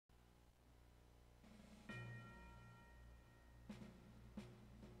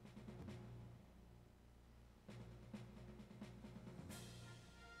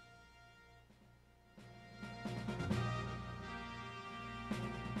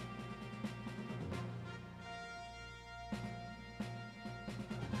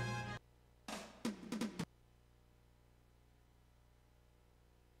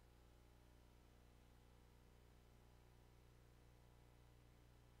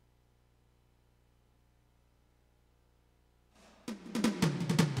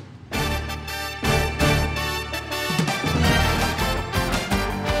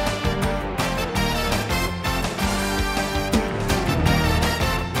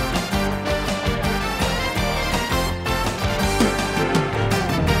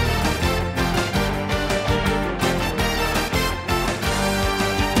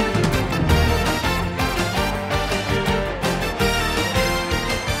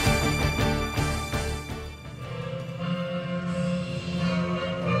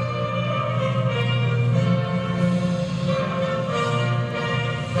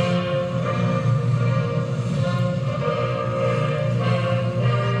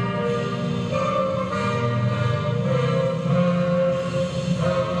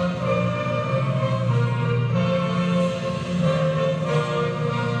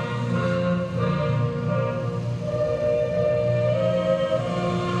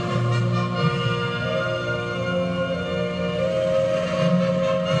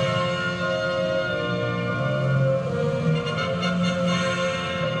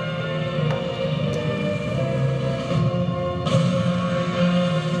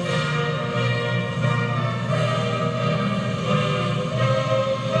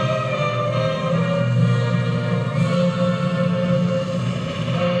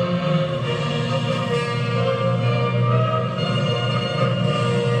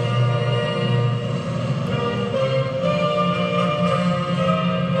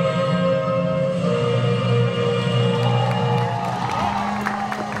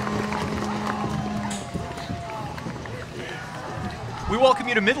We welcome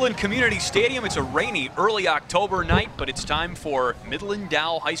you to Midland Community Stadium. It's a rainy early October night, but it's time for Midland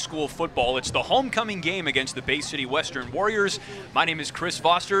Dow High School football. It's the homecoming game against the Bay City Western Warriors. My name is Chris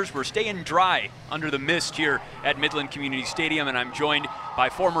Fosters. We're staying dry under the mist here at Midland Community Stadium, and I'm joined by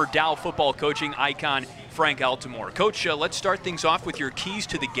former Dow football coaching icon Frank Altamore. Coach, let's start things off with your keys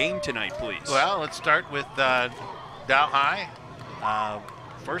to the game tonight, please. Well, let's start with Dow High.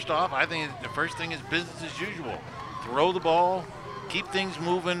 First off, I think the first thing is business as usual. Throw the ball. Keep things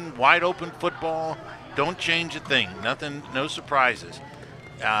moving, wide open football. Don't change a thing. Nothing, no surprises.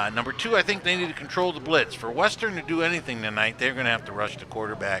 Number two, I think they need to control the blitz. For Western to do anything tonight, they're going to have to rush the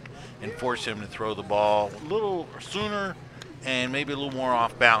quarterback and force him to throw the ball a little sooner and maybe a little more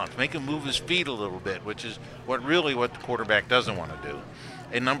off balance. Make him move his feet a little bit, which is what the quarterback doesn't want to do.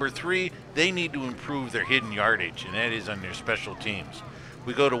 And number three, they need to improve their hidden yardage, and that is on their special teams.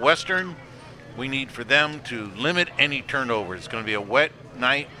 We go to Western. We need for them to limit any turnovers. It's going to be a wet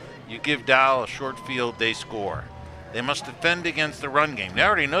night. You give Dow a short field, they score. They must defend against the run game. They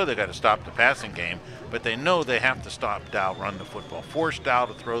already know they got to stop the passing game, but they know they have to stop Dow run the football. Force Dow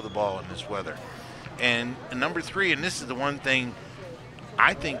to throw the ball in this weather. And number three, and this is the one thing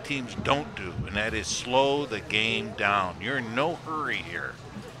I think teams don't do, and that is slow the game down. You're in no hurry here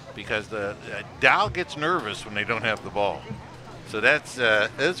because the Dow gets nervous when they don't have the ball. So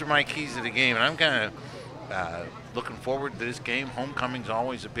those are my keys to the game, and I'm kind of looking forward to this game. Homecoming's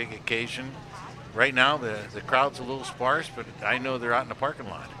always a big occasion. Right now, the crowd's a little sparse, but I know they're out in the parking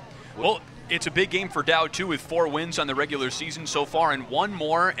lot. Well, it's a big game for Dow, too, with 4 wins on the regular season so far, and 1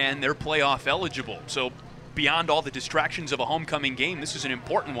 more, and they're playoff eligible. So beyond all the distractions of a homecoming game, this is an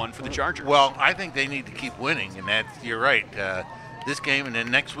important one for the Chargers. Well, I think they need to keep winning, and you're right. This game, and then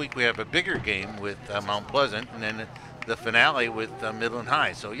next week we have a bigger game with Mount Pleasant, and then the finale with Midland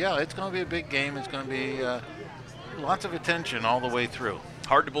High. So, yeah, it's going to be a big game. It's going to be lots of attention all the way through.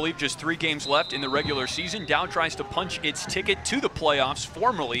 Hard to believe just 3 games left in the regular season. Dow tries to punch its ticket to the playoffs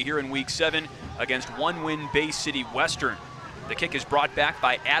formally here in Week 7 against 1-win Bay City Western. The kick is brought back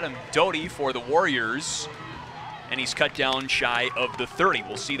by Adam Doty for the Warriors, and he's cut down shy of the 30.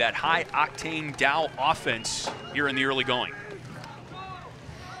 We'll see that high-octane Dow offense here in the early going.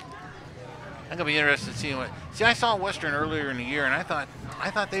 I'm gonna be interested to see what. See, I saw Western earlier in the year, and I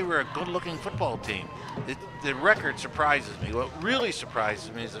thought they were a good-looking football team. The record surprises me. What really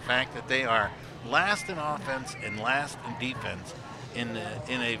surprises me is the fact that they are last in offense and last in defense in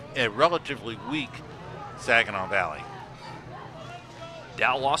a relatively weak Saginaw Valley.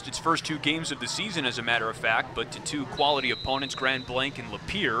 Dow lost its first 2 games of the season, as a matter of fact, but to 2 quality opponents, Grand Blanc and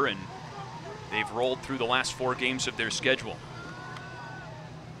Lapeer, and they've rolled through the last 4 games of their schedule.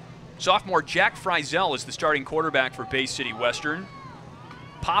 Sophomore Jack Frizel is the starting quarterback for Bay City Western.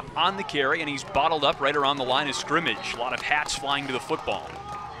 Pop on the carry, and he's bottled up right around the line of scrimmage. A lot of hats flying to the football.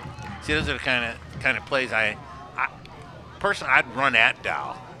 See, those are the kind of plays personally I'd run at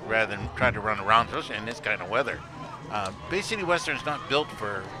Dow rather than try to run around, especially in this kind of weather. Bay City Western's not built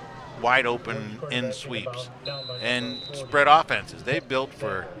for wide open in sweeps and spread offenses. They built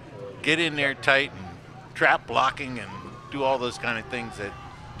for get in there tight and trap blocking and do all those kind of things that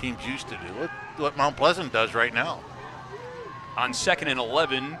teams used to do, what Mount Pleasant does right now. On 2nd and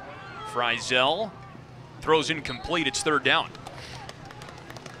 11, Frizel throws incomplete. It's 3rd down.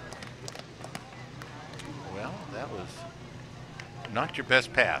 Well, that was not your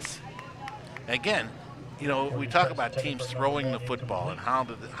best pass. Again, you know, we talk about teams throwing the football and how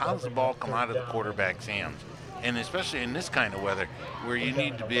does the ball come out of the quarterback's hands, and especially in this kind of weather where you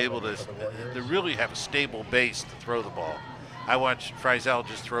need to be able to really have a stable base to throw the ball. I watched Frizel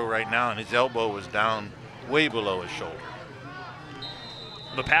just throw right now, and his elbow was down way below his shoulder.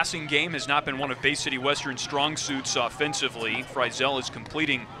 The passing game has not been one of Bay City Western's strong suits offensively. Frizel is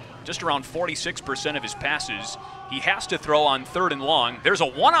completing just around 46% of his passes. He has to throw on 3rd and long. There's a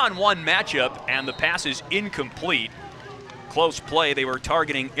one-on-one matchup, and the pass is incomplete. Close play. They were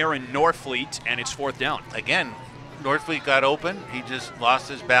targeting Aaron Norfleet, and it's 4th down. Again, Norfleet got open. He just lost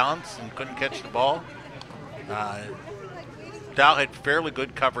his balance and couldn't catch the ball. Dow had fairly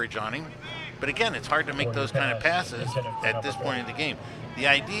good coverage on him. But again, it's hard to make those kind of passes at this point in the game. The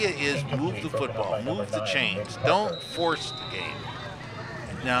idea is move the football, move the chains. Don't force the game.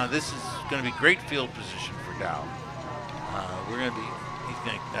 Now, this is going to be great field position for Dow. He's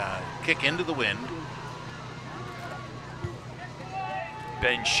going to kick into the wind.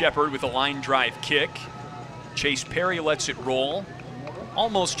 Ben Shepard with a line drive kick. Chase Perry lets it roll.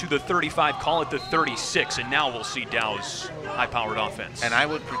 Almost to the 35, call it the 36, and now we'll see Dow's high-powered offense. And I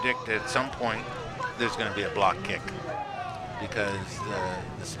would predict at some point there's going to be a block kick because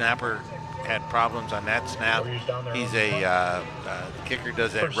the snapper had problems on that snap. He's the kicker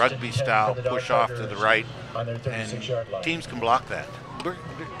does that rugby style push off to the right, and teams can block that.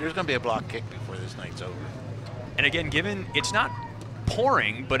 There's going to be a block kick before this night's over. And again, given it's not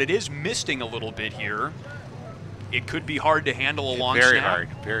pouring, but it is misting a little bit here, it could be hard to handle a long snap. Very hard,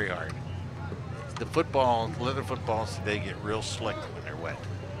 very hard. The leather footballs today get real slick when they're wet.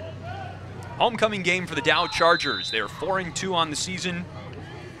 Homecoming game for the Dow Chargers. They're 4-2 on the season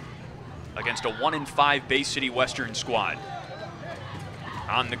against a 1-5 Bay City Western squad.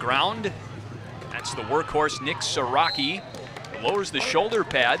 On the ground, that's the workhorse Nick Saraki. Lowers the shoulder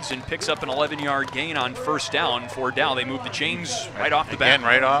pads and picks up an 11-yard gain on first down for Dow. They move the chains right off the bat. Again,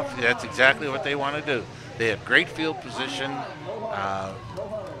 right off. That's exactly what they want to do. They have great field position,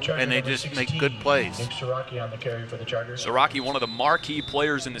 and they just make good plays. Nick Saraki on the carry for the Chargers. Saraki, one of the marquee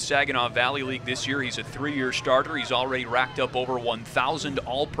players in the Saginaw Valley League this year. He's a 3-year starter. He's already racked up over 1,000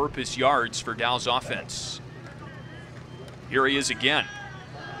 all-purpose yards for Dow's offense. Here he is again.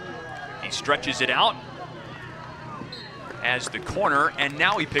 He stretches it out as the corner, and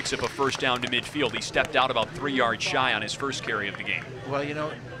now he picks up a first down to midfield. He stepped out about 3 yards shy on his first carry of the game. Well, you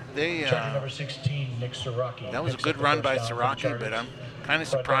know, number 16, Nick Saraki. That was a good run by Saraki, but I'm kind of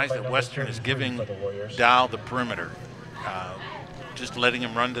surprised that Western is giving Dow the perimeter, just letting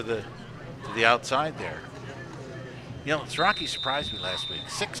him run to the outside there. You know, Saraki surprised me last week.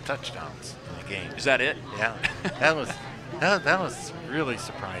 6 touchdowns in the game. Is that it? Yeah, that was really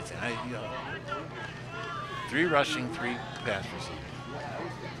surprising. 3 rushing, 3 pass receiving.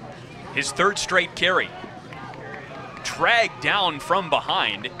 His 3rd straight carry. Dragged down from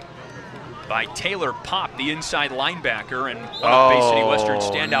behind by Taylor Pop, the inside linebacker and one of Bay City Western's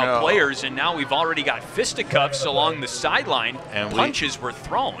standout players. And now we've already got fisticuffs along the sideline. And punches were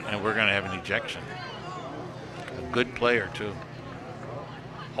thrown. And we're going to have an ejection. A good player, too.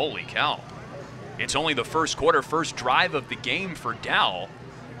 Holy cow. It's only the first quarter, first drive of the game for Dow.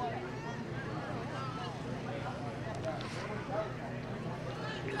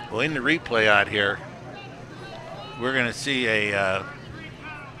 Well, in the replay out here, we're going to see the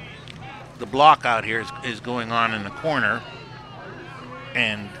block out here is going on in the corner,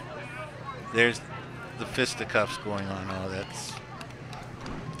 and there's the fisticuffs going on. Oh,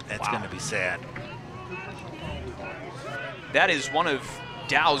 that's going to be sad. That is one of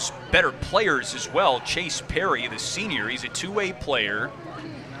Dow's better players as well, Chase Perry, the senior. He's a two-way player.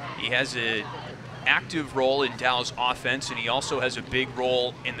 He has an active role in Dow's offense, and he also has a big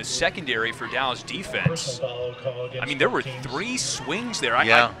role in the secondary for Dow's defense. I mean, there were 3 swings there.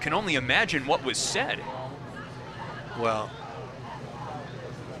 Yeah. I can only imagine what was said. Well,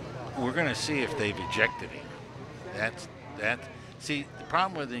 we're going to see if they've ejected him. See, the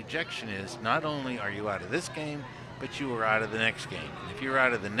problem with the ejection is not only are you out of this game, but you are out of the next game. And if you're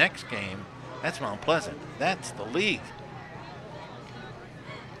out of the next game, that's Mount Pleasant. That's the league.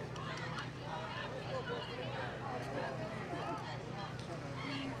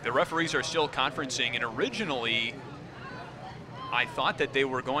 The referees are still conferencing, and originally I thought that they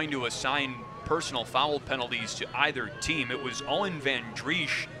were going to assign personal foul penalties to either team. It was Owen Van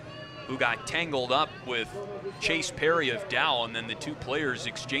Driesch who got tangled up with Chase Perry of Dow, and then the 2 players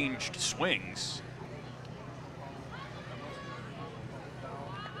exchanged swings.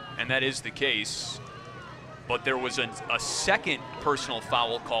 And that is the case. But there was a second personal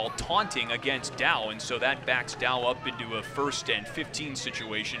foul call, taunting against Dow, and so that backs Dow up into a 1st and 15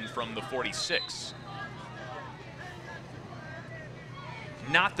 situation from the 46.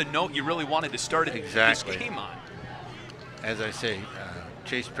 Not the note you really wanted to start this game on. As I say,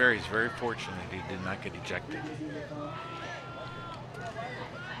 Chase Perry is very fortunate he did not get ejected.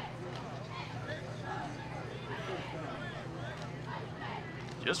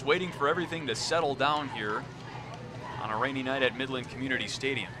 Just waiting for everything to settle down here on a rainy night at Midland Community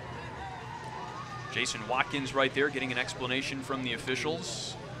Stadium. Jason Watkins right there getting an explanation from the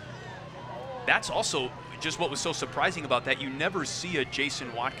officials. That's also just what was so surprising about that. You never see a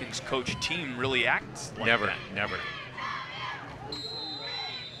Jason Watkins coach team really act like that. Never.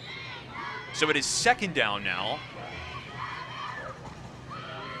 So it is 2nd down now.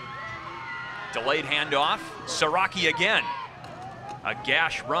 Delayed handoff. Saraki again. A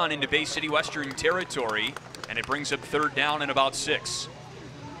gash run into Bay City Western territory, and it brings up 3rd down and about 6.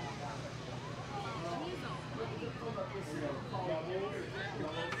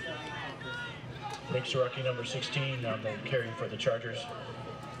 Nick Saraki, number 16, on the carry for the Chargers.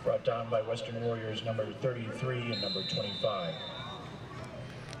 Brought down by Western Warriors, number 33 and number 25.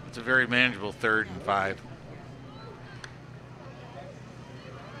 It's a very manageable 3rd and 5.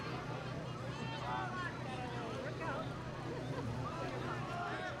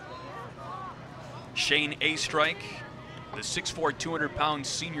 Shane Astrike, the 6'4", 200-pound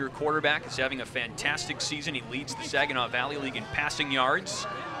senior quarterback, is having a fantastic season. He leads the Saginaw Valley League in passing yards.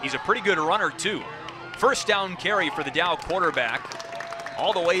 He's a pretty good runner, too. First down carry for the Dow quarterback,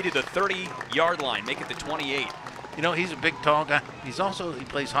 all the way to the 30-yard line, make it the 28. You know, he's a big, tall guy. He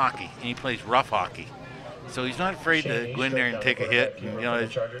plays hockey, and he plays rough hockey. So he's not afraid to go in there and take a hit. And, you know,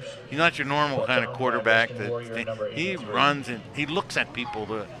 he's not your normal kind of quarterback. He runs and he looks at people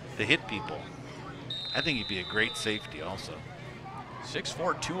to hit people. I think he'd be a great safety also.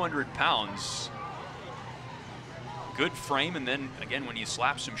 6'4", 200 pounds. Good frame, and then, again, when you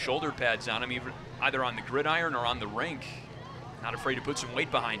slap some shoulder pads on him, either on the gridiron or on the rink, not afraid to put some weight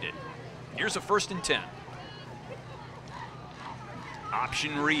behind it. Here's a 1st and 10.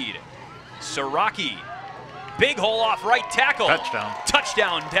 Option read. Siraki. Big hole off right tackle. Touchdown.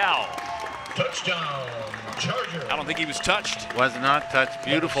 Touchdown, Dow. Touchdown, Charger. I don't think he was touched. Was not touched.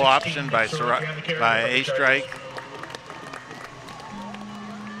 Beautiful option by Astrike.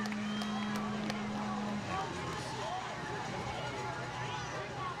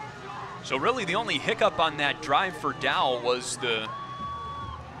 So really the only hiccup on that drive for Dow was the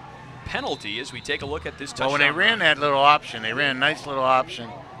penalty as we take a look at this touchdown. Well, when they ran that little option, they ran a nice little option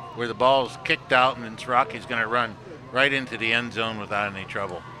where the ball is kicked out and then Siraki's going to run right into the end zone without any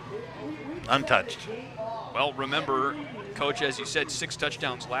trouble. Untouched. Well, remember, Coach, as you said, 6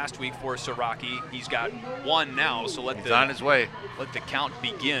 touchdowns last week for Siraki. He's got 1 now, so he's on his way. Let the count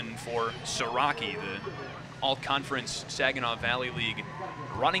begin for Siraki, the all-conference Saginaw Valley League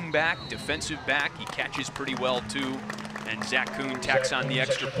running back, defensive back. He catches pretty well, too. And Zach Kuhn tacks on the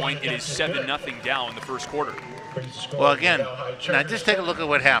extra point. It is 7-0 Dow in the first quarter. Well, again, now just take a look at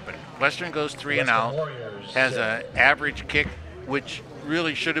what happened. Western goes 3 and out, has an average kick, which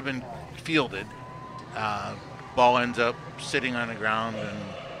really should have been fielded. Ball ends up sitting on the ground, and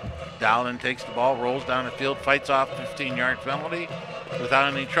Dowden takes the ball, rolls down the field, fights off 15-yard penalty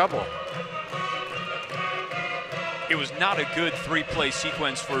without any trouble. It was not a good 3-play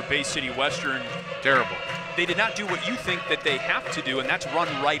sequence for Bay City Western. Terrible. They did not do what you think that they have to do, and that's run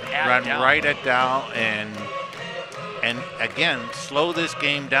right at Dow. Run right at Dow, and again, slow this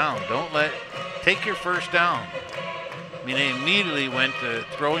game down. Take your first down. I mean, they immediately went to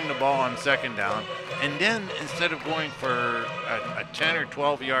throwing the ball on 2nd down, and then instead of going for a 10 or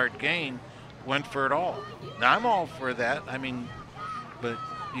 12-yard gain, went for it all. Now, I'm all for that. I mean, but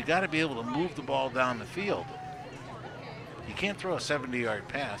you got to be able to move the ball down the field. You can't throw a 70-yard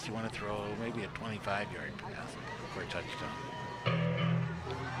pass. You want to throw maybe a 25-yard pass for a touchdown.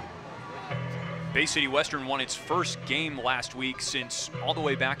 Bay City Western won its first game last week since all the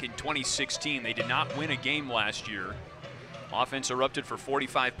way back in 2016. They did not win a game last year. Offense erupted for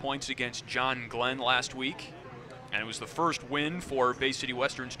 45 points against John Glenn last week. And it was the first win for Bay City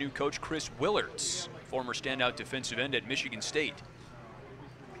Western's new coach, Chris Willards, former standout defensive end at Michigan State.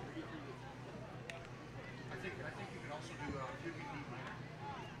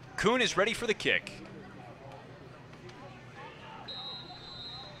 Kuhn is ready for the kick.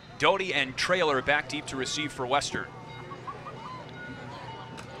 Doty and Trailer back deep to receive for Western.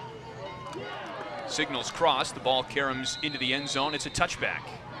 Signals cross, the ball caroms into the end zone. It's a touchback.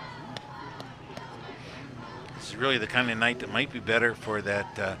 This is really the kind of night that might be better for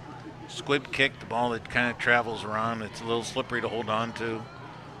that squib kick, the ball that kind of travels around. It's a little slippery to hold on to,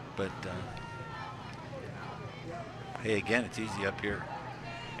 but hey, again, it's easy up here.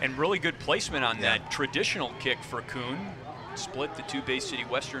 And really good placement on that traditional kick for Kuhn. Split the 2 Bay City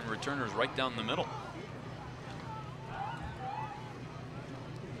Western returners right down the middle.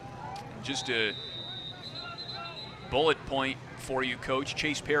 Just a bullet point for you, Coach.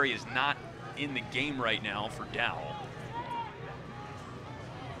 Chase Perry is not in the game right now for Dow.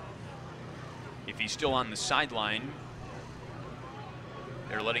 If he's still on the sideline,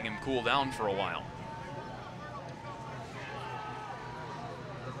 they're letting him cool down for a while.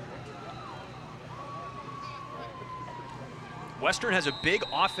 Western has a big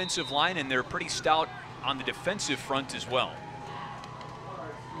offensive line, and they're pretty stout on the defensive front as well.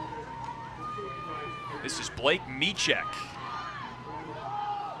 This is Blake Michek.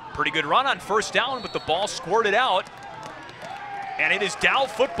 Pretty good run on 1st down, but the ball squirted out, and it is Dow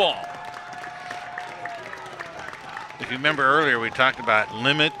football. If you remember earlier, we talked about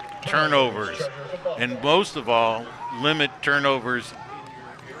limit turnovers, and most of all, limit turnovers.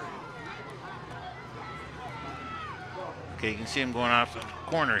 Okay, you can see him going off the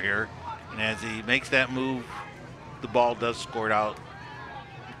corner here, and as he makes that move, the ball does squirt out.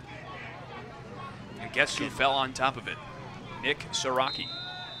 And guess who fell on top of it? Nick Siraki.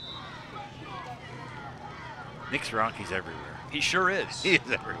 Nick Siraki's everywhere. He sure is. He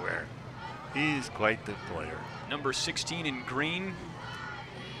is everywhere. He's quite the player. Number 16 in green.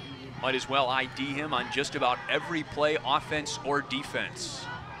 Might as well ID him on just about every play, offense or defense.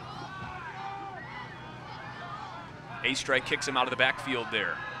 A-Strike kicks him out of the backfield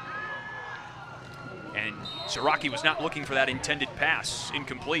there. And Siraki was not looking for that intended pass.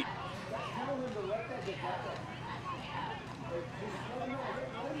 Incomplete.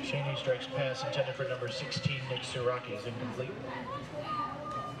 Shane A-Strike's pass intended for number 16, Nick Siraki, is incomplete.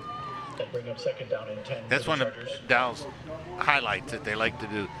 That bring up second down and 10. That's one of Dow's highlights that they like to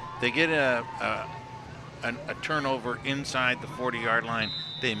do. They get a turnover inside the 40-yard line,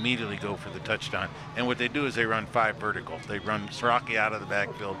 they immediately go for the touchdown. And what they do is they run 5 vertical. They run Siraki out of the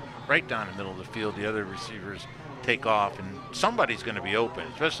backfield, right down the middle of the field. The other receivers take off, and somebody's going to be open,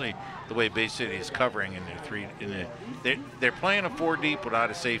 especially the way Bay City is covering in their they're playing a 4 deep without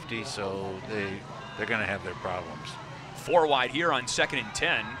a safety, so they're going to have their problems. 4 wide here on 2nd and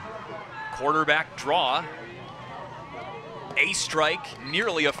 10. Quarterback draw. A-Strike,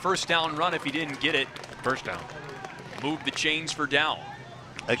 nearly a first down run if he didn't get it. First down. Move the chains for Dow.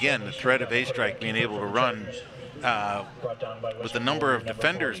 Again, the threat of A-Strike being able to run with the number of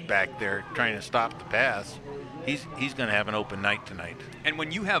defenders back there trying to stop the pass, he's going to have an open night tonight. And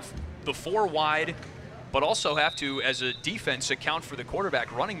when you have the 4 wide, but also have to, as a defense, account for the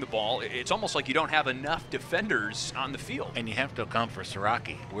quarterback running the ball, it's almost like you don't have enough defenders on the field. And you have to account for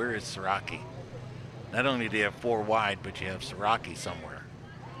Siraki. Where is Siraki? Not only do you have 4 wide, but you have Siraki somewhere.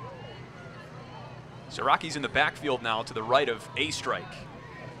 Siraki's in the backfield now to the right of A-Strike.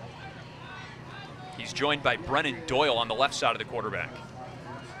 He's joined by Brennan Doyle on the left side of the quarterback.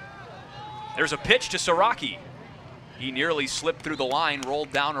 There's a pitch to Siraki. He nearly slipped through the line,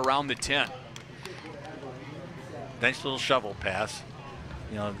 rolled down around the 10. Nice little shovel pass.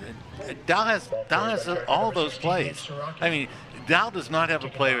 You know, Dow has all those plays. I mean, Dow does not have a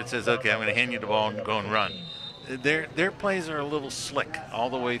player that says, okay, I'm going to hand you the ball and go and run. Their plays are a little slick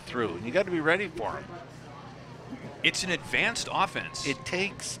all the way through, and you got to be ready for them. It's an advanced offense. It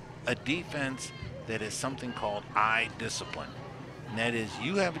takes a defense that is something called eye discipline. And that is,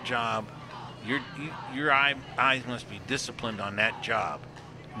 you have a job, your eyes must be disciplined on that job,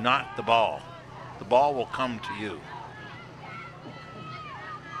 not the ball. The ball will come to you.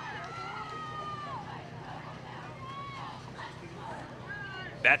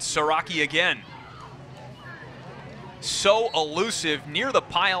 That's Siraki again. So elusive, near the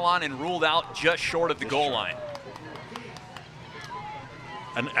pylon and ruled out just short of the goal line.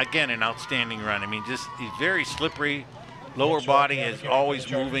 And again, an outstanding run. I mean, just he's very slippery. Lower body is always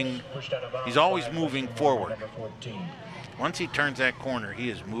moving. He's always moving forward. Once he turns that corner, he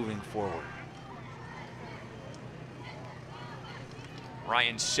is moving forward.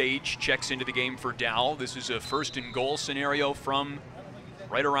 Ryan Sage checks into the game for Dow. This is a 1st and goal scenario from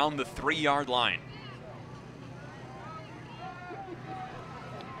right around the 3-yard line.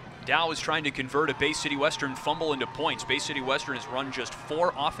 Dow is trying to convert a Bay City Western fumble into points. Bay City Western has run just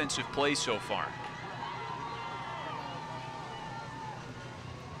 4 offensive plays so far.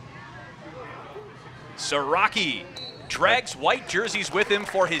 Siraki drags white jerseys with him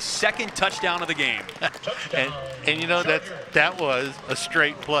for his 2nd touchdown of the game. and you know, that was a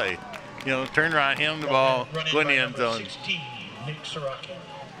straight play. You know, turn around, hand the ball, go in the end zone.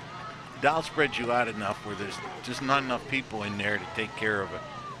 Dow spreads you out enough where there's just not enough people in there to take care of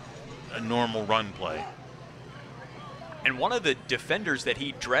a normal run play. And one of the defenders that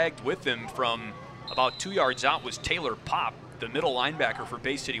he dragged with him from about 2 yards out was Taylor Pop, the middle linebacker for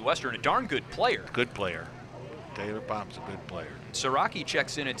Bay City Western, a darn good player. Good player. Taylor Pop's a good player. Siraki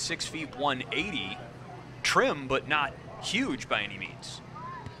checks in at 6 feet 180, trim but not huge by any means.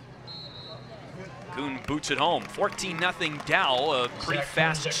 Kuhn boots it home. 14-0 Dow, a pretty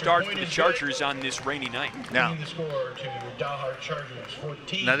fast start for the Chargers on this rainy night. Now this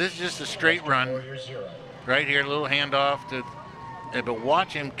is just a straight run. Right here, a little handoff but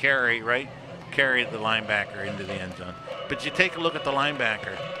watch him carry the linebacker into the end zone. But you take a look at the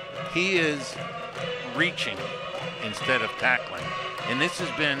linebacker. He is reaching instead of tackling. And this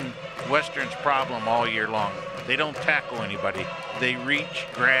has been Western's problem all year long. They don't tackle anybody. They reach,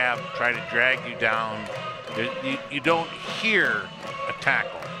 grab, try to drag you down. You don't hear a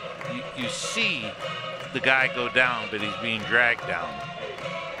tackle. You see the guy go down, but he's being dragged down.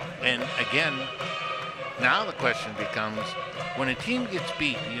 And again, now the question becomes, when a team gets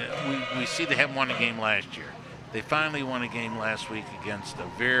beat, we see they haven't won a game last year. They finally won a game last week against a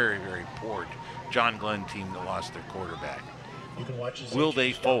very, very poor John Glenn team that lost their quarterback. Will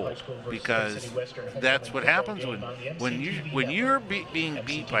they fold? Because that's what happens when you're being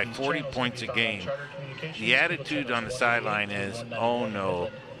beat by 40 points a game. The attitude on the sideline is, oh no,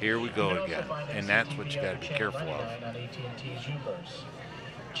 Here we go again, and that's what you got to be careful of.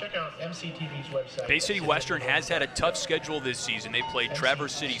 Check out MCTV's website. Bay City Western has had a tough schedule this season. They played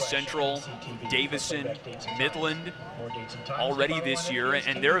Traverse City Central, Davison, Midland already this year,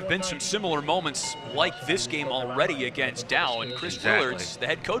 and there have been some similar moments like this game already against Dow. And Chris Willards, the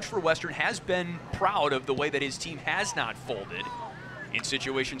head coach for Western, has been proud of the way that his team has not folded in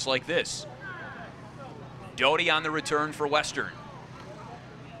situations like this. Doty on the return for Western.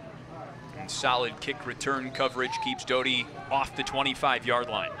 And solid kick return coverage keeps Doty off the 25-yard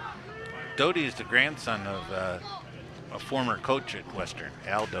line. Doty is the grandson of a former coach at Western,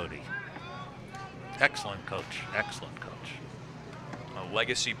 Al Doty. Excellent coach, excellent coach. A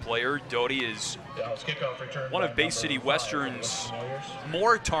legacy player. Doty is one of Bay City Western's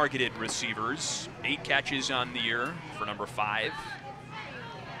more targeted receivers. 8 catches on the year for number 5.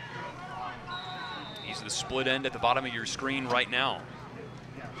 He's the split end at the bottom of your screen right now.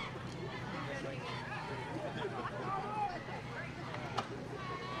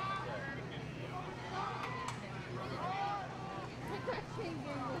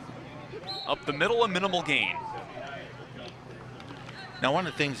 Up the middle, a minimal gain. Now, one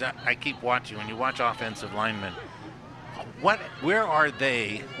of the things I keep watching when you watch offensive linemen, where are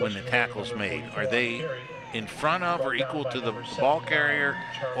they when the tackle's made? Are they in front of or equal to the ball carrier,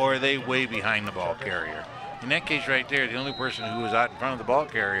 or are they way behind the ball carrier? In that case right there, the only person who was out in front of the ball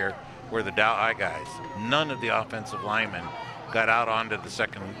carrier were the Dow High guys. None of the offensive linemen got out onto the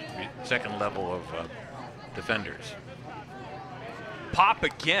second level of defenders. Pop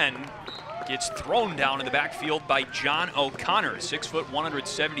again. Gets thrown down in the backfield by John O'Connor, 6 foot,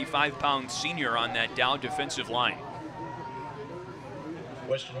 175-pound senior on that Dow defensive line.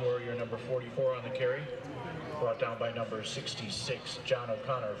 Western Warrior number 44 on the carry, brought down by number 66, John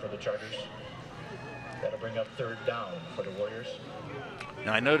O'Connor for the Chargers. That'll bring up 3rd down for the Warriors.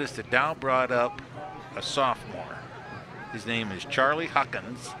 Now I noticed that Dow brought up a sophomore. His name is Charlie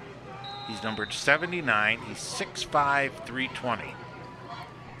Huckins. He's numbered 79. He's 6'5", 320.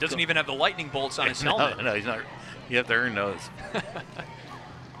 Doesn't even have the lightning bolts on his helmet. No, he's not. You have to earn those.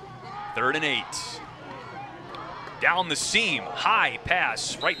 3rd and 8. Down the seam, high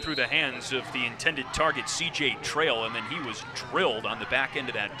pass right through the hands of the intended target, C.J. Trail, and then he was drilled on the back end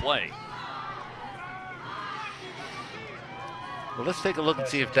of that play. Well, let's take a look and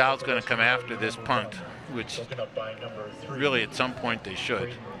see if Dow's going to come after this punt, which really at some point they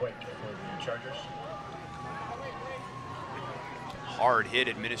should. Hard hit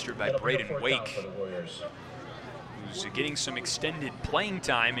administered by Braden Wake, who's getting some extended playing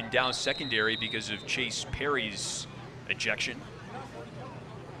time in Dow's secondary because of Chase Perry's ejection.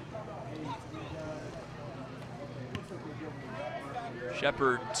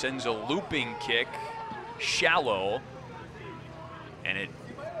 Shepard sends a looping kick, shallow, and it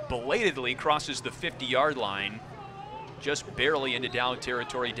belatedly crosses the 50-yard line, just barely into Dow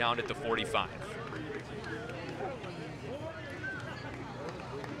territory down at the 45.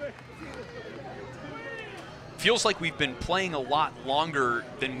 Feels like we've been playing a lot longer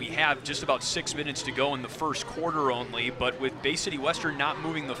than we have, just about 6 minutes to go in the first quarter only, but with Bay City Western not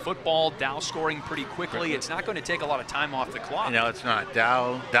moving the football, Dow scoring pretty quickly, it's not going to take a lot of time off the clock. No, it's not.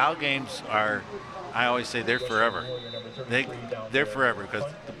 Dow games are, I always say they're forever. They're forever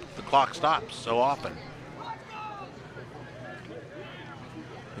because the clock stops so often.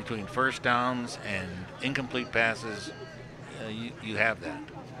 Between first downs and incomplete passes, you have that.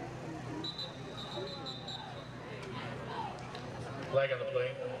 Flag on the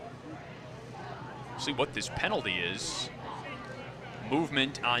play. See what this penalty is.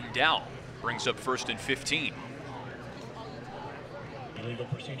 Movement on Dow brings up 1st and 15. Illegal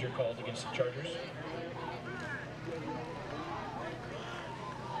procedure called against the Chargers.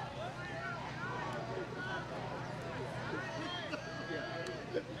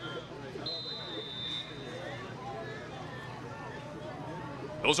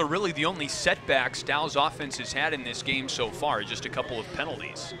 Those are really the only setbacks Dow's offense has had in this game so far, just a couple of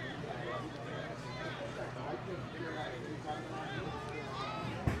penalties.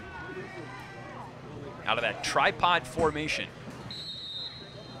 Out of that tripod formation.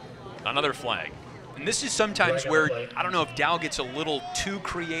 Another flag. And this is sometimes where, I don't know if Dow gets a little too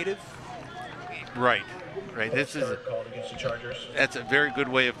creative. Right. This is that's a very good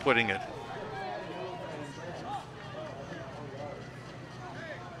way of putting it.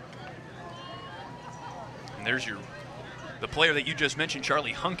 And there's the player that you just mentioned,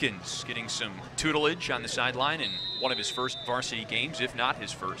 Charlie Hunkins, getting some tutelage on the sideline in one of his first varsity games, if not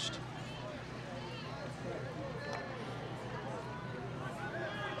his first.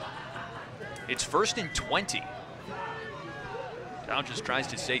 It's 1st and 20. Dow just tries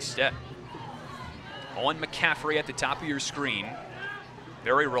to stay step. Owen McCaffrey at the top of your screen.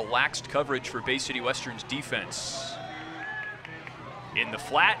 Very relaxed coverage for Bay City Western's defense. In the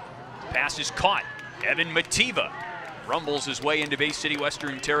flat, pass is caught. Evan Mativa rumbles his way into Bay City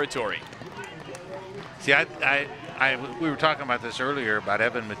Western territory. See, we were talking about this earlier about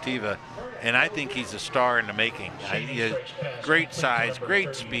Evan Mativa, and I think he's a star in the making. He has great size,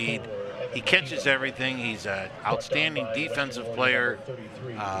 great speed. He catches everything. He's an outstanding defensive player.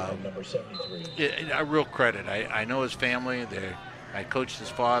 A real credit. I know his family. I coached his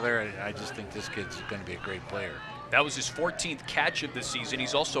father. I just think this kid's going to be a great player. That was his 14th catch of the season.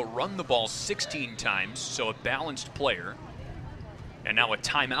 He's also run the ball 16 times, so a balanced player. And now a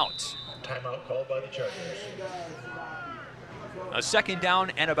timeout. Timeout called by the Chargers. A second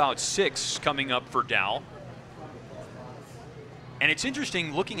down and about 6 coming up for Dow. And it's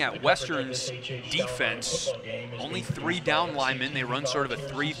interesting looking at Western's defense. Only 3 down linemen. They run sort of a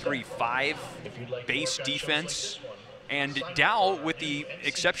 3-3-5 base defense. And Dow, with the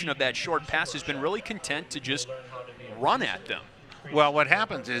exception of that short pass, has been really content to just run at them. Well, what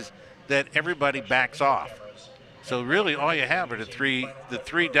happens is that everybody backs off. So really all you have are the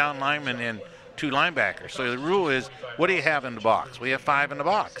three down linemen and 2 linebackers. So the rule is, what do you have in the box? We have 5 in the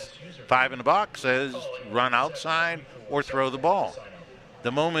box. 5 in the box says run outside or throw the ball.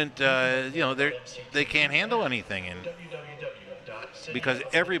 The moment, they can't handle anything because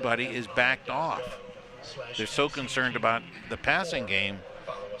everybody is backed off. They're so concerned about the passing game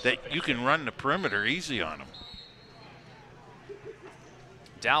that you can run the perimeter easy on them.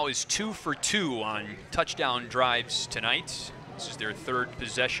 Dow is 2 for 2 on touchdown drives tonight. This is their 3rd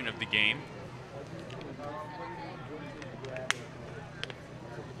possession of the game.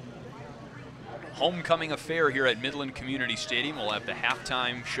 Homecoming affair here at Midland Community Stadium. We'll have the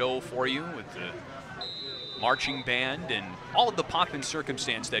halftime show for you with the marching band and all of the pomp and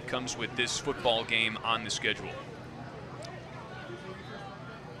circumstance that comes with this football game on the schedule.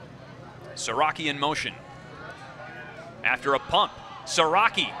 Siraki in motion. After a pump,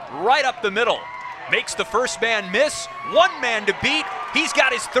 Siraki right up the middle. Makes the first man miss. 1 man to beat. He's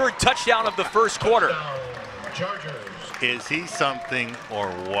got his 3rd touchdown of the first quarter. Is he something or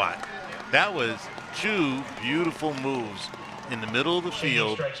what? That was 2 beautiful moves in the middle of the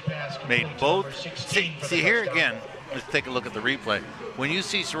field. Made both. See here again, let's take a look at the replay. When you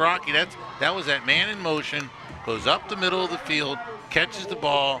see Siraki, that was that man in motion, goes up the middle of the field, catches the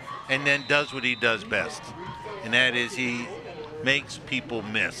ball, and then does what he does best. And that is he makes people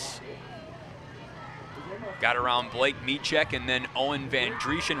miss. Got around Blake Michek and then Owen Van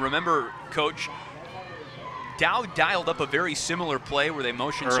Drieschen. Remember, Coach, Dow dialed up a very similar play where they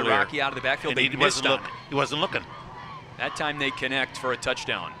motioned Siraki out of the backfield. They missed him. He wasn't looking. That time they connect for a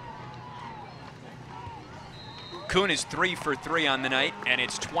touchdown. Kuhn is 3 for 3 on the night, and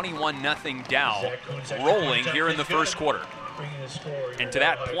it's 21-0 Dow, rolling here in the first quarter. And to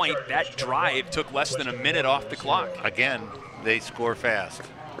that point, that drive took less than a minute off the clock. Again, they score fast.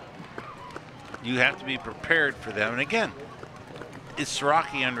 You have to be prepared for them. And again, is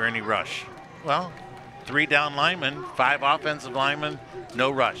Siraki under any rush? Well, 3 down linemen, 5 offensive linemen, no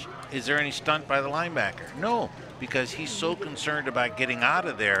rush. Is there any stunt by the linebacker? No, because he's so concerned about getting out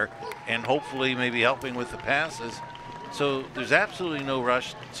of there and hopefully maybe helping with the passes. So there's absolutely no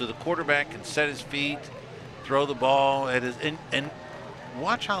rush. So the quarterback can set his feet, throw the ball at his, and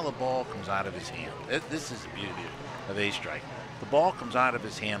watch how the ball comes out of his hand. This is the beauty of A-Strike. The ball comes out of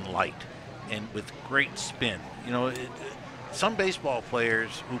his hand light and with great spin. You know, some baseball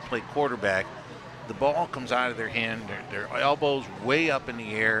players who play quarterback, the ball comes out of their hand, their elbows way up in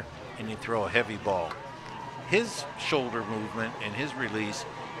the air, and you throw a heavy ball. His shoulder movement and his release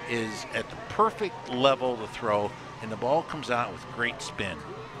is at the perfect level to throw, and the ball comes out with great spin,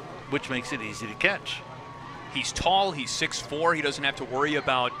 which makes it easy to catch. He's tall, he's 6'4". He doesn't have to worry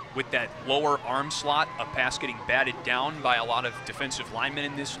about, with that lower arm slot, a pass getting batted down by a lot of defensive linemen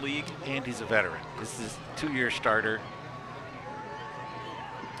in this league. And he's a veteran. This is a 2-year starter.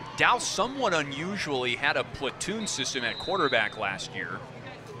 Dow somewhat unusually had a platoon system at quarterback last year,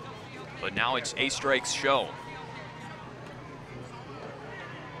 but now it's A-Strike's show.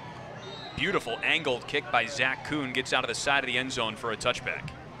 Beautiful angled kick by Zach Kuhn, gets out of the side of the end zone for a touchback.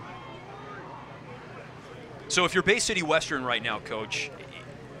 So if you're Bay City Western right now, Coach,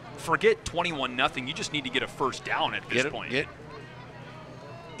 forget 21-0. You just need to get a first down at this point.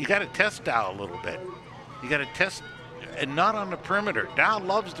 You got to test Dow a little bit. You got to test, and not on the perimeter. Dow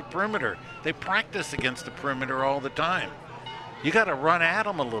loves the perimeter. They practice against the perimeter all the time. You got to run at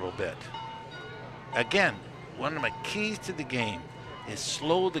them a little bit. Again, one of my keys to the game is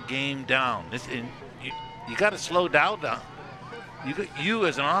slow the game down. You got to slow Dow down. You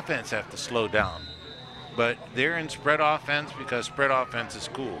as an offense have to slow down. But they're in spread offense because spread offense is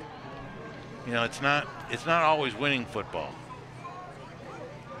cool. You know, it's not always winning football.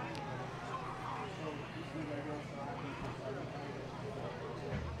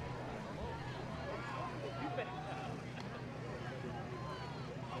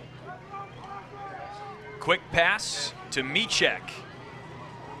 Quick pass to Michek.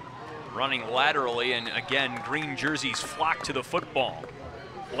 Running laterally, and again, green jerseys flock to the football.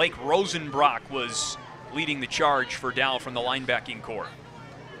 Blake Rosenbrock was leading the charge for Dow from the linebacking core.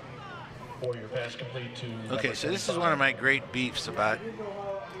 Okay, so this is one of my great beefs about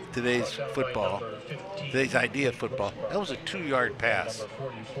today's football, today's idea of football. That was a 2-yard pass.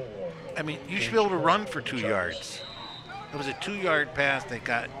 I mean, you should be able to run for 2 yards. It was a 2-yard pass that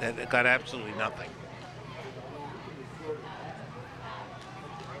got absolutely nothing.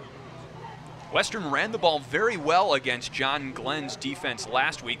 Western ran the ball very well against John Glenn's defense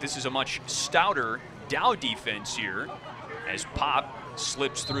last week. This is a much stouter Dow defense here as Pop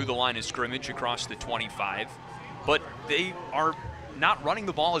slips through the line of scrimmage across the 25. But they are not running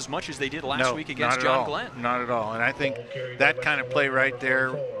the ball as much as they did last week against John Glenn. Not at all. And I think that kind of play right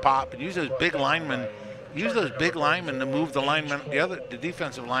there, Pop, and use those big linemen to move the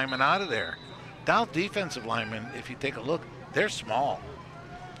defensive linemen out of there. Dow's defensive linemen, if you take a look, they're small.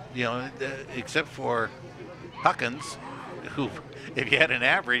 You know, except for Huckins, who, if you had an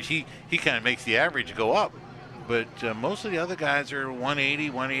average, he kind of makes the average go up. But most of the other guys are 180,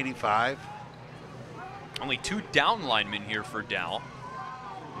 185. Only 2 down linemen here for Dow.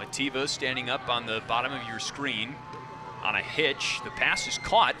 Mativa standing up on the bottom of your screen on a hitch. The pass is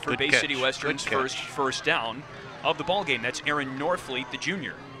caught for Bay City Western's first down of the ball game. That's Aaron Norfleet, the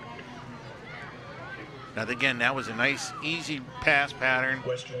junior. Now, again, that was a nice, easy pass pattern.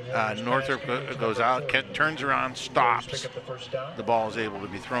 Northrop goes out, turns around, stops. The ball is able to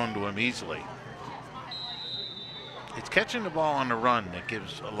be thrown to him easily. It's catching the ball on the run that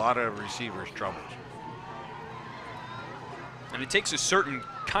gives a lot of receivers troubles. And it takes a certain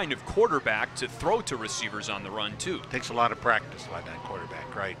kind of quarterback to throw to receivers on the run, too. It takes a lot of practice by that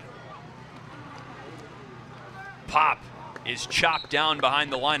quarterback, right? Pop is chopped down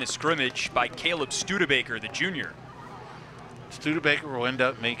behind the line of scrimmage by Caleb Studebaker, the junior. Studebaker will end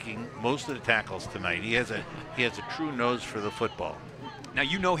up making most of the tackles tonight. He has a true nose for the football. Now,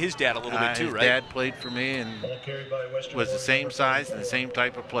 you know his dad a little bit too, right? His dad played for me and was the same size and the same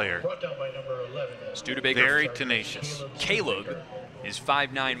type of player. Studebaker, very tenacious. Caleb is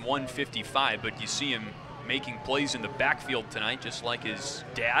 5'9", 155, but you see him making plays in the backfield tonight, just like his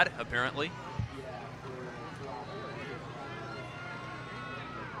dad, apparently.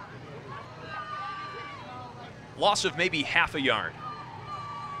 Loss of maybe half a yard.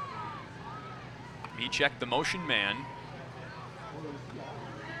 Michek, the motion man.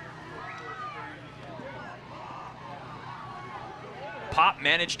 Pop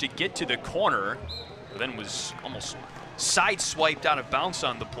managed to get to the corner, but then was almost sideswiped out of bounds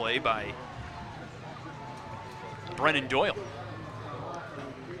on the play by Brennan Doyle.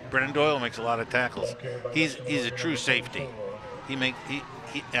 Brennan Doyle makes a lot of tackles. He's a true safety.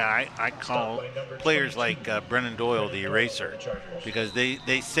 I call players like Brennan Doyle the eraser because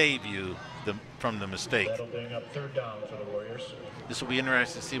they save you from the mistake. This will be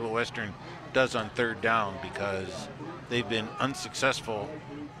interesting to see what Western does on 3rd down because they've been unsuccessful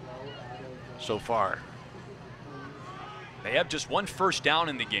so far. They have just 1 first down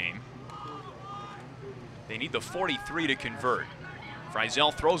in the game. They need the 43 to convert.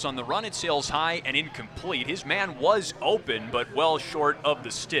 Frizel throws on the run. It sails high and incomplete. His man was open, but well short of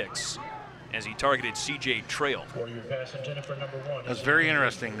the sticks as he targeted C.J. Trail. It was very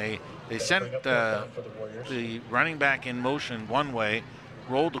interesting. They sent the running back in motion one way,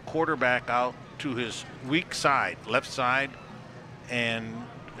 rolled the quarterback out to his weak side, left side, and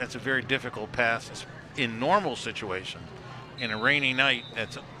that's a very difficult pass in normal situations. In a rainy night,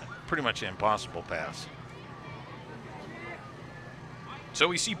 that's pretty much an impossible pass. So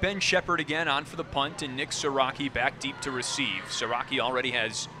we see Ben Shepard again on for the punt and Nick Siraki back deep to receive. Siraki already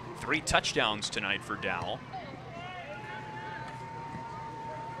has 3 touchdowns tonight for Dow.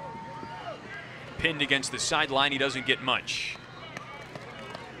 Pinned against the sideline, he doesn't get much.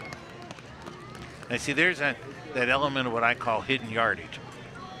 I see there's that element of what I call hidden yardage.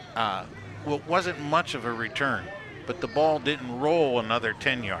 Well, it wasn't much of a return, but the ball didn't roll another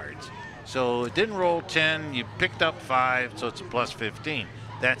 10 yards. So it didn't roll 10, you picked up 5, so it's a plus 15.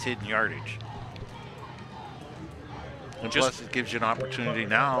 That's hidden yardage. And plus, it gives you an opportunity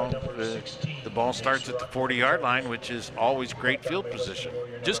now. The ball starts at the 40-yard line, which is always great field position.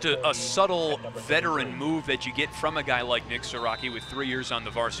 Just a subtle veteran move that you get from a guy like Nick Siraki with 3 years on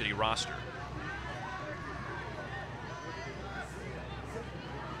the varsity roster.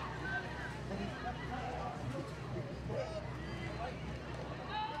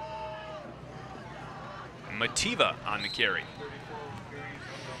 Mativa on the carry.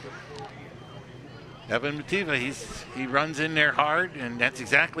 Evan Mativa, he runs in there hard, and that's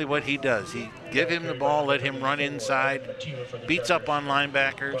exactly what he does. He give him the ball, let him run inside, beats up on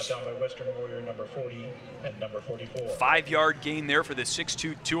linebackers. 5-yard gain there for the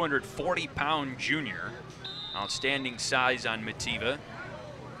 6'2", 240-pound junior. Outstanding size on Mativa.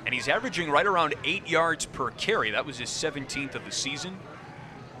 And he's averaging right around 8 yards per carry. That was his 17th of the season.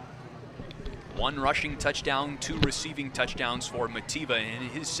 1 rushing touchdown, 2 receiving touchdowns for Mativa in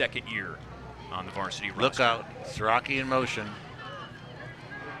his second year on the varsity roster. Look out, Siraki in motion.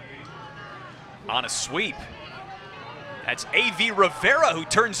 On a sweep. That's A.V. Rivera who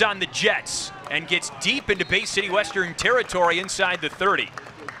turns on the Jets and gets deep into Bay City Western territory inside the 30.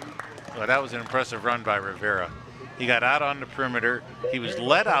 Well, that was an impressive run by Rivera. He got out on the perimeter. He was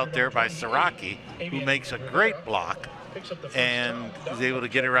led out there by Siraki, who makes a great block, and is able to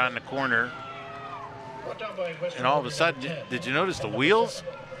get around the corner. And all of a sudden, did you notice the wheels?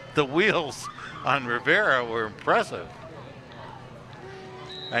 The wheels on Rivera were impressive.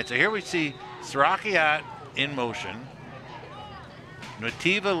 All right, so here we see Siraki out in motion.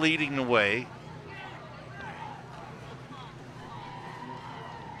 Mativa leading the way.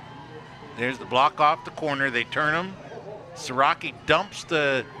 There's the block off the corner. They turn him. Siraki dumps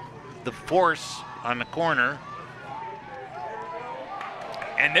the force on the corner.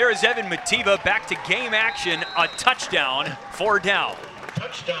 And there is Evan Mativa back to game action. A touchdown for Dow.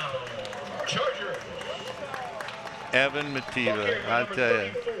 Touchdown, Chargers. Evan Mativa, I'll tell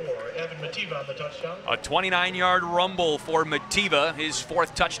you. Evan Mativa on the touchdown. A 29-yard rumble for Mativa, his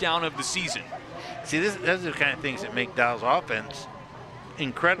 4th touchdown of the season. See, those are the kind of things that make Dow's offense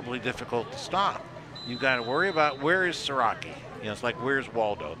incredibly difficult to stop. You've got to worry about where is Siraki. You know, it's like where's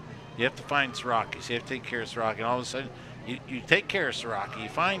Waldo. You have to find Siraki. So you have to take care of Siraki. And all of a sudden, you take care of Siraki, you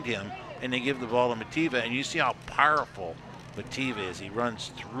find him, and they give the ball to Mativa, and you see how powerful Mativa is. He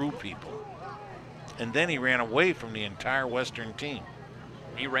runs through people. And then he ran away from the entire Western team.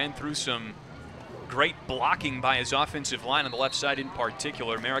 He ran through some great blocking by his offensive line on the left side in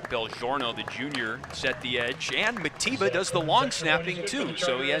particular. Merrick Belgiorno, the junior, set the edge. And Mativa does the long snapping too,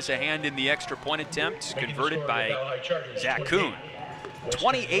 so he has a hand in the extra point attempt, converted by Zach Kuhn.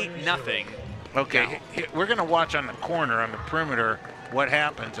 28-0. Okay, we're going to watch on the corner, on the perimeter, what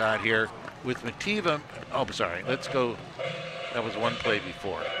happens out here with Mativa. Oh, sorry, let's go. That was one play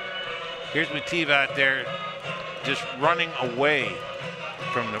before. Here's Mativa out there just running away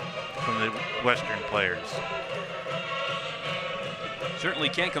from the Western players. Certainly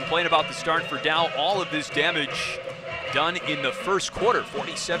can't complain about the start for Dow. All of this damage done in the first quarter.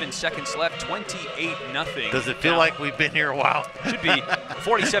 47 seconds left, 28-0. Does it feel like we've been here a while? Should be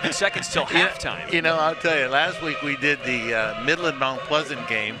 47 seconds till halftime. You know, I'll tell you, last week we did the Midland Mount Pleasant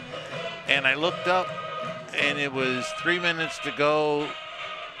game, and I looked up, and it was 3 minutes to go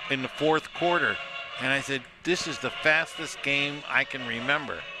in the fourth quarter. And I said, this is the fastest game I can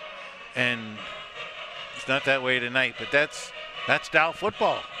remember. And it's not that way tonight, but that's Dow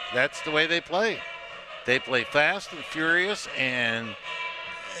football. That's the way they play. They play fast and furious, and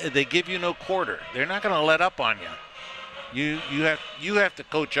they give you no quarter. They're not going to let up on you. You have to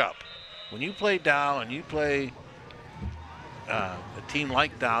coach up. When you play Dow and you play a team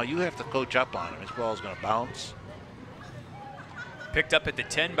like Dow, you have to coach up on them. This ball is going to bounce. Picked up at the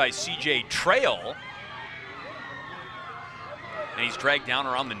 10 by C.J. Trail. And he's dragged down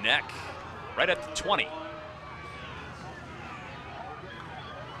around the neck, right at the 20.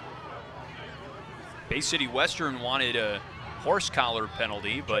 Bay City Western wanted a horse collar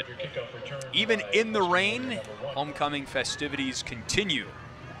penalty, but even in the rain, homecoming festivities continue.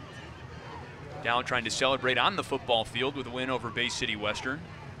 Dow trying to celebrate on the football field with a win over Bay City Western.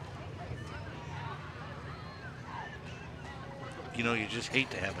 You know, you just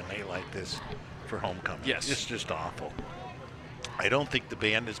hate to have a night like this for homecoming. Yes. It's just awful. I don't think the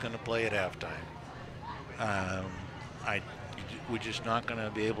band is going to play at halftime. We're just not going to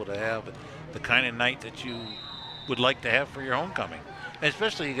be able to have the kind of night that you would like to have for your homecoming. And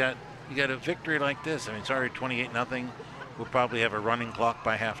especially you got a victory like this. I mean, it's already 28-0. We'll probably have a running clock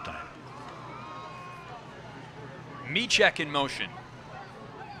by halftime. Michek in motion.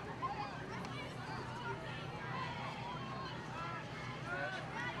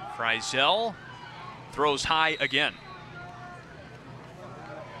 Frizel throws high again.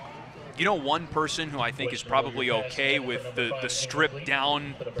 You know, one person who I think is probably okay with the stripped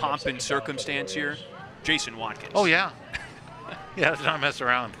down pomp and circumstance here? Jason Watkins. Oh, yeah. Yeah, let's not mess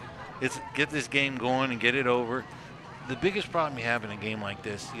around. It's get this game going and get it over. The biggest problem you have in a game like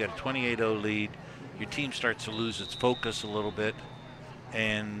this, you got a 28-0 lead. Your team starts to lose its focus a little bit,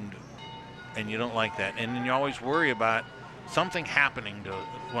 and you don't like that. And then you always worry about something happening to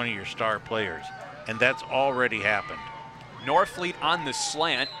one of your star players, and that's already happened. Norfleet on the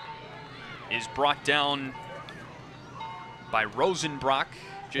slant is brought down by Rosenbrock,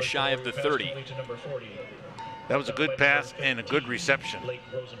 just shy of the 30. That was a good pass and a good reception.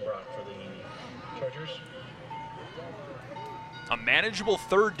 A manageable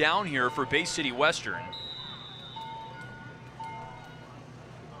third down here for Bay City Western.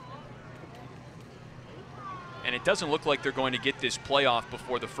 And it doesn't look like they're going to get this playoff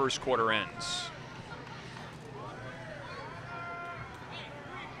before the first quarter ends.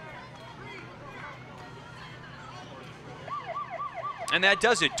 And that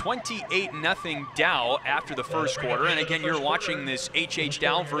does it, 28-0 Dow after the first quarter. And again, you're watching this HH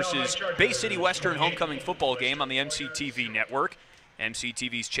Dow versus Bay City Western homecoming football game on the MCTV network.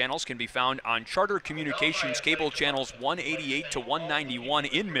 MCTV's channels can be found on Charter Communications cable channels 188 to 191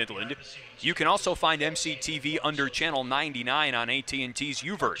 in Midland. You can also find MCTV under channel 99 on AT&T's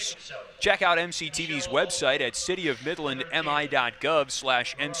UVerse. Check out MCTV's website at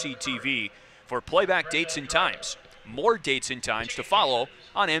cityofmidlandmi.gov/MCTV for playback dates and times. More dates and times to follow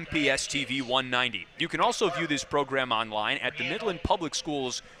on MPS-TV 190. You can also view this program online at the Midland Public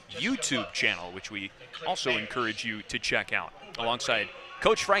Schools YouTube channel, which we also encourage you to check out. Alongside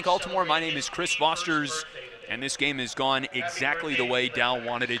Coach Frank Altamore, my name is Chris Fosters, and this game has gone exactly the way Dow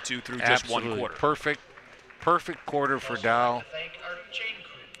wanted it to through just one quarter. Perfect quarter for Dow.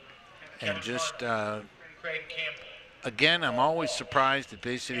 And just, again, I'm always surprised at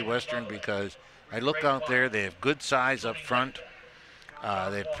Bay City Western because I look out there, they have good size up front.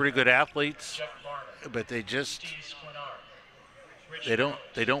 They have pretty good athletes, but they don't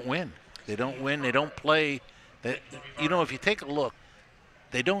win. They don't win, they don't play. You know, if you take a look,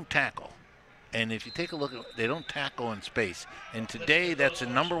 they don't tackle. And if you take a look, they don't tackle in space. And today, that's the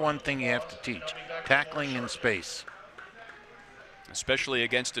 #1 thing you have to teach, tackling in space. Especially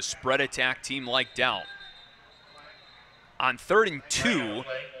against a spread attack team like Dow. On 3rd and 2,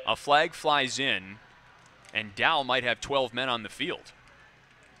 a flag flies in, and Dow might have 12 men on the field.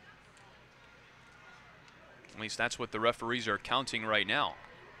 At least that's what the referees are counting right now.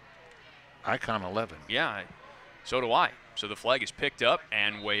 I count 11. Yeah, so do I. So the flag is picked up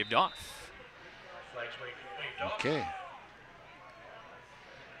and waved off. Okay.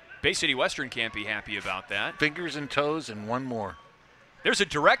 Bay City Western can't be happy about that. Fingers and toes and one more. There's a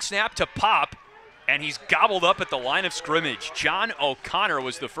direct snap to Pop, and he's gobbled up at the line of scrimmage. John O'Connor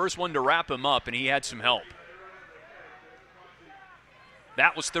was the first one to wrap him up, and he had some help.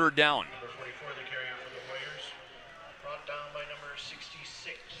 That was 3rd down.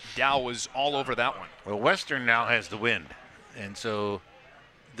 Dow was all over that one. Well, Western now has the wind, and so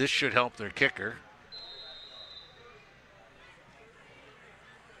this should help their kicker.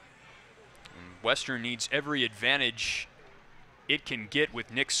 And Western needs every advantage it can get with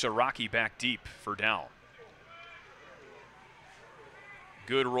Nick Siraki back deep for Dow.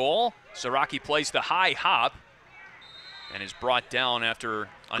 Good roll. Siraki plays the high hop and is brought down after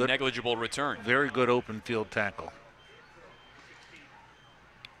a negligible return. Very good open field tackle.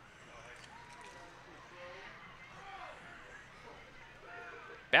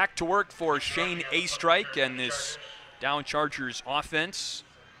 Back to work for Shane Astrike and this Dow Chargers offense.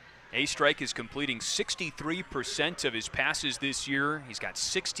 Astrike is completing 63% of his passes this year. He's got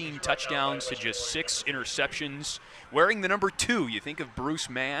 16 touchdowns to just 6 interceptions. Wearing the #2, you think of Bruce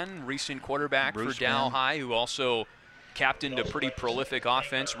Mann, recent quarterback for Dow High, who also captained a pretty prolific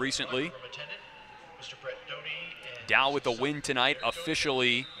offense recently. Dow with a win tonight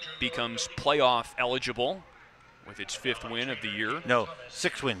officially becomes playoff eligible with its 5th win of the year. No,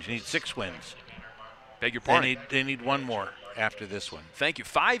 6 wins. You need 6 wins. Beg your pardon. They need one more after this one. Thank you.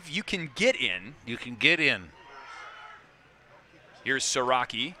 5, you can get in. You can get in. Here's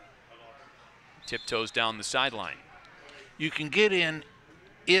Siraki. Tiptoes down the sideline. You can get in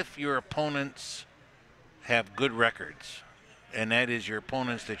if your opponents have good records, and that is your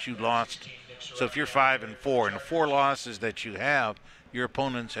opponents that you lost. So if you're 5-4, and the 4 losses that you have, your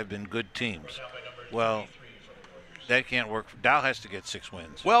opponents have been good teams. Well, that can't work. Dow has to get 6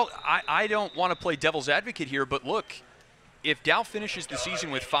 wins. Well, I don't want to play devil's advocate here, but look, if Dow finishes the season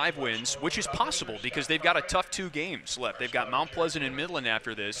with 5 wins, which is possible because they've got a tough 2 games left. They've got Mount Pleasant and Midland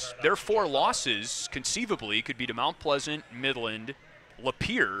after this. Their 4 losses conceivably could be to Mount Pleasant, Midland,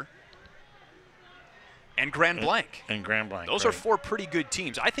 Lapeer, And Grand Blanc. And Grand Blanc. Those right. are 4 pretty good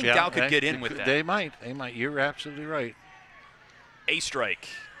teams. I think Dow could get in with that. They might. You're absolutely right. A strike.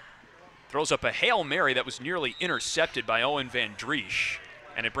 Throws up a Hail Mary that was nearly intercepted by Owen Van Driesch,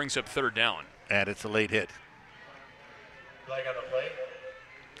 and it brings up 3rd down. And it's a late hit. Flag on the play.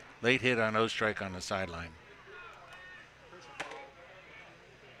 Late hit on O strike on the sideline.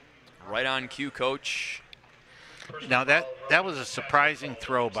 Right on cue, Coach. Now that was a surprising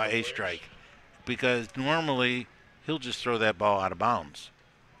throw by A strike, because normally he'll just throw that ball out of bounds.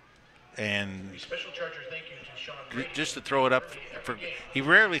 And Special Charger, thank you to Sean. just to throw it up for, he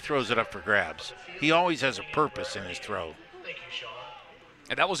rarely throws it up for grabs. He always has a purpose in his throw. Thank you, Sean.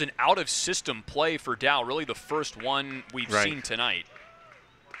 And that was an out-of-system play for Dow, really the first one we've seen tonight.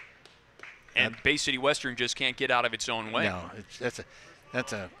 And Bay City Western just can't get out of its own way. No,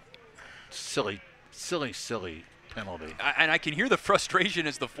 that's a silly penalty. And I can hear the frustration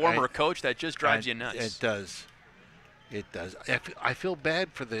as the former coach. That just drives you nuts. It does. It does. I feel bad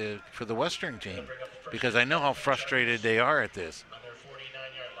for the Western team because I know how frustrated they are at this. On their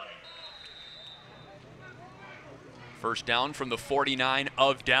 49-yard line. First down from the 49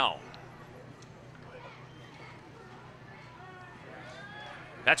 of Dow.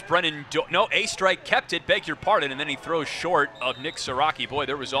 That's Brennan. No, A strike kept it, beg your pardon, and then he throws short of Nick Siraki. Boy,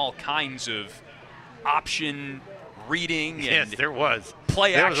 there was all kinds of option reading and yes, there was.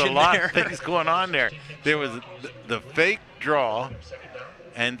 Play there action was a lot there. of things going on there. There was the fake draw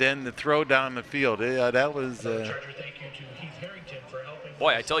and then the throw down the field. That was. Charger, thank you to Heath Harrington for helping.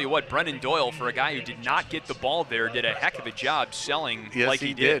 Boy, I tell you what, Brennan Doyle, for a guy who did not get the ball there, did a heck of a job selling like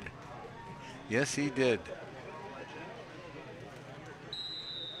he did. Yes, he did.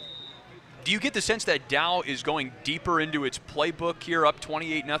 Do you get the sense that Dow is going deeper into its playbook here, up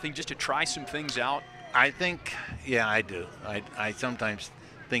 28-0, just to try some things out? I think, yeah, I do. I sometimes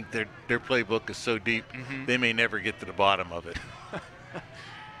think their playbook is so deep, they may never get to the bottom of it.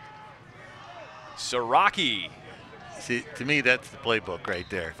 Siraki. See, to me, that's the playbook right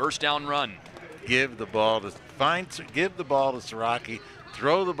there. First down run. Give the ball to Siraki,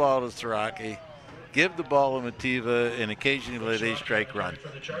 throw the ball to Siraki, give the ball to Mativa, and occasionally let A strike run.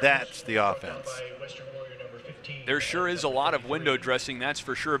 That's the offense. There sure is a lot of window dressing, that's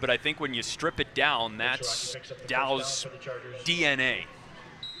for sure, but I think when you strip it down, that's Dow's DNA.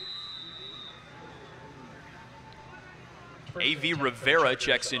 A.V. Rivera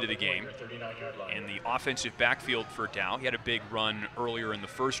checks into the game in the offensive backfield for Dow. He had a big run earlier in the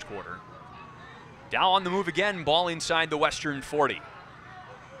first quarter. Dow on the move again, ball inside the Western 40.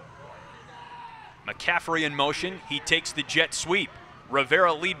 McCaffrey in motion. He takes the jet sweep.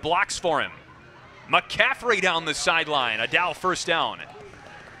 Rivera lead blocks for him. McCaffrey down the sideline. A Dow first down.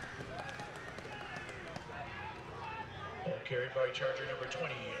 Carried by Charger number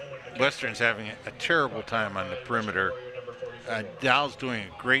 20. Western's having a terrible time on the perimeter. Dow's doing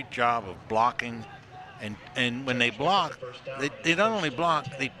a great job of blocking, and when they block, they not only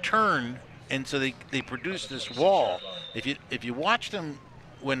block, they turn, and so they produce this wall. If you watch them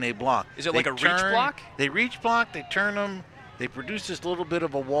when they block, is it like a reach block? They reach block, they turn them, they produce this little bit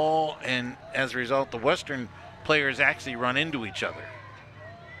of a wall, and as a result, the Western players actually run into each other.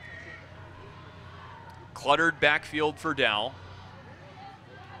 Cluttered backfield for Dow.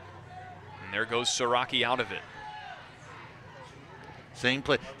 And there goes Siraki out of it. Same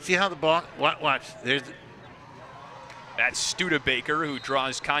play. See how the block, watch, there's. That's Studebaker who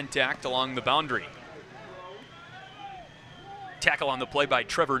draws contact along the boundary. Tackle on the play by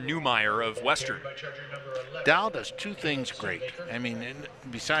Trevor Newmeyer of Western. Dow does two things great. I mean,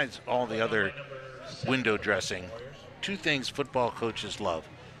 besides all the other window dressing, two things football coaches love.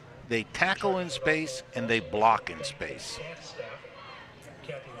 They tackle in space and they block in space.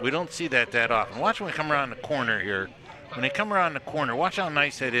 We don't see that often. Watch when we come around the corner here. When they come around the corner, watch how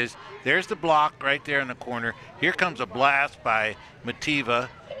nice that is. There's the block right there in the corner. Here comes a blast by Mativa,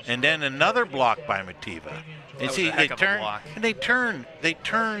 and then another block by Mativa. And see, they turn, and they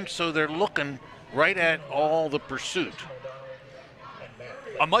turn so they're looking right at all the pursuit.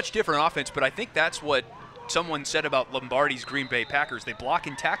 A much different offense, but I think that's what someone said about Lombardi's Green Bay Packers. They block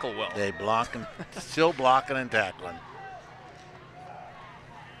and tackle well. They block and still blocking and tackling.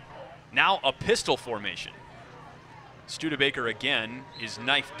 Now a pistol formation. Studebaker again is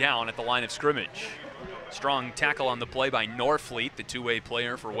knifed down at the line of scrimmage. Strong tackle on the play by Norfleet, the two-way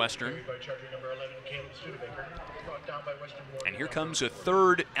player for Western. And here comes a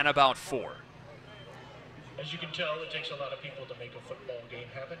 3rd and about 4. As you can tell, it takes a lot of people to make a football game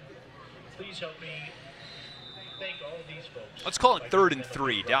happen. Please help me thank all these folks. Let's call it 3rd and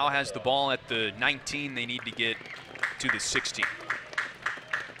 3. Dow has the ball at the 19. They need to get to the 16.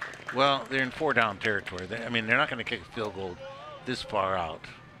 Well, they're in 4-down territory. I mean, they're not going to kick a field goal this far out.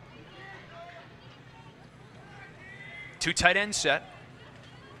 2 tight end set.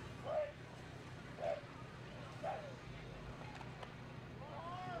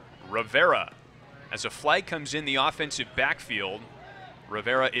 Rivera, as a flag comes in the offensive backfield,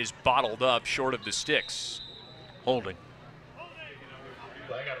 Rivera is bottled up short of the sticks. Holding.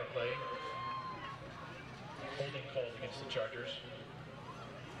 Flag on the play. Holding called against the Chargers.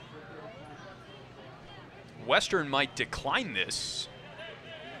 Western might decline this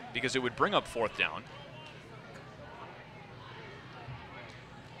because it would bring up 4th down.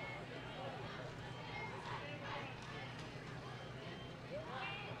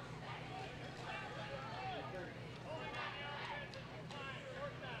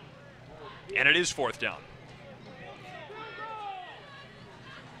 And it is 4th down.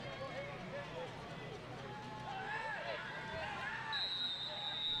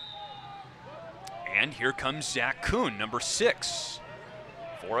 And here comes Zach Kuhn, number 6,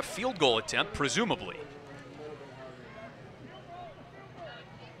 for a field goal attempt, presumably.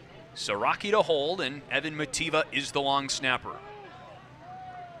 Saraki to hold, and Evan Mativa is the long snapper.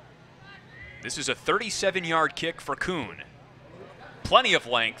 This is a 37-yard kick for Kuhn. Plenty of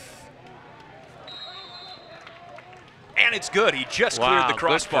length. And it's good. He just cleared the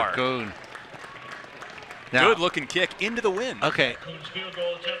crossbar. Good for Kuhn. Good-looking kick into the wind. Okay. Kuhn's field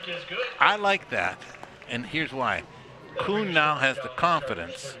goal attempt is good. I like that, and here's why. Kuhn now has the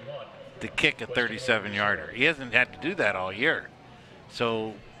confidence to kick a 37-yarder. He hasn't had to do that all year.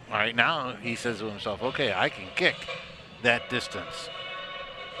 So right now he says to himself, okay, I can kick that distance.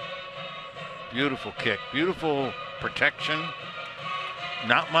 Beautiful kick, beautiful protection.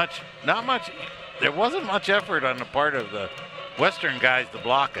 Not much. There wasn't much effort on the part of the Western guys to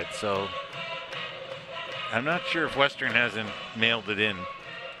block it, so I'm not sure if Western hasn't nailed it in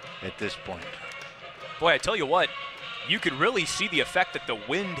at this point. Boy, I tell you what, you could really see the effect that the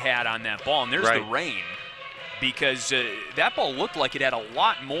wind had on that ball, and there's the rain, because that ball looked like it had a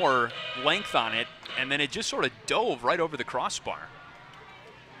lot more length on it, and then it just sort of dove right over the crossbar.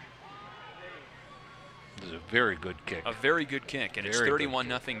 It was a very good kick. A very good kick, and it's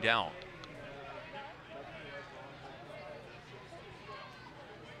 31-0 down.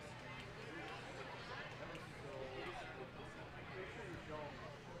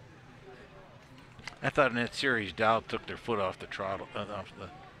 I thought in that series, Dow took their foot off the throttle, off the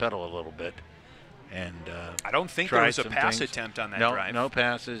pedal a little bit, and I don't think there was a pass attempt on that drive. No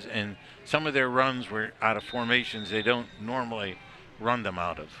passes, and some of their runs were out of formations they don't normally run them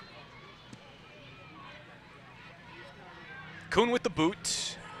out of. Kuhn with the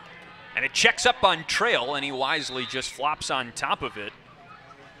boot, and it checks up on trail, and he wisely just flops on top of it.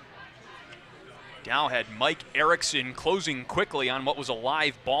 Dow had Mike Erickson closing quickly on what was a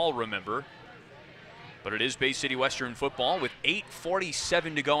live ball, remember. But it is Bay City Western football with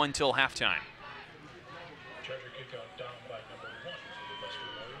 8:47 to go until halftime. Charger kickoff down by number 1 for the Western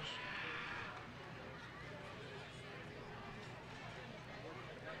Warriors.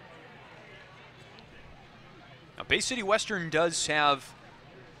 Now, Bay City Western does have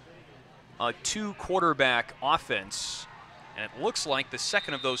a 2-quarterback offense, and it looks like the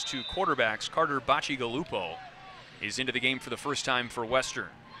second of those 2 quarterbacks, Carter Bacigalupo, is into the game for the first time for Western.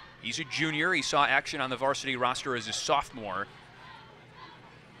 He's a junior. He saw action on the varsity roster as a sophomore.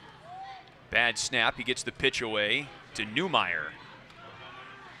 Bad snap. He gets the pitch away to Newmeyer.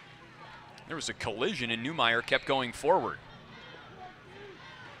 There was a collision, and Newmeyer kept going forward.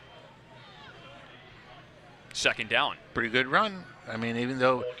 Second down. Pretty good run. I mean, even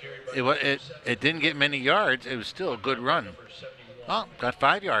though it didn't get many yards, it was still a good run. Oh, got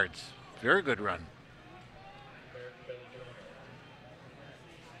 5 yards. Very good run.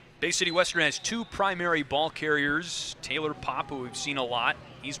 Bay City Western has 2 primary ball carriers. Taylor Pop, who we've seen a lot,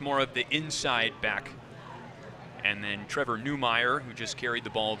 he's more of the inside back. And then Trevor Newmeyer, who just carried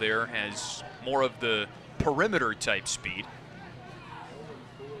the ball there, has more of the perimeter type speed.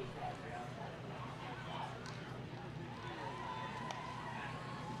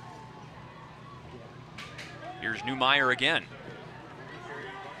 Here's Newmeyer again.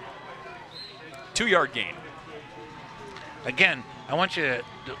 2-yard gain. Again, I want you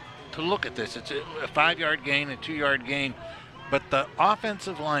to look at this. It's a 5-yard gain, a 2-yard gain, but the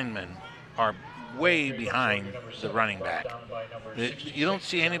offensive linemen are way behind the running back. You don't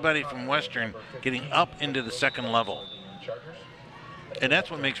see anybody from Western getting up into the second level, and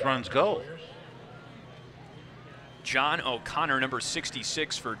that's what makes runs go. John O'Connor, number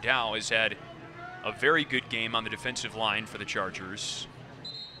 66 for Dow, has had a very good game on the defensive line for the Chargers.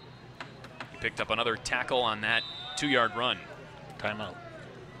 He picked up another tackle on that 2-yard run. Timeout.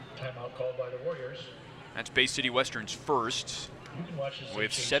 Timeout called by the Warriors. That's Bay City Western's first, You can watch this with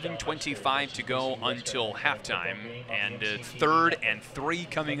exchange down 7:25 to go until halftime, and 3rd and 3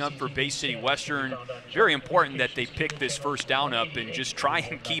 coming up for Bay City Western. Very important that they pick this first down up and just try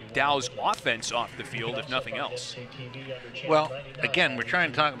and keep Dow's offense off the field, if nothing else. Well, again, we're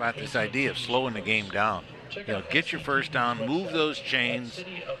trying to talk about this idea of slowing the game down. You know, get your first down, move those chains,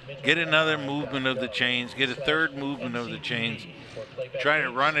 get another movement of the chains, get a third movement of the chains, try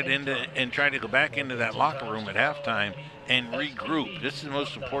to run it into and try to go back into that locker room at halftime and regroup. This is the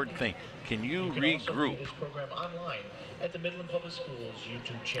most important thing. Can you regroup?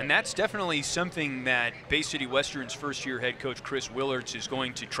 And that's definitely something that Bay City Western's first-year head coach Chris Willards is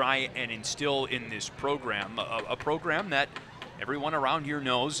going to try and instill in this program, a program that everyone around here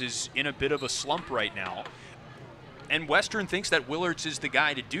knows is in a bit of a slump right now. And Western thinks that Willards is the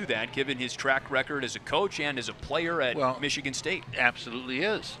guy to do that, given his track record as a coach and as a player at Michigan State. Absolutely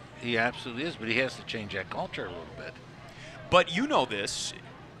is. He absolutely is, but he has to change that culture a little bit. But you know this.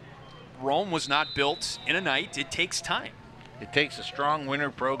 Rome was not built in a night. It takes time. It takes a strong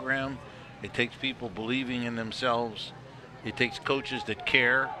winter program. It takes people believing in themselves. It takes coaches that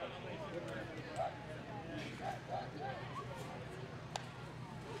care.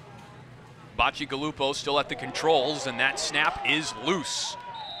 Bacigalupo still at the controls, and that snap is loose.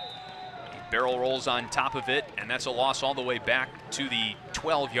 He barrel rolls on top of it, and that's a loss all the way back to the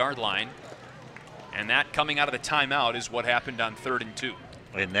 12-yard line. And that coming out of the timeout is what happened on 3rd and 2.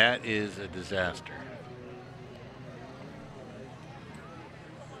 And that is a disaster.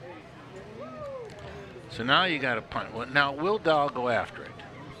 So now you got to punt. Well, now, will Dahl go after it?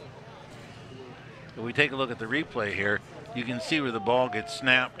 If we take a look at the replay here, you can see where the ball gets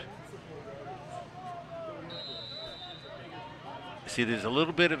snapped. See, there's a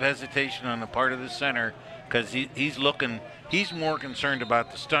little bit of hesitation on the part of the center because he's more concerned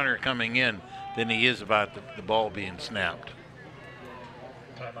about the stunner coming in than he is about the ball being snapped.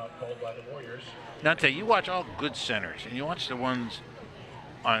 Timeout called by the Warriors. Now, I'll tell you, you watch all good centers, and you watch the ones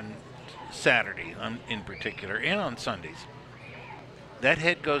on Saturday in particular, and on Sundays. That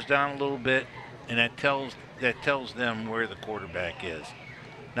head goes down a little bit, and that tells them where the quarterback is.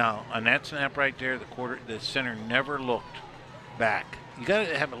 Now, on that snap right there, the center never looked back. You got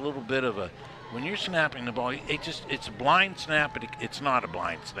to have a little bit of when you're snapping the ball, it's a blind snap, but it's not a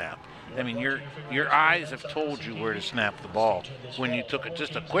blind snap. I mean, your eyes have told you where to snap the ball when you took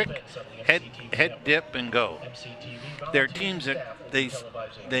just a quick head dip and go. There are teams that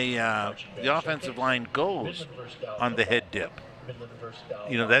the offensive line goes on the head dip.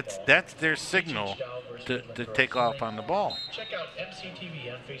 You know, that's their signal to take off on the ball. Check out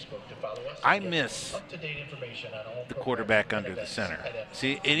MCTV on Facebook to follow us. I miss Up-to-date information on all the quarterback under the center.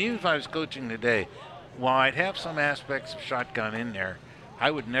 See, and even if I was coaching today, while I'd have some aspects of shotgun in there, I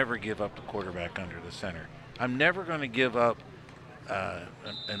would never give up the quarterback under the center. I'm never going to give up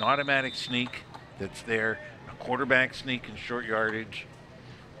an automatic sneak that's there, a quarterback sneak in short yardage.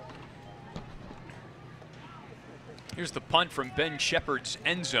 Here's the punt from Ben Shepard's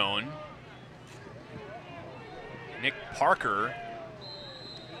end zone. Nick Parker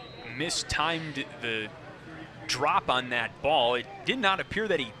mistimed the drop on that ball. It did not appear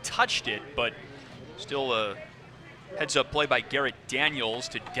that he touched it, but still a heads-up play by Garrett Daniels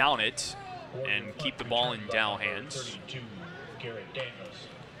to down it and keep the ball in Dow hands. 32, Garrett Daniels,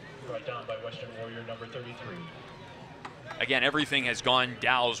 brought down by Western Warrior number 33. Again, everything has gone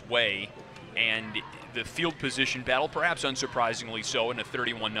Dow's way, and the field position battle, perhaps unsurprisingly so, in a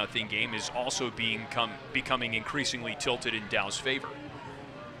 31-0 game, is also becoming increasingly tilted in Dow's favor.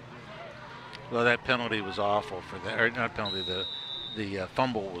 Well, that penalty was awful for that, or not penalty, the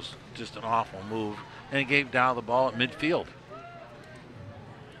fumble was just an awful move, and it gave Dow the ball at midfield.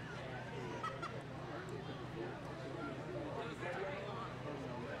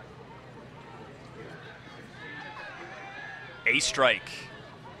 A strike.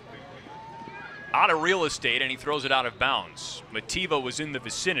 Out of real estate, and he throws it out of bounds. Mativa was in the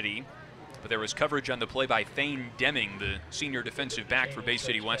vicinity, but there was coverage on the play by Thane Deming, the senior defensive back for Bay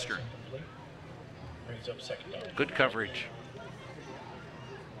City Western. Good coverage.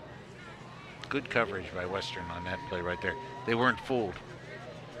 Good coverage by Western on that play right there. They weren't fooled.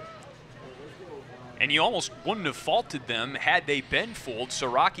 And you almost wouldn't have faulted them had they been fooled.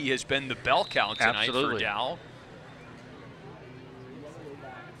 Siraki has been the bell cow tonight for Dow.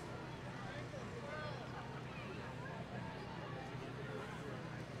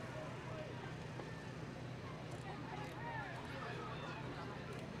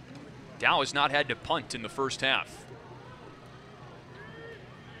 Dow has not had to punt in the first half.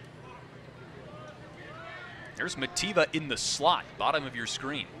 There's Mativa in the slot, bottom of your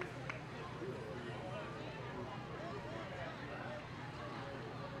screen.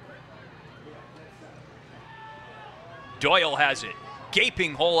 Doyle has it.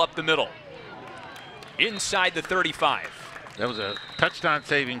 Gaping hole up the middle. Inside the 35. That was a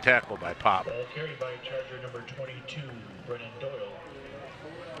touchdown-saving tackle by Pop. Ball carried by Charger number 22, Brennan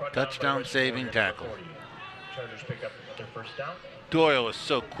Doyle. Touchdown-saving tackle. Chargers pick up their first down. Doyle is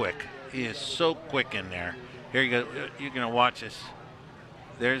so quick. He is so quick in there. Here you go. You're going to watch this.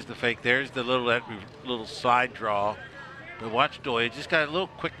 There's the fake. There's the little side draw. But watch Doyle. He just got a little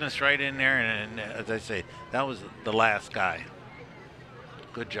quickness right in there. And as I say, that was the last guy.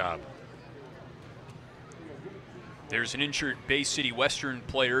 Good job. There's an injured Bay City Western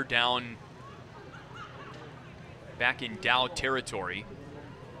player down back in Dow territory.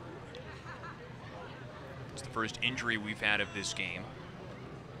 It's the first injury we've had of this game.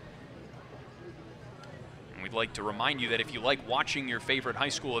 And we'd like to remind you that if you like watching your favorite high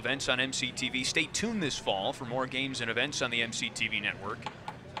school events on MCTV, stay tuned this fall for more games and events on the MCTV network.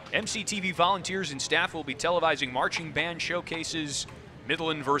 MCTV volunteers and staff will be televising marching band showcases,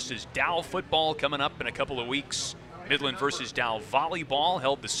 Midland versus Dow football coming up in a couple of weeks. Midland versus Dow volleyball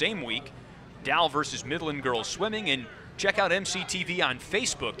held the same week. Dow versus Midland girls swimming. And check out MCTV on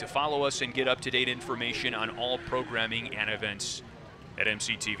Facebook to follow us and get up-to-date information on all programming and events at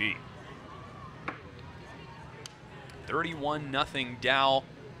MCTV. 31-0 Dow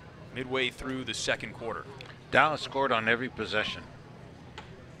midway through the second quarter. Dow scored on every possession.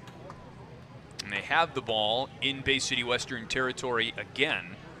 And they have the ball in Bay City Western territory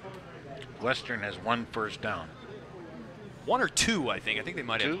again. Western has 1 first down. 1 or 2, I think. I think they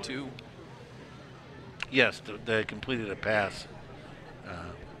might have 2. Yes, they completed a pass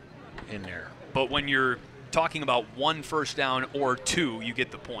in there. But when you're talking about 1 first down or 2, you get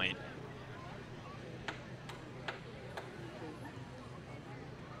the point.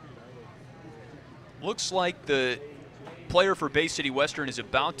 Looks like the player for Bay City Western is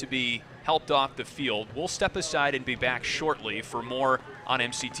about to be helped off the field. We'll step aside and be back shortly for more on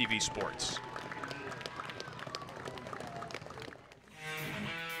MCTV Sports.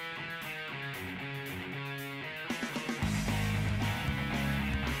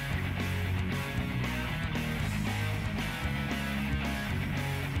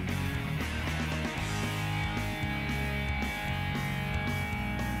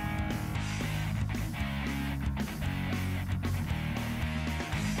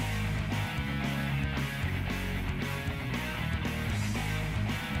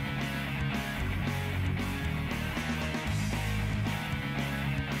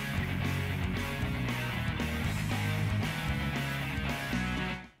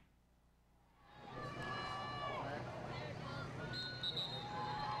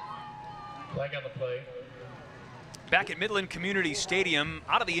 Flag on the play. Back at Midland Community Stadium,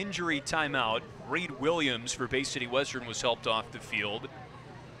 out of the injury timeout, Reed Williams for Bay City Western was helped off the field.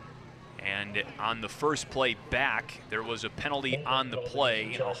 And on the first play back, there was a penalty on the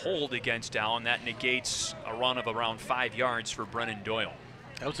play, a hold against Dow, and that negates a run of around 5 yards for Brennan Doyle.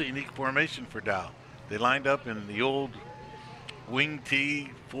 That was a unique formation for Dow. They lined up in the old wing T,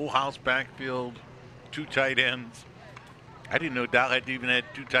 full house backfield, 2 tight ends. I didn't know Dow had even had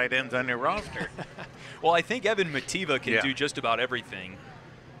 2 tight ends on their roster. Well, I think Evan Mativa can do just about everything.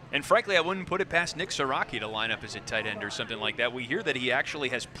 And frankly, I wouldn't put it past Nick Saraki to line up as a tight end or something like that. We hear that he actually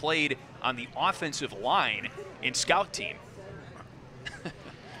has played on the offensive line in scout team.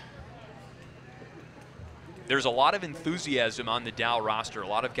 There's a lot of enthusiasm on the Dow roster, a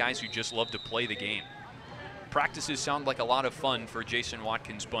lot of guys who just love to play the game. Practices sound like a lot of fun for Jason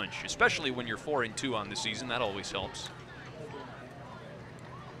Watkins' bunch, especially when you're 4-2 on the season. That always helps.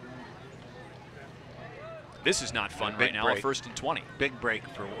 This is not fun right now, a 1st and 20. Big break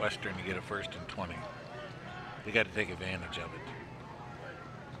for Western to get a 1st and 20. They got to take advantage of it.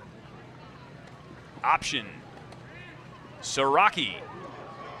 Option. Saraki.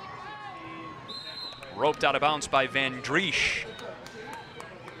 Roped out of bounds by Van Driesch.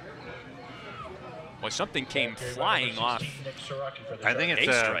 Boy, something came flying off. I think it's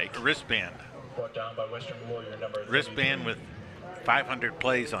a wristband. Brought down by Western Warrior number wristband with 500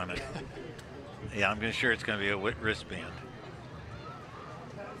 plays on it. Yeah, I'm sure it's going to be a wristband.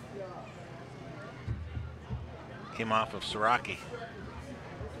 Came off of Saraki.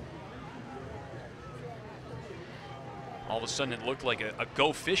 All of a sudden, it looked like a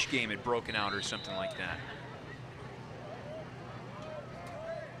Go Fish game had broken out or something like that.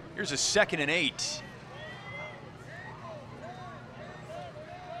 Here's a 2nd and 8.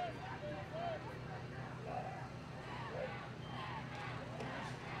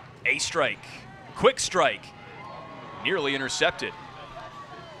 A strike. Quick strike. Nearly intercepted.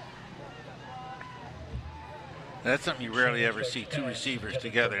 That's something you rarely ever see, 2 receivers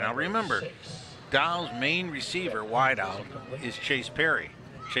together. Now remember, Dow's main receiver wide out is Chase Perry.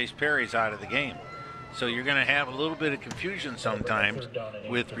 Chase Perry's out of the game. So you're going to have a little bit of confusion sometimes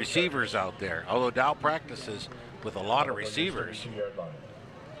with receivers out there, although Dow practices with a lot of receivers.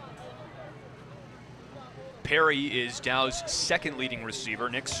 Perry is Dow's second leading receiver.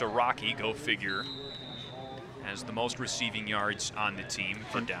 Nick Siraki, go figure, has the most receiving yards on the team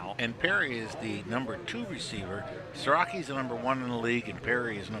for Dow. And Perry is the number 2 receiver. Siraki's the number 1 in the league, and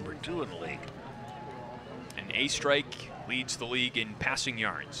Perry is number 2 in the league. And A-Strike leads the league in passing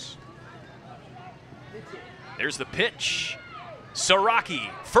yards. There's the pitch. Siraki,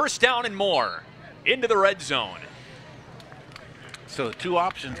 first down and more, into the red zone. So the 2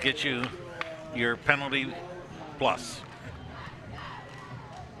 options get you your penalty plus.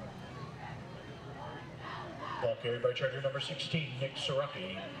 Ball carried by Charger number 16, Nick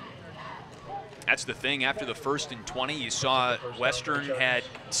Siraki. That's the thing. After the 1st and 20, you saw Western had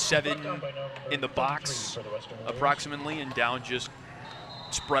 7 in the box approximately, and Dow just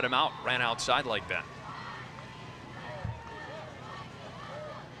spread them out, ran outside like that.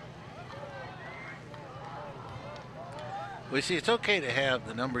 Well, you see, it's okay to have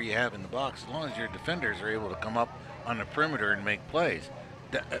the number you have in the box as long as your defenders are able to come up on the perimeter and make plays.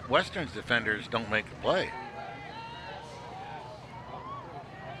 Western's defenders don't make a play.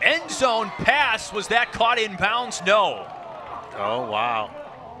 End zone pass. Was that caught in bounds? No. Oh, wow.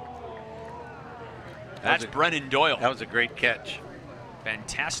 That's Brennan Doyle. That was a great catch.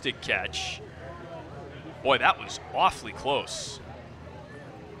 Fantastic catch. Boy, that was awfully close.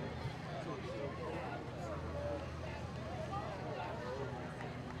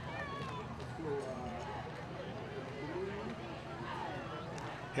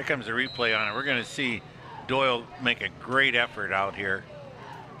 Here comes the replay on it. We're going to see Doyle make a great effort out here.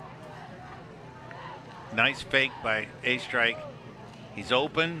 Nice fake by A-Strike. He's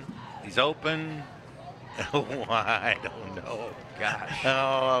open. He's open. Oh, I don't know. Gosh.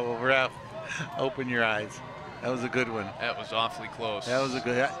 Oh, ref, open your eyes. That was a good one. That was awfully close. That was a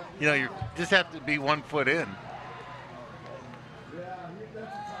good, you know, you just have to be 1 foot in.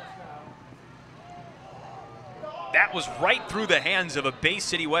 That was right through the hands of a Bay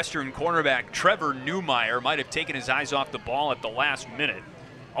City Western cornerback. Trevor Newmeyer might have taken his eyes off the ball at the last minute.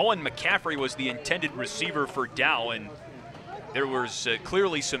 Owen McCaffrey was the intended receiver for Dow, and there was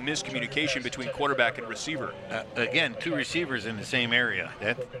clearly some miscommunication between quarterback and receiver. Again, 2 receivers in the same area.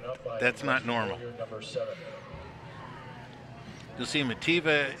 That's not normal. You'll see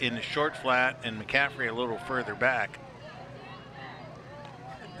Mativa in the short flat and McCaffrey a little further back.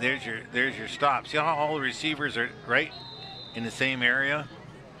 There's your stop. See how all the receivers are right in the same area?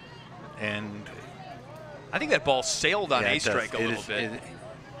 And I think that ball sailed on A-Strike a little bit. It,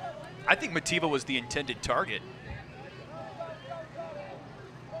 I think Mativa was the intended target.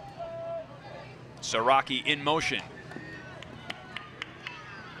 Siraki in motion.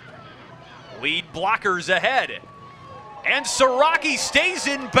 Lead blockers ahead. And Siraki stays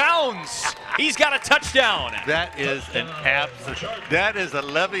in bounds. He's got a touchdown. That is an absolute, that is a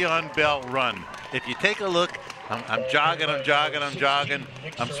Le'Veon Bell run. If you take a look, I'm jogging,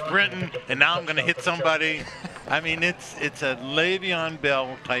 I'm sprinting, and now I'm going to hit somebody. I mean, it's a Le'Veon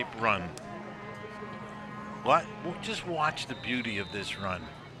Bell type run. Just watch the beauty of this run,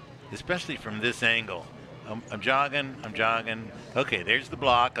 especially from this angle. I'm jogging. Okay, there's the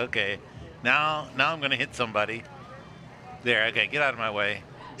block. Okay, now I'm going to hit somebody. There, okay, get out of my way.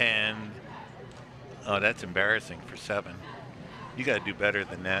 And, oh, that's embarrassing for 7. You got to do better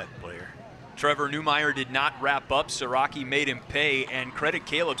than that, player. Trevor Newmeyer did not wrap up. Siraki made him pay, and credit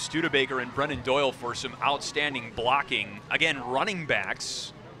Caleb Studebaker and Brennan Doyle for some outstanding blocking. Again, running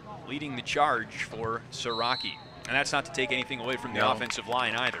backs leading the charge for Siraki. And that's not to take anything away from the offensive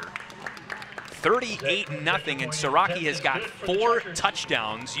line either. 38-0, and Siraki has got 4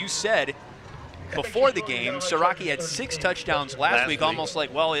 touchdowns. You said before the game, Siraki had 6 touchdowns last week, almost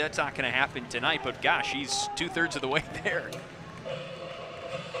like, well, that's not going to happen tonight, but gosh, he's 2/3 of the way there.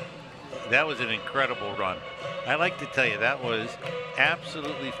 That was an incredible run. I like to tell you, that was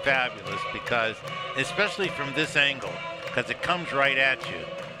absolutely fabulous because, especially from this angle, because it comes right at you.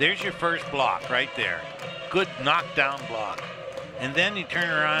 There's your first block right there. Good knockdown block. And then you turn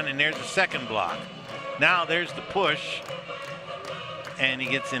around and there's a second block. Now there's the push, and he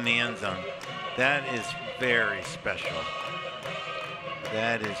gets in the end zone. That is very special.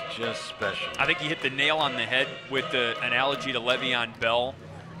 That is just special. I think you hit the nail on the head with the analogy to Le'Veon Bell.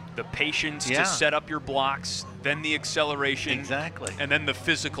 The patience to set up your blocks, then the acceleration. Exactly. And then the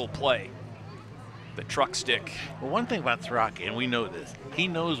physical play. The truck stick. Well, one thing about Siraki, and we know this, he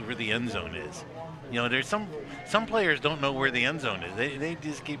knows where the end zone is. You know, there's some players don't know where the end zone is. They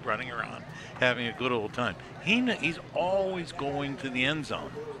just keep running around, having a good old time. He's always going to the end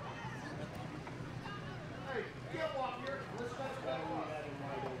zone.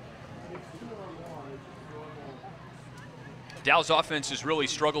 Dow's offense has really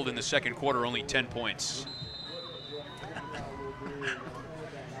struggled in the second quarter, only 10 points.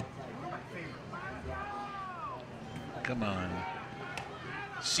 Come on.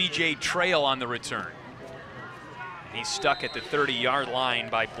 CJ Trail on the return. And he's stuck at the 30-yard line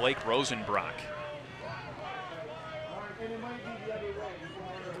by Blake Rosenbrock.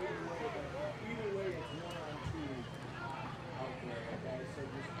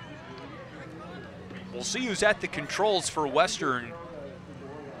 We'll see who's at the controls for Western.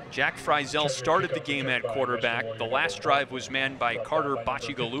 Jack Frizel started the game at quarterback. The last drive was manned by Carter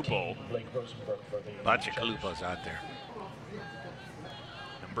Bacigalupo. Bacigalupo's out there.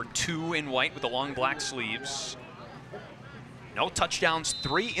 Number 2 in white with the long black sleeves. No touchdowns,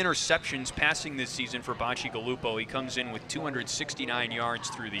 3 interceptions passing this season for Bacigalupo. He comes in with 269 yards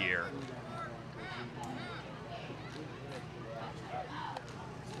through the air.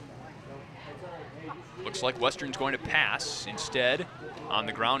 Looks like Western's going to pass instead. On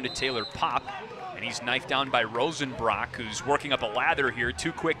the ground to Taylor Pop, and he's knifed down by Rosenbrock, who's working up a lather here.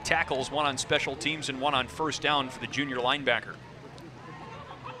 2 quick tackles, 1 on special teams and 1 on first down for the junior linebacker.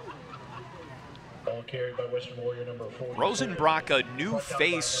 Ball carried by Western Warrior number 4. Rosenbrock, a new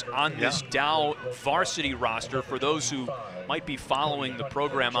face on this Dow varsity roster for those who might be following the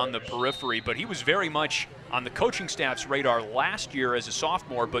program on the periphery, but he was very much on the coaching staff's radar last year as a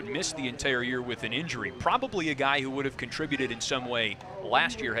sophomore, but missed the entire year with an injury. Probably a guy who would have contributed in some way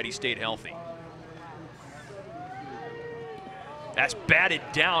last year had he stayed healthy. That's batted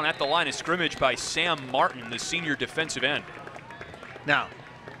down at the line of scrimmage by Sam Martin, the senior defensive end. Now,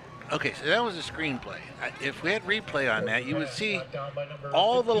 okay, so that was a screenplay. If we had replay on that, you would see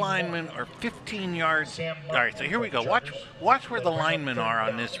all the linemen are 15 yards. All right, so here we go. Watch where the linemen are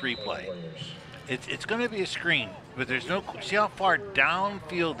on this replay. It's going to be a screen, but there's no. See how far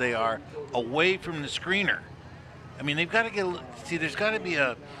downfield they are away from the screener. I mean, they've got to get. See, there's got to be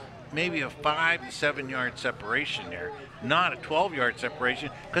maybe a 5 to 7 yard separation there, not a 12-yard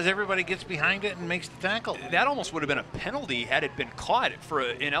separation, because everybody gets behind it and makes the tackle. That almost would have been a penalty had it been caught for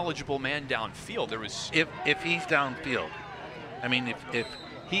an ineligible man downfield. There was if he's downfield. I mean,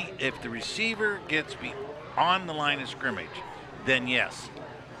 if the receiver gets on the line of scrimmage, then yes.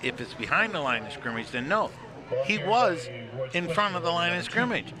 If it's behind the line of scrimmage, then no. He was in front of the line of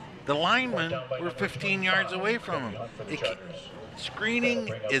scrimmage. The linemen were 15 yards away from him.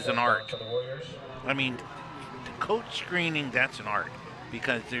 Screening is an art. I mean, to coach screening, that's an art,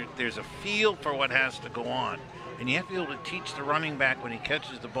 because there's a feel for what has to go on. And you have to be able to teach the running back when he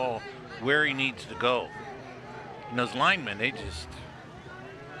catches the ball where he needs to go. And those linemen, they just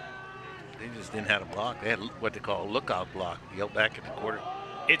didn't have a block. They had what they call a lookout block. Yelled back at the quarter.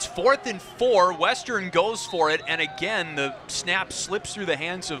 It's 4th and 4. Western goes for it, and again, the snap slips through the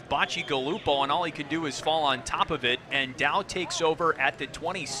hands of Bacigalupo, and all he can do is fall on top of it, and Dow takes over at the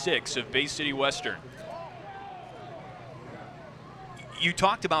 26 of Bay City Western. You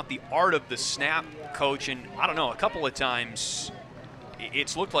talked about the art of the snap, Coach, and I don't know, a couple of times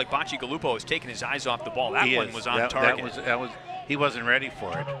it's looked like Bacigalupo has taken his eyes off the ball. That one was on target. That was he wasn't ready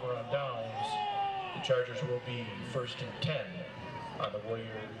for it. Turnover on downs. The Chargers will be 1st and 10 on the Warrior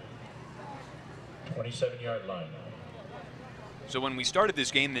 27-yard line. So when we started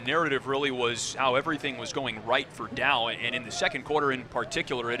this game, the narrative really was how everything was going right for Dow, and in the second quarter in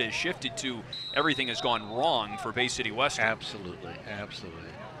particular, it has shifted to everything has gone wrong for Bay City Western. Absolutely, absolutely.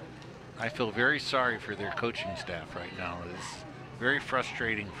 I feel very sorry for their coaching staff right now. It's very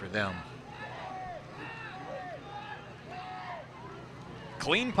frustrating for them.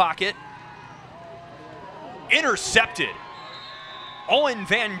 Clean pocket. Intercepted. Owen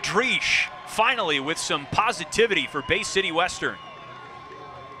Van Driesch finally with some positivity for Bay City Western.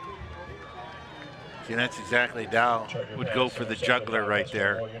 See, that's exactly Dow would go for the juggler right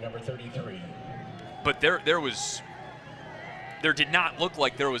there. But there did not look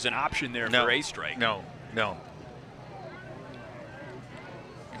like there was an option there for a strike. No.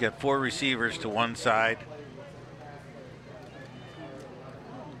 You got 4 receivers to one side.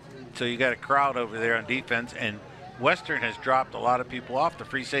 So you got a crowd over there on defense, and Western has dropped a lot of people off. The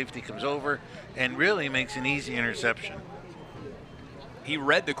free safety comes over and really makes an easy interception. He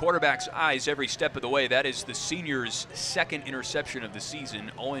read the quarterback's eyes every step of the way. That is the senior's 2nd interception of the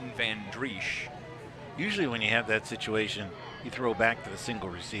season, Owen Van Driesch. Usually when you have that situation, you throw back to the single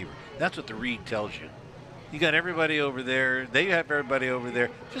receiver. That's what the read tells you. You got everybody over there. They have everybody over there.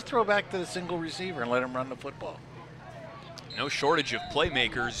 Just throw back to the single receiver and let him run the football. No shortage of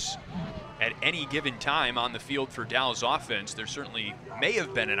playmakers at any given time on the field for Dow's offense. There certainly may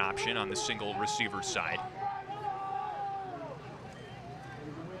have been an option on the single receiver side.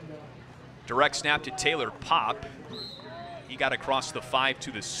 Direct snap to Taylor Pop. He got across the 5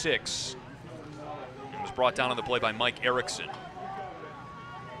 to the 6. And was brought down on the play by Mike Erickson.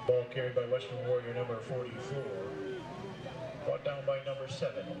 Ball carried by Western Warrior number 44. Brought down by number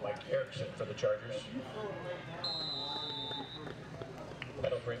 7, Mike Erickson for the Chargers.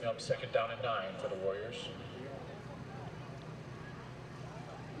 That'll bring up 2nd down and 9 for the Warriors.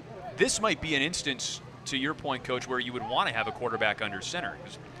 This might be an instance, to your point, Coach, where you would want to have a quarterback under center.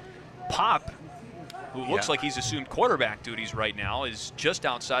 Pop, who looks like he's assumed quarterback duties right now, is just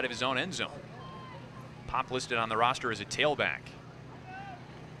outside of his own end zone. Pop listed on the roster as a tailback.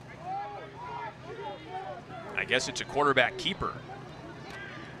 I guess it's a quarterback keeper.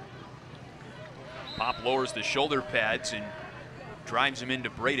 Pop lowers the shoulder pads and drives him into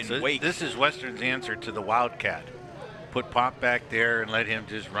Braden Wake. This is Western's answer to the Wildcat. Put Pop back there and let him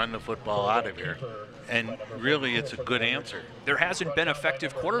just run the football out of here. And really, it's a good answer. There hasn't been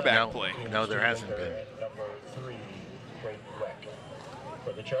effective quarterback play. No, there hasn't been. Number 3, Braden Wake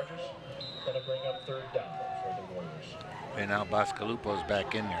for the Chargers. That'll bring up 3rd down for the Warriors. And now Boscalupo's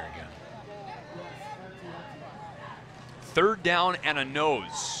back in there again. 3rd down and a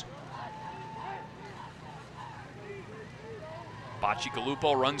nose.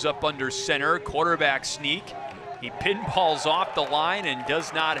 Bacigalupo runs up under center, quarterback sneak. He pinballs off the line and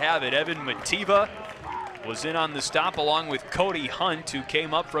does not have it. Evan Mativa was in on the stop along with Cody Hunt, who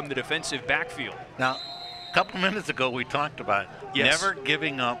came up from the defensive backfield. Now, a couple minutes ago we talked about never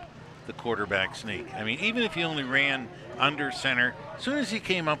giving up the quarterback sneak. I mean, even if you only ran under center, as soon as he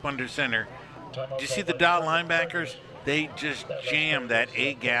came up under center, do you see the Dow linebackers? They just jammed that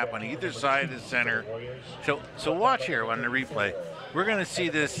A gap on either side of the center. So watch here on the replay. We're going to see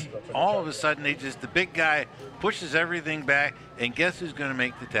this. All of a sudden, the big guy pushes everything back, and guess who's going to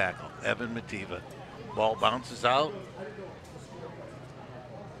make the tackle? Evan Mativa. Ball bounces out.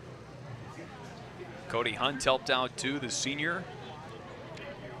 Cody Hunt helped out too, the senior.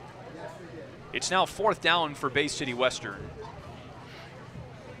 It's now 4th down for Bay City Western.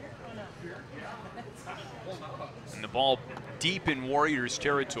 And the ball deep in Warriors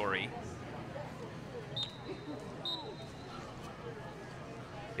territory.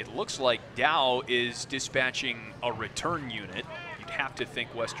 It looks like Dow is dispatching a return unit. You'd have to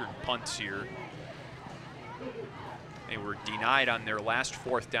think Western punts here. They were denied on their last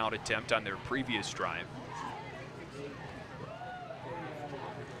 4th down attempt on their previous drive.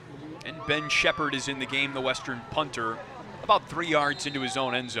 And Ben Shepard is in the game, the Western punter, about 3 yards into his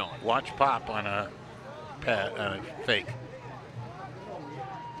own end zone. Watch Pop on a fake.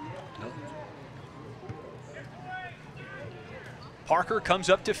 Nope. Parker comes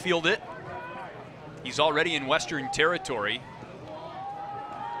up to field it. He's already in Western territory.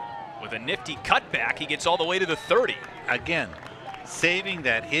 With a nifty cutback, he gets all the way to the 30. Again, saving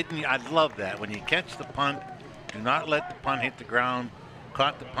that hidden. I love that. When you catch the punt, do not let the punt hit the ground.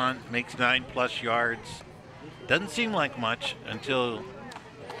 Caught the punt, makes 9+ yards. Doesn't seem like much until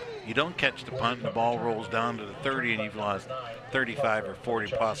you don't catch the punt and the ball rolls down to the 30 and you've lost 35 or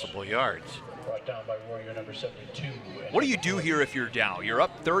 40 possible yards. Brought down by Warrior number 72. What do you do here if you're Dow? You're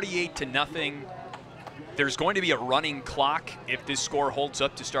up 38-0. There's going to be a running clock if this score holds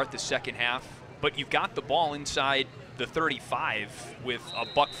up to start the second half, but you've got the ball inside the 35 with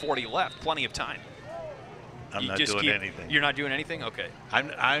 $1:40 left, plenty of time. I'm not doing anything. You're not doing anything? Okay.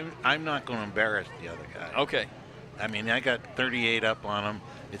 I'm not going to embarrass the other guy. Okay. I mean, I got 38 up on him.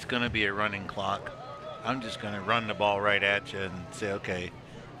 It's going to be a running clock. I'm just going to run the ball right at you and say, okay,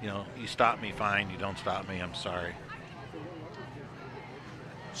 you know, you stop me, fine. You don't stop me, I'm sorry.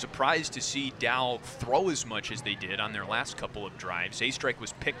 Surprised to see Dow throw as much as they did on their last couple of drives. A-Strike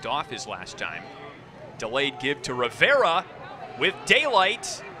was picked off his last time. Delayed give to Rivera with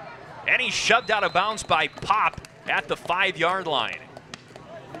daylight. And he's shoved out of bounds by Pop at the 5-yard line.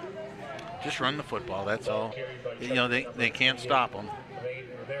 Just run the football, that's all. You know, they can't stop him.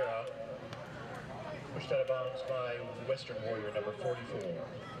 Rivera pushed out of bounds by Western Warrior number 44.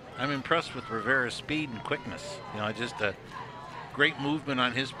 I'm impressed with Rivera's speed and quickness. You know, just a great movement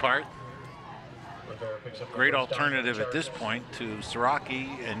on his part. Great alternative at this point to Siraki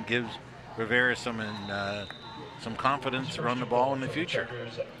and gives Rivera some confidence to run the ball in the future.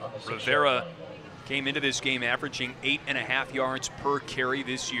 Rivera came into this game averaging 8.5 yards per carry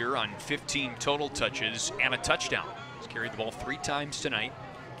this year on 15 total touches and a touchdown. He's carried the ball 3 times tonight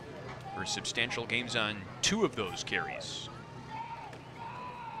for for substantial gains on 2 of those carries.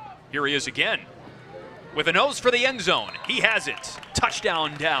 Here he is again with a nose for the end zone. He has it.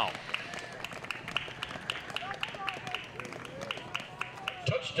 Touchdown, Dow.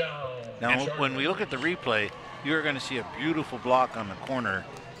 Touchdown. Now, when we look at the replay, you're going to see a beautiful block on the corner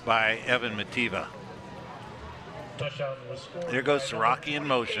by Evan Mativa. Touchdown was scored. There goes Siraki in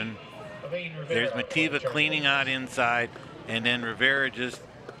motion. There's Mativa cleaning out inside, and then Rivera just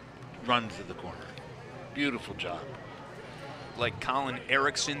runs to the corner. Beautiful job. Like Colin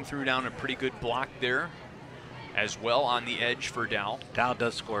Erickson threw down a pretty good block there as well on the edge for Dow. Dow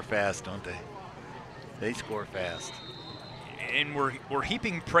does score fast, don't they? They score fast. And we're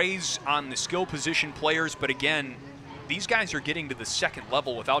heaping praise on the skill position players, but again, these guys are getting to the second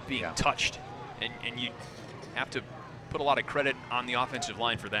level without being touched. And you have to put a lot of credit on the offensive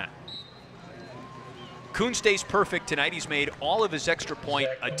line for that. Kuhn stays perfect tonight. He's made all of his extra point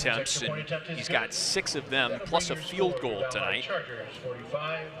attempts, and he's got 6 of them, plus a field goal tonight.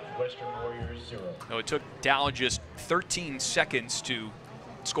 So it took Dow just 13 seconds to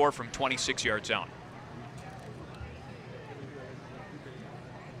score from 26 yards out.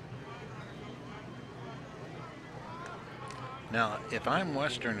 Now, if I'm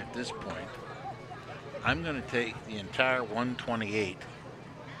Western at this point, I'm going to take the entire 128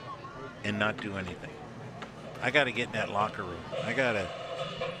 and not do anything. I got to get in that locker room. I got to,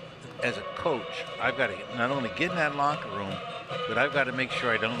 as a coach, I've got to not only get in that locker room, but I've got to make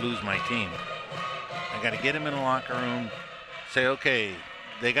sure I don't lose my team. I got to get them in the locker room, say, okay,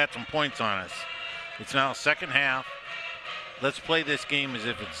 they got some points on us. It's now second half. Let's play this game as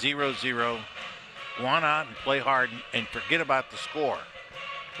if it's 0-0. Go on out and play hard and forget about the score.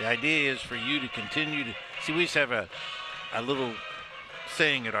 The idea is for you to continue to, see, we used to have a little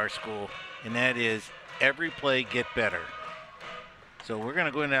saying at our school, and that is, every play, get better. So we're going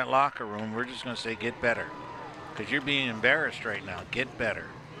to go in that locker room. We're just going to say, get better. Because you're being embarrassed right now. Get better.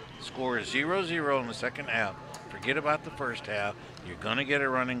 Score is 0-0 in the second half. Forget about the first half. You're going to get a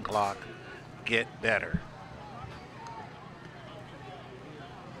running clock. Get better.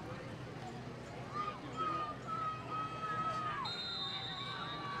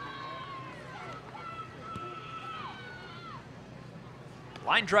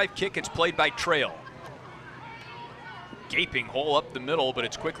 Line drive kick, it's played by Trail. Gaping hole up the middle, but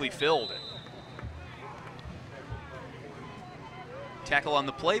it's quickly filled. Tackle on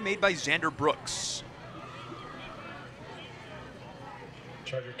the play made by Xander Brooks.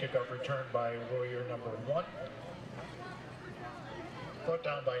 Charger kickoff return by Warrior number 1. Brought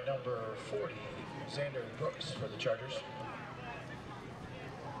down by number 40, Xander Brooks for the Chargers.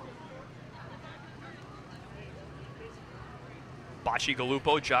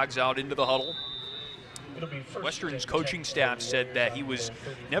 Bacigalupo jogs out into the huddle. Western's coaching staff said that he was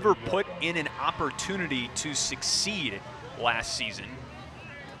never put in an opportunity to succeed last season.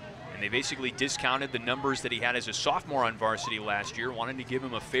 And they basically discounted the numbers that he had as a sophomore on varsity last year, wanted to give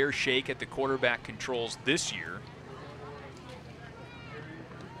him a fair shake at the quarterback controls this year.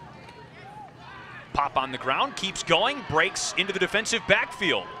 Pop on the ground, keeps going, breaks into the defensive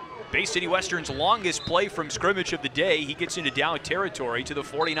backfield. Bay City Western's longest play from scrimmage of the day. He gets into Dow territory to the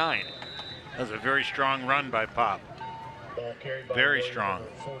 49. That was a very strong run by Pop. Very strong.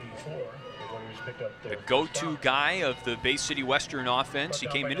 The go-to guy of the Bay City Western offense. He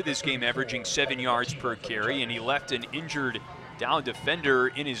came into this game averaging 7 yards per carry, and he left an injured Dow defender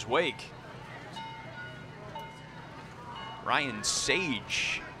in his wake. Ryan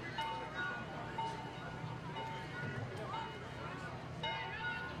Sage.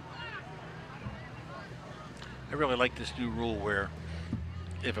 I really like this new rule where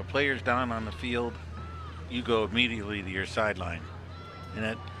if a player's down on the field, you go immediately to your sideline. And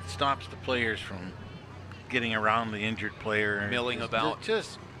that stops the players from getting around the injured player. Milling about.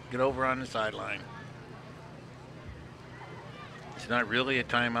 Just get over on the sideline. It's not really a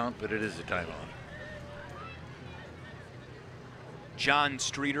timeout, but it is a timeout. John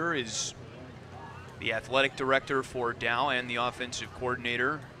Streeter is the athletic director for Dow and the offensive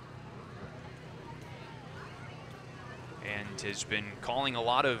coordinator, and has been calling a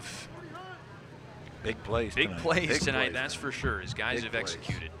lot of big plays tonight, that's for sure. His guys have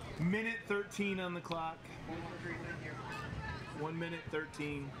executed. Minute 13 on the clock. 1 minute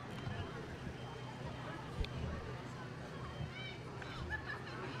 13.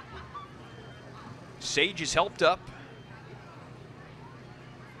 Sage is helped up.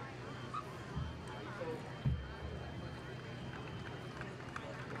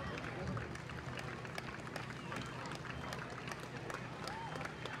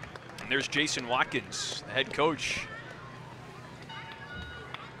 There's Jason Watkins, the head coach.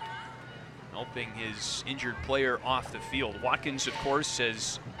 helping his injured player off the field. Watkins, of course,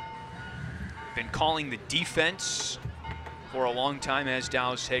 has been calling the defense for a long time as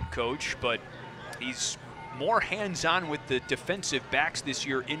Dow's head coach, but he's more hands-on with the defensive backs this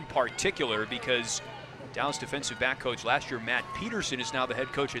year in particular, because Dow's defensive back coach last year, Matt Peterson, is now the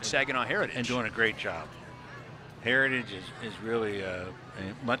head coach at Saginaw Heritage. And doing a great job. Heritage is really a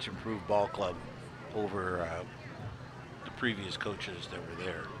much improved ball club over the previous coaches that were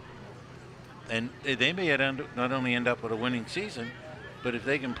there. And they may not only end up with a winning season, but if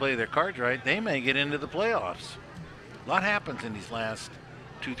they can play their cards right, they may get into the playoffs. A lot happens in these last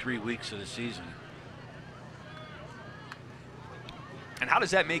 2-3 weeks of the season. And how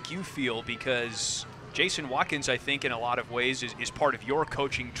does that make you feel? Because Jason Watkins, I think, in a lot of ways is part of your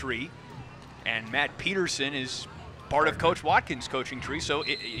coaching tree, and Matt Peterson is part of Coach Watkins' coaching tree. So,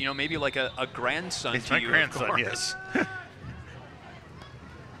 you know, maybe like a grandson it's to you. It's my grandson, yes.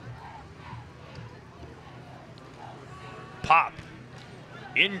 Pop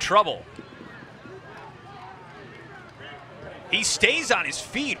in trouble. He stays on his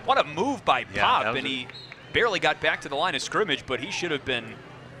feet. What a move by Pop, and he barely got back to the line of scrimmage, but he should have been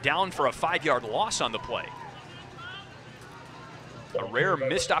down for a 5-yard loss on the play. A rare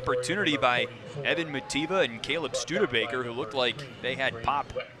missed opportunity by Evan Mativa and Caleb Studebaker, who looked like they had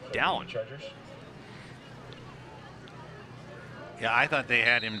Pop down. Yeah, I thought they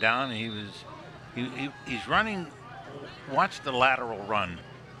had him down. He's running. Watch the lateral run.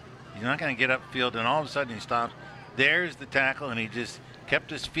 He's not going to get upfield, and all of a sudden he stops. There's the tackle, and he just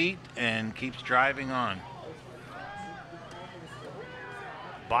kept his feet and keeps driving on.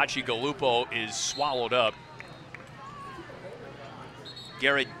 Bocce Galupo is swallowed up.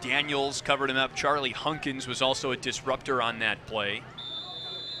 Garrett Daniels covered him up. Charlie Hunkins was also a disruptor on that play.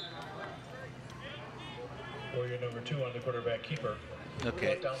 Warrior number 2 on the quarterback keeper.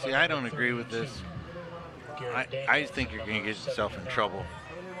 Okay, see, I don't agree with this. I think you're going to get yourself in trouble.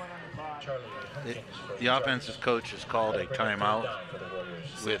 The offensive coach has called a timeout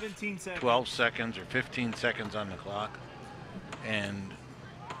with 12 seconds or 15 seconds on the clock, and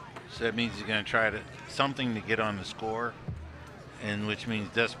so that means he's going to try something to get on the score, and which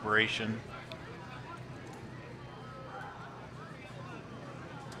means desperation.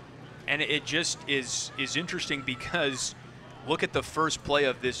 And it just is interesting because look at the first play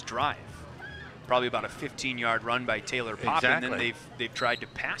of this drive. Probably about a 15-yard run by Taylor Pop, exactly. And then they've tried to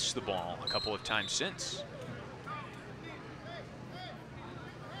pass the ball a couple of times since.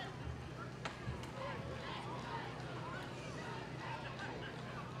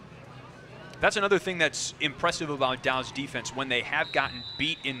 That's another thing that's impressive about Dow's defense. When they have gotten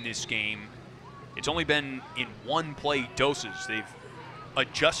beat in this game, it's only been in one play doses. They've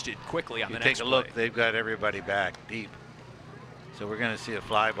adjusted quickly on the next play. Take a look, they've got everybody back deep. So we're going to see a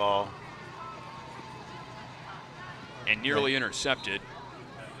fly ball. And nearly intercepted.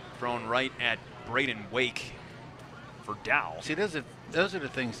 Thrown right at Braden Wake for Dow. See, those are the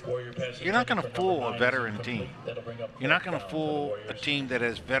things. You're not going to fool a veteran team. You're not going to fool a team that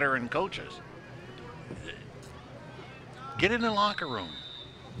has veteran coaches. Get in the locker room.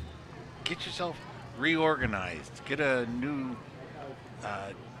 Get yourself reorganized. Get a new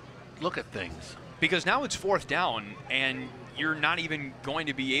look at things. Because now it's 4th down, and you're not even going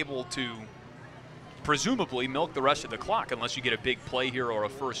to be able to presumably milk the rest of the clock unless you get a big play here or a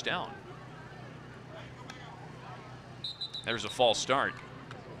first down. There's a false start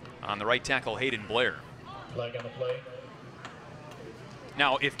on the right tackle, Hayden Blair. Flag on the play.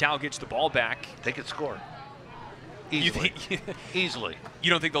 Now, if Dow gets the ball back, they could score easily. Easily. You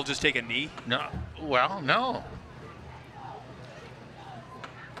don't think they'll just take a knee? No. Well, no.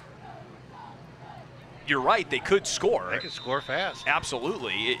 You're right, they could score. They could score fast.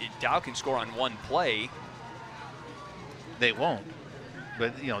 Absolutely. Dow can score on one play. They won't.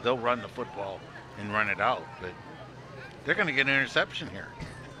 But, you know, they'll run the football and run it out. But they're going to get an interception here.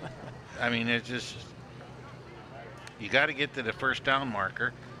 I mean, it's just, you got to get to the first down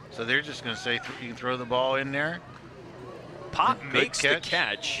marker. So they're just going to say you can throw the ball in there. Pop makes the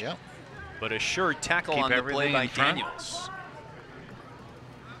catch, yep. But a sure tackle on the play by Daniels.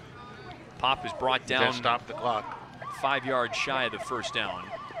 Pop is brought down. Just stop the clock. 5 yards shy of the first down.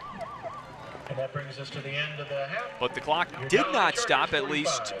 And that brings us to the end of the half. But the clock did not stop, at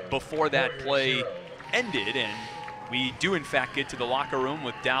least before that play ended, and we do in fact get to the locker room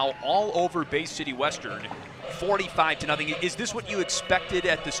with Dow all over Bay City Western, 45-0. Is this what you expected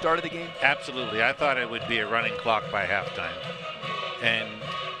at the start of the game? Absolutely. I thought it would be a running clock by halftime. And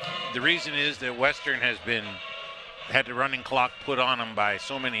the reason is that Western has had the running clock put on them by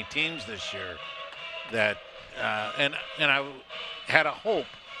so many teams this year that and I had a hope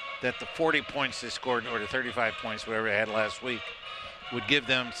that the 40 points they scored, or the 35 points, whatever they had last week, would give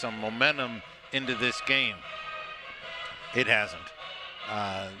them some momentum into this game. It hasn't.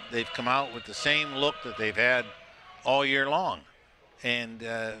 They've come out with the same look that they've had all year long. And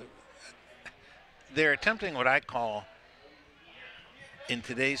they're attempting what I call, in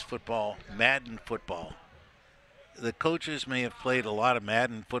today's football, Madden football. The coaches may have played a lot of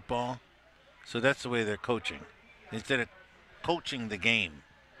Madden football, so that's the way they're coaching. Instead of coaching the game,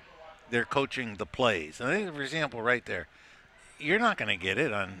 they're coaching the plays. And I think, for example, right there, you're not going to get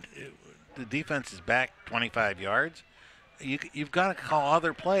it on the defense is back 25 yards. You've got to call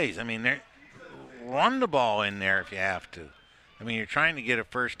other plays. I mean, run the ball in there if you have to. I mean, you're trying to get a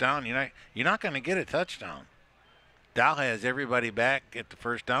first down. You're not going to get a touchdown. Dow has everybody back at the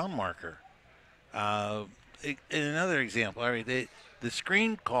first down marker. Another example, I mean, the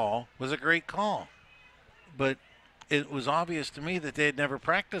screen call was a great call, but it was obvious to me that they had never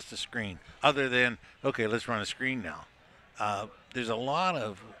practiced the screen other than, okay, let's run a screen now. There's a lot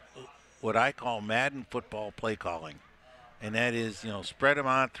of what I call Madden football play calling, and that is, spread them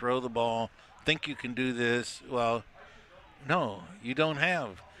out, throw the ball, think you can do this. Well, no, you don't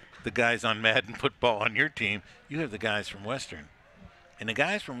have the guys on Madden football on your team. You have the guys from Western. And the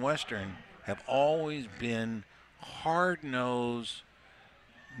guys from Western have always been hard-nosed,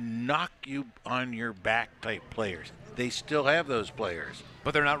 knock you on your back type players. They still have those players.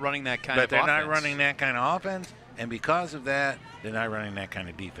 But they're not running that kind of offense. But they're not running that kind of offense, and because of that, they're not running that kind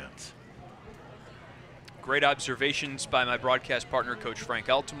of defense. Great observations by my broadcast partner, Coach Frank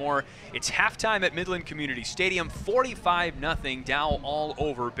Altamore. It's halftime at Midland Community Stadium, 45-0, Dow all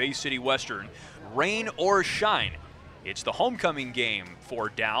over Bay City Western. Rain or shine, it's the homecoming game for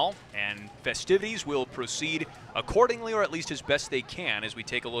Dow, and festivities will proceed accordingly, or at least as best they can, as we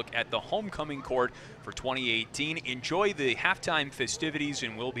take a look at the homecoming court for 2018. Enjoy the halftime festivities,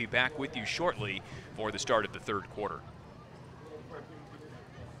 and we'll be back with you shortly for the start of the third quarter.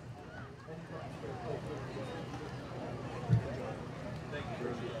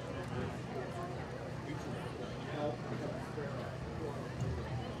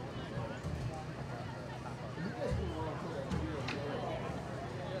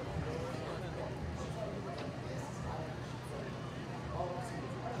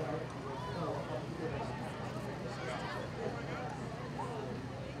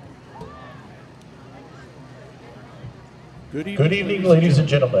 Good evening, ladies and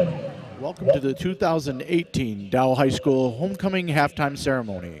gentlemen. Welcome to the 2018 Dow High School Homecoming Halftime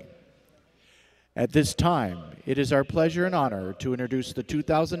Ceremony. At this time, it is our pleasure and honor to introduce the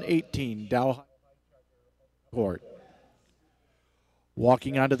 2018 Dow High Court.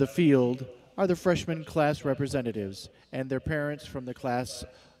 Walking onto the field are the freshman class representatives and their parents from the class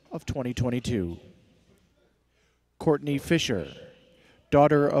of 2022. Courtney Fisher,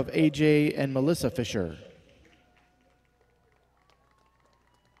 daughter of AJ and Melissa Fisher.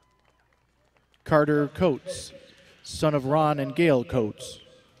 Carter Coates, son of Ron and Gail Coates.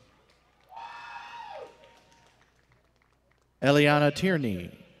 Eliana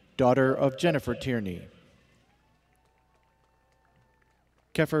Tierney, daughter of Jennifer Tierney.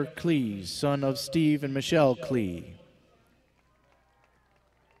 Keffer Clee, son of Steve and Michelle Clee.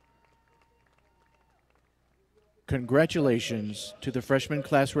 Congratulations to the freshman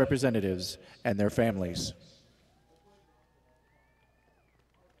class representatives and their families.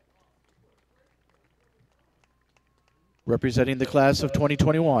 Representing the class of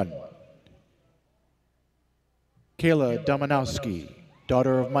 2021, Kayla Domanowski,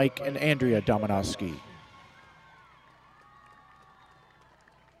 daughter of Mike and Andrea Domanowski.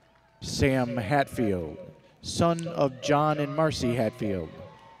 Sam Hatfield, son of John and Marcy Hatfield.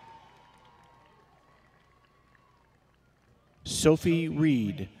 Sophie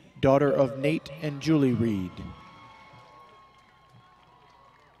Reed, daughter of Nate and Julie Reed.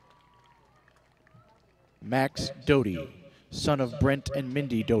 Max Doty, son of Brent and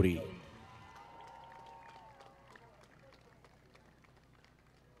Mindy Doty.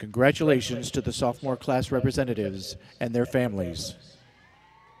 Congratulations to the sophomore class representatives and their families.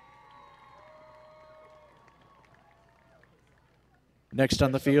 Next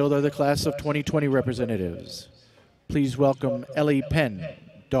on the field are the class of 2020 representatives. Please welcome Ellie Penn,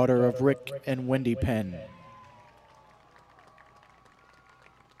 daughter of Rick and Wendy Penn.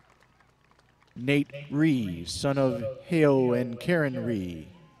 Nate Ree, son of Heo and Karen Ree.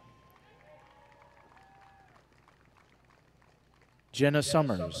 Jenna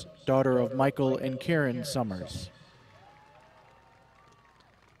Summers, daughter of Michael and Karen Summers.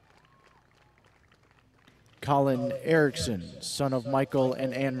 Colin Erickson, son of Michael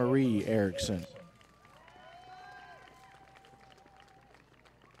and Anne-Marie Erickson.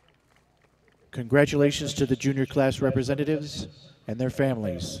 Congratulations to the junior class representatives and their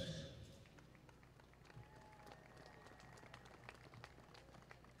families.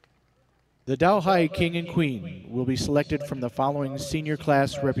 The Dow High King and Queen will be selected from the following senior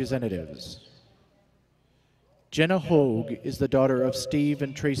class representatives. Jenna Hogue is the daughter of Steve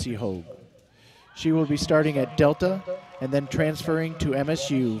and Tracy Hogue. She will be starting at Delta and then transferring to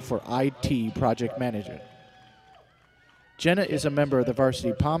MSU for IT project management. Jenna is a member of the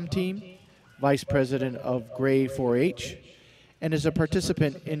varsity POM team, vice president of Gray 4-H, and is a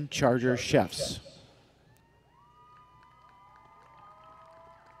participant in Charger Chefs.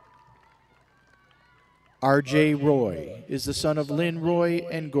 R.J. Roy is the son of Lynn Roy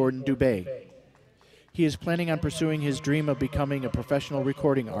and Gordon Dubé. He is planning on pursuing his dream of becoming a professional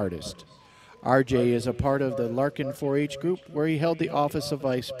recording artist. R.J. is a part of the Larkin 4-H group where he held the office of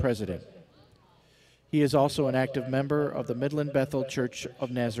vice president. He is also an active member of the Midland Bethel Church of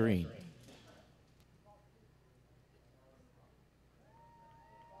Nazarene.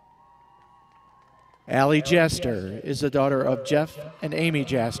 Allie Jaster is the daughter of Jeff and Amy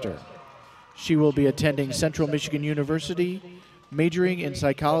Jaster. She will be attending Central Michigan University, majoring in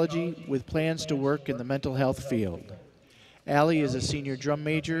psychology with plans to work in the mental health field. Allie is a senior drum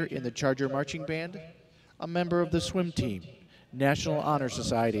major in the Charger Marching Band, a member of the swim team, National Honor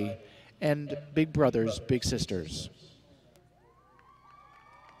Society, and Big Brothers Big Sisters.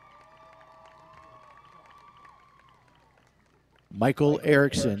 Michael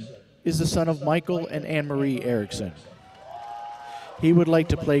Erickson is the son of Michael and Anne-Marie Erickson. He would like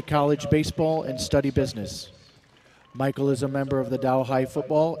to play college baseball and study business. Michael is a member of the Dow High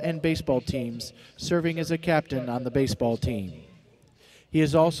football and baseball teams, serving as a captain on the baseball team. He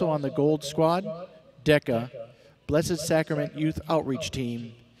is also on the Gold Squad, DECA, Blessed Sacrament Youth Outreach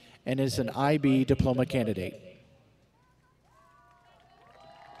Team, and is an IB diploma candidate.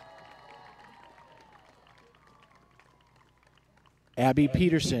 Abby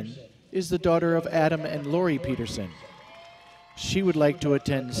Peterson is the daughter of Adam and Lori Peterson. She would like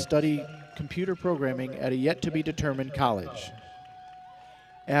to study computer programming at a yet-to-be-determined college.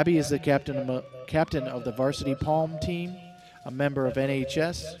 Abby is the captain of the varsity Palm team, a member of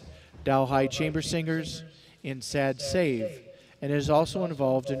NHS, Dow High Chamber Singers, in Sad Save, and is also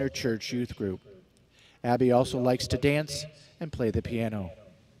involved in her church youth group. Abby also likes to dance and play the piano.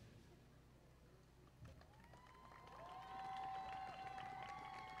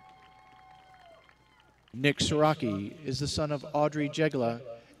 Nick Siraki is the son of Audrey Jegla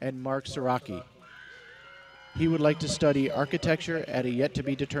and Mark Siraki. He would like to study architecture at a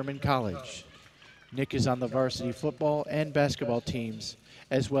yet-to-be-determined college. Nick is on the varsity football and basketball teams,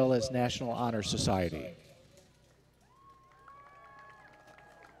 as well as National Honor Society.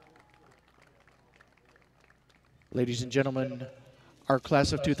 Ladies and gentlemen, our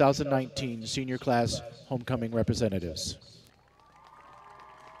class of 2019 senior class homecoming representatives.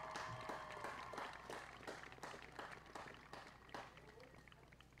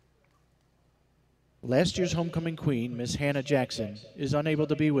 Last year's homecoming queen, Miss Hannah Jackson, is unable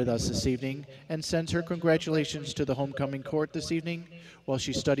to be with us this evening and sends her congratulations to the homecoming court this evening while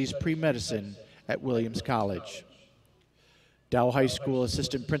she studies pre-medicine at Williams College. Dow High School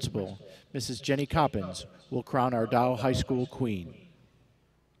Assistant Principal, Mrs. Jenny Coppins, will crown our Dow High School Queen.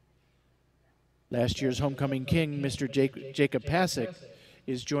 Last year's homecoming king, Mr. Jacob Pasick,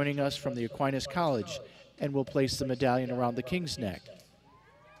 is joining us from the Aquinas College and will place the medallion around the king's neck.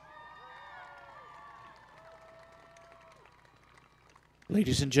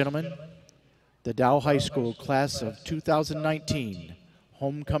 Ladies and gentlemen, the Dow High School class of 2019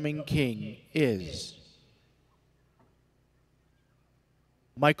 homecoming king is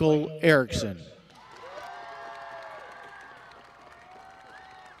Michael Erickson.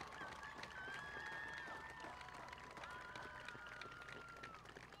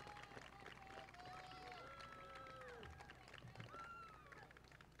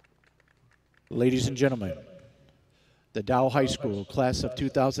 Ladies and gentlemen, the Dow High School class of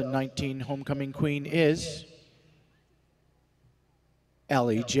 2019 homecoming queen is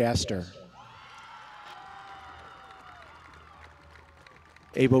Allie Jaster.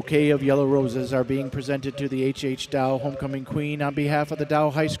 A bouquet of yellow roses are being presented to the H.H. Dow homecoming queen on behalf of the Dow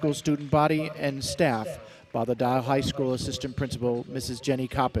High School student body and staff by the Dow High School assistant principal, Mrs. Jenny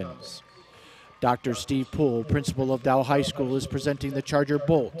Coppins. Dr. Steve Poole, principal of Dow High School, is presenting the Charger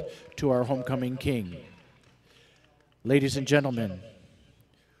Bolt to our homecoming king. Ladies and gentlemen,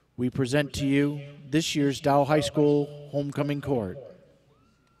 we present to you this year's Dow High School homecoming court.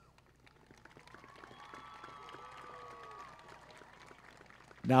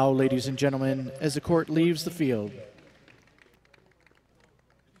 Now, ladies and gentlemen, as the court leaves the field,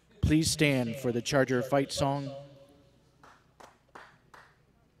 Please stand for the Charger fight song.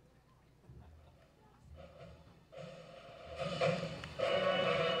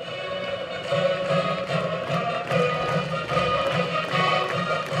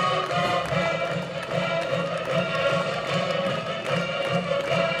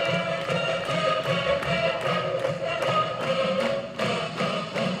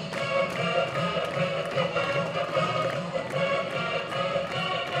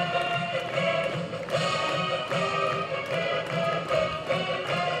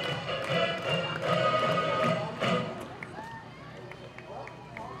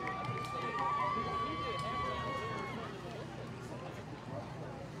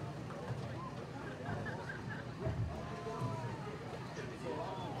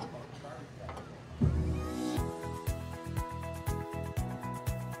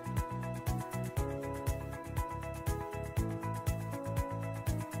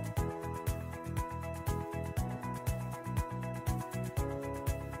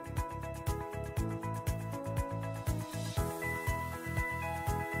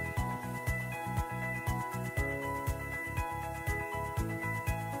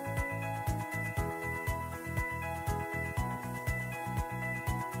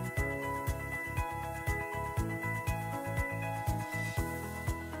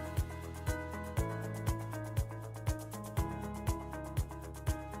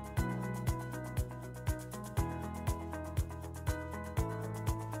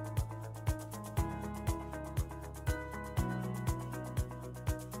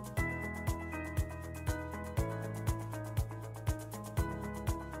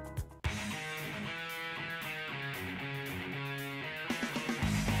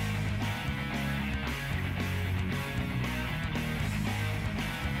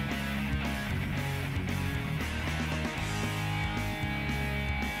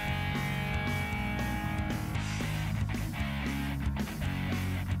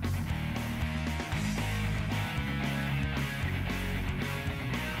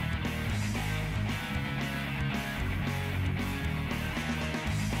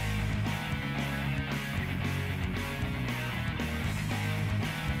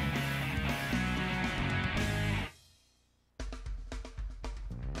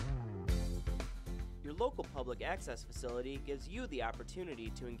 Your local public access facility gives you the opportunity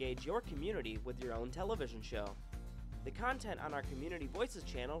to engage your community with your own television show. The content on our Community Voices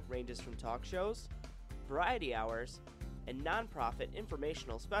channel ranges from talk shows, variety hours, and nonprofit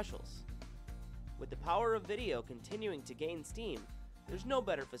informational specials. With the power of video continuing to gain steam, there's no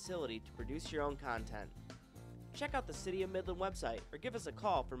better facility to produce your own content. Check out the City of Midland website or give us a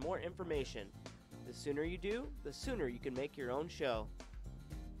call for more information. The sooner you do, the sooner you can make your own show.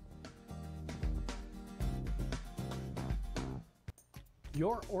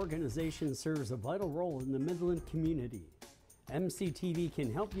 Your organization serves a vital role in the Midland community. MCTV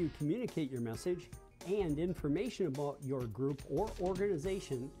can help you communicate your message and information about your group or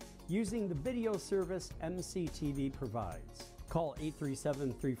organization using the video service MCTV provides. Call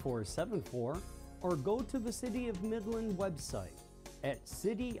 837-3474 or go to the City of Midland website at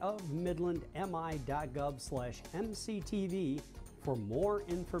cityofmidlandmi.gov/MCTV for more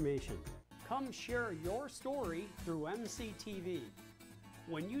information. Come share your story through MCTV.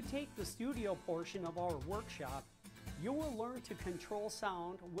 When you take the studio portion of our workshop, you will learn to control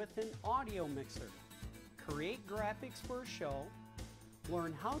sound with an audio mixer, create graphics for a show,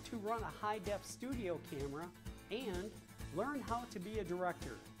 learn how to run a high-def studio camera, and learn how to be a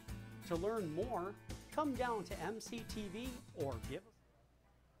director. To learn more, come down to MCTV or give us.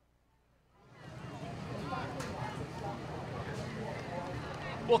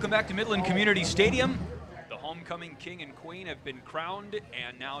 Welcome back to Midland Community Stadium. The homecoming king and queen have been crowned,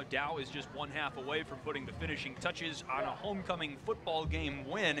 and now Dow is just one half away from putting the finishing touches on a homecoming football game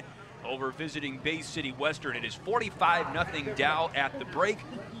win over visiting Bay City Western. It is 45-0 Dow at the break.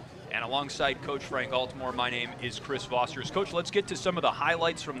 And alongside Coach Frank Altamore, my name is Chris Vosters. Coach, let's get to some of the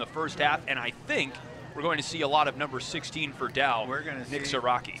highlights from the first half, and I think we're going to see a lot of number 16 for Dow, We're going to Nick see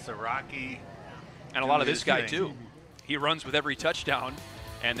Siraki. And a lot of this guy, too. He runs with every touchdown,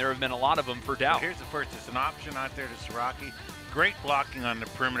 and there have been a lot of them for Dow. Here's the first. It's an option out there to Siraki. Great blocking on the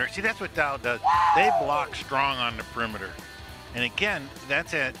perimeter. See, that's what Dow does. They block strong on the perimeter. And again,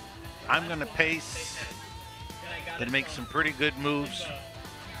 that's it. I'm going to pace and make some pretty good moves.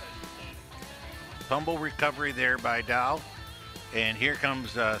 Fumble recovery there by Dow. And here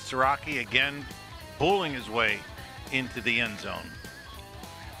comes Siraki again, bulling his way into the end zone.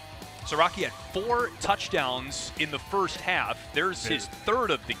 Siraki had 4 touchdowns in the first half. There's his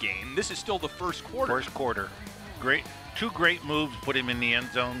third of the game. This is still the first quarter. First quarter. Great, 2 great moves put him in the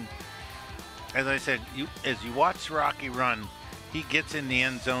end zone. as I said, as you watch Siraki run, he gets in the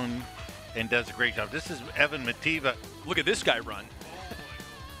end zone and does a great job. This is Evan Mativa. Look at this guy run.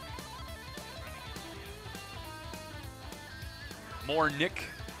 More Nick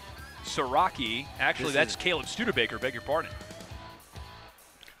Siraki. Actually, that's Caleb Studebaker, beg your pardon.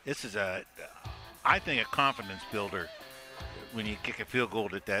 This is I think, a confidence builder when you kick a field goal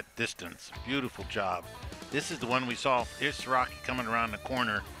at that distance. Beautiful job. This is the one we saw. Here's Siraki coming around the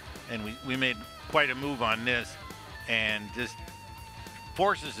corner, and we made quite a move on this, and just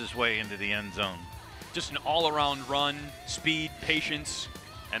forces his way into the end zone. Just an all-around run, speed, patience,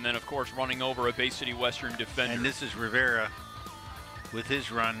 and then, of course, running over a Bay City Western defender. And this is Rivera with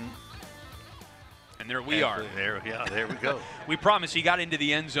his run. And there we are. There we go. We promise he got into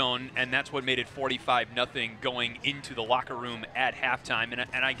the end zone, and that's what made it 45-0 going into the locker room at halftime.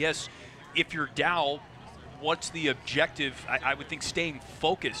 And I guess if you're Dow, what's the objective? I would think staying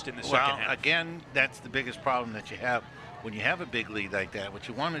focused in the second half. Well, again, that's the biggest problem that you have when you have a big lead like that. What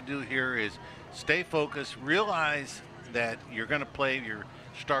you want to do here is stay focused, realize that you're going to play your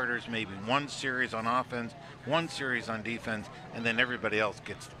starters maybe one series on offense, one series on defense, and then everybody else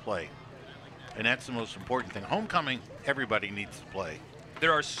gets to play. And that's the most important thing. Homecoming, everybody needs to play.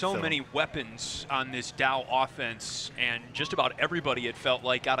 There are so many weapons on this Dow offense, and just about everybody, it felt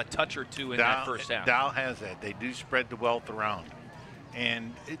like, got a touch or two in that first half. Dow has that. They do spread the wealth around.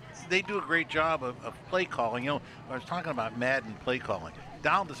 And they do a great job of play calling. You know, I was talking about Madden play calling.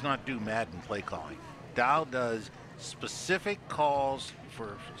 Dow does not do Madden play calling. Dow does specific calls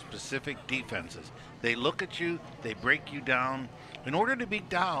for specific defenses. They look at you, they break you down. In order to beat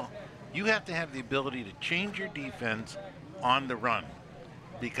Dow, you have to have the ability to change your defense on the run,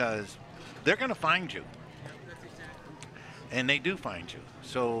 because they're going to find you, and they do find you.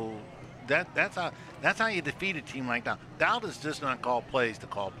 So that's how you defeat a team like Dow. Dow does just not call plays to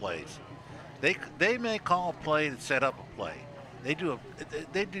call plays. They may call a play to set up a play. They do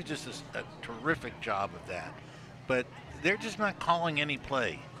just a terrific job of that, but they're just not calling any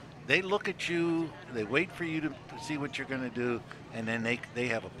play. They look at you, they wait for you to see what you're going to do, and then they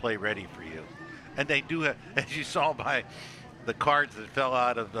have a play ready for you. And they do have, as you saw by the cards that fell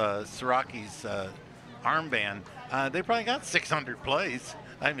out of Siraki's armband, they probably got 600 plays.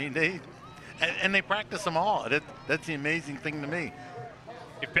 I mean, they practice them all. That's the amazing thing to me.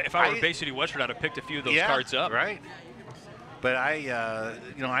 If I were Bay City Western, I'd have picked a few of those cards up. Right. But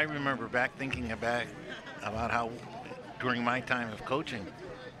I remember thinking about how during my time of coaching,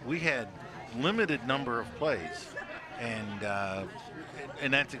 we had limited number of plays,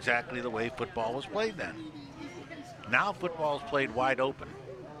 and that's exactly the way football was played then. Now football is played wide open.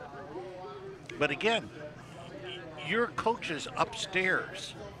 But again, your coaches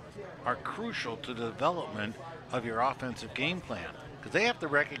upstairs are crucial to the development of your offensive game plan, because they have to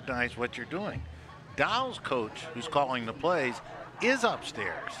recognize what you're doing. Dow's coach, who's calling the plays, is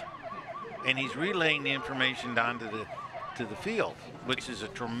upstairs, and he's relaying the information down to the field, which is a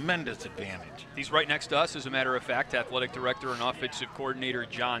tremendous advantage. He's right next to us, as a matter of fact, Athletic Director and Offensive Coordinator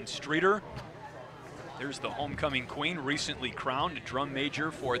John Streeter. There's the homecoming queen, recently crowned drum major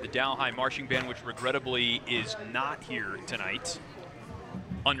for the Dow High Marching Band, which regrettably is not here tonight.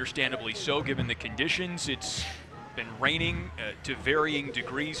 Understandably so, given the conditions. It's been raining to varying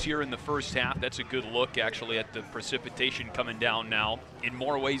degrees here in the first half. That's a good look, actually, at the precipitation coming down now in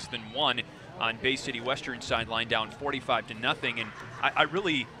more ways than one on Bay City Western sideline, down 45-0. And I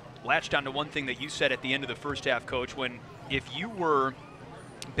really latched onto one thing that you said at the end of the first half, Coach, when if you were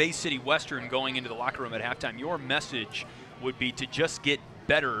Bay City Western going into the locker room at halftime, your message would be to just get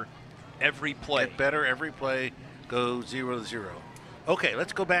better every play. Get better every play, go 0-0. Okay,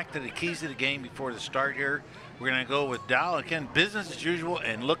 let's go back to the keys of the game before the start here. We're going to go with Dow. Again, business as usual,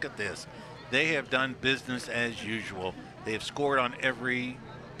 and look at this. They have done business as usual. They have scored on every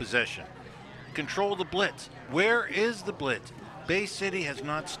possession. Control the blitz. Where is the blitz? Bay City has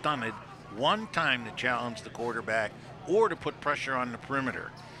not stunted one time to challenge the quarterback or to put pressure on the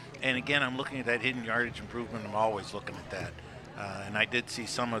perimeter. And again, I'm looking at that hidden yardage improvement. I'm always looking at that. And I did see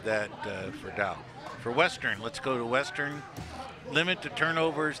some of that for Dow. For Western, let's go to Western. Limit the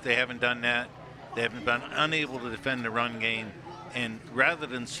turnovers. They haven't done that. They haven't been unable to defend the run game. And rather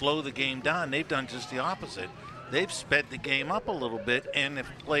than slow the game down, they've done just the opposite. They've sped the game up a little bit and have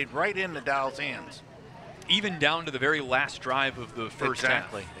played right into Dow's hands. Even down to the very last drive of the first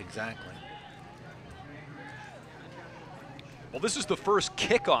half. Exactly. Well, this is the first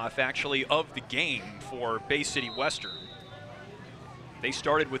kickoff, actually, of the game for Bay City Western. They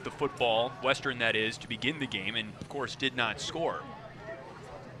started with the football, Western that is, to begin the game, and of course did not score.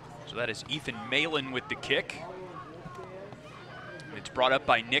 So that is Ethan Malin with the kick. It's brought up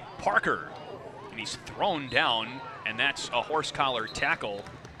by Nick Parker. He's thrown down, and that's a horse collar tackle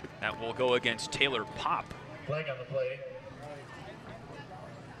that will go against Taylor Pop. Flag on the play.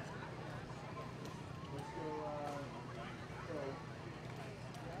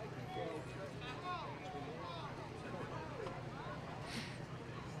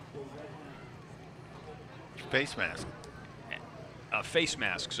 Face mask. A face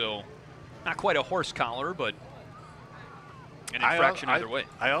mask, so not quite a horse collar, but an infraction either way.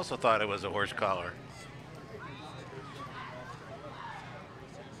 I also thought it was a horse collar.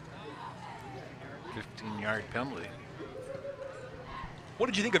 $15-yard penalty. What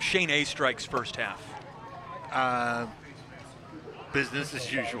did you think of Shane Astrike's first half? Business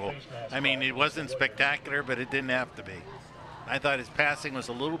as usual. I mean, it wasn't spectacular, but it didn't have to be. I thought his passing was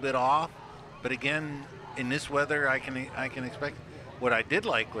a little bit off, but again, in this weather, I can expect. What I did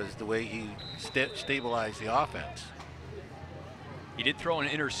like was the way he stabilized the offense. He did throw an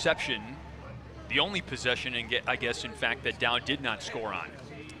interception, the only possession, I guess, in fact, that Dow did not score on.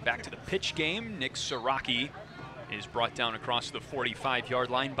 Back to the pitch game. Nick Siraki is brought down across the 45-yard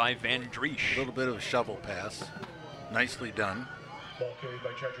line by Van Driesch. A little bit of a shovel pass. Nicely done. Ball carried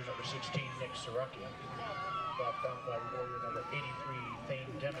by Charger number 16, Nick Siraki. Brought down by Warrior number 83, Thane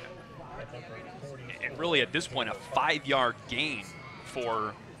Demick. At number 44. And really, at this point, a 5-yard gain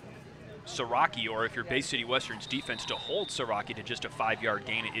for Siraki, or if you're Bay City Western's defense, to hold Siraki to just a 5-yard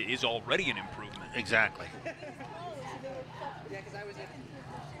gain is already an improvement. Exactly.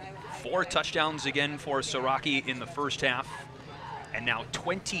 4 touchdowns again for Siraki in the first half, and now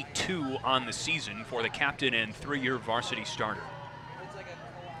 22 on the season for the captain and 3-year varsity starter.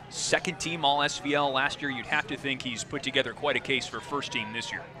 Second team All SVL last year. You'd have to think he's put together quite a case for first team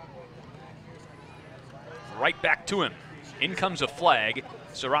this year. Right back to him. In comes a flag.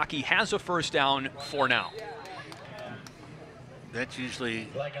 Siraki has a first down for now. That's usually,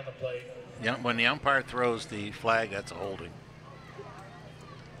 Flag on the play. when the umpire throws the flag, that's a holding.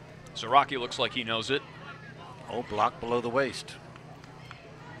 Siraki looks like he knows it. Oh, block below the waist.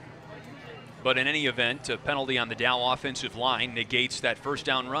 But in any event, a penalty on the Dow offensive line negates that first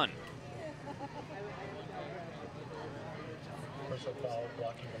down run.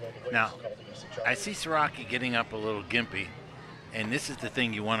 Now, I see Siraki getting up a little gimpy, and this is the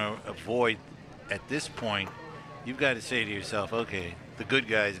thing you want to avoid at this point. You've got to say to yourself, okay, the good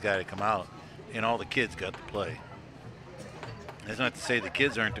guys got to come out, and all the kids got to play. That's not to say the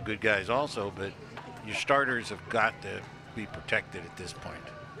kids aren't the good guys also, but your starters have got to be protected at this point.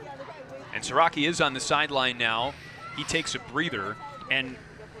 And Siraki is on the sideline now. He takes a breather, and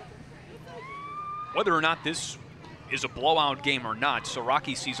whether or not this is a blowout game or not,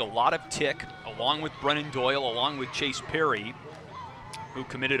 Siraki sees a lot of tick, along with Brennan Doyle, along with Chase Perry, who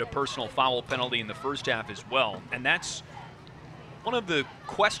committed a personal foul penalty in the first half as well. And that's one of the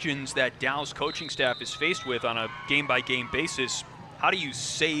questions that Dow's coaching staff is faced with on a game-by-game basis. How do you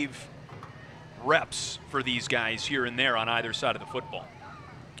save reps for these guys here and there on either side of the football?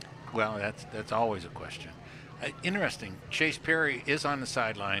 Well, that's always a question. Interesting, Chase Perry is on the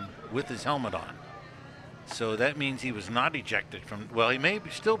sideline with his helmet on. So that means he was not ejected from, well, he may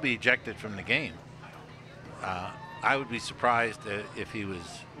still be ejected from the game. I would be surprised if he was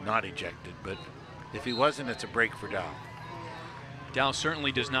not ejected, but if he wasn't, it's a break for Dow. Dow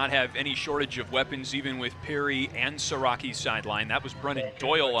certainly does not have any shortage of weapons, even with Perry and Siraki's sideline. That was Brennan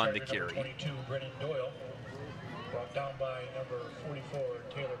Doyle on the carry. 22, Brennan Doyle. Brought down by number 44,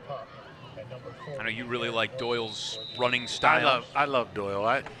 Taylor Pop. And number 4. I know you really like Doyle's running style. I love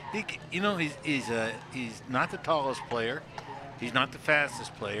Doyle. He's not the tallest player. He's not the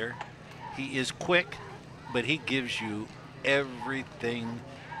fastest player. He is quick, but he gives you everything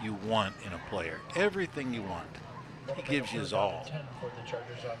you want in a player. Everything you want. He gives you his all.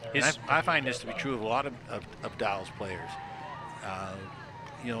 And I find this to be true of a lot of Dow's players.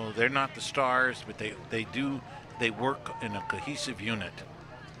 They're not the stars, but they work in a cohesive unit.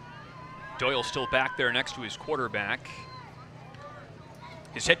 Doyle still back there next to his quarterback.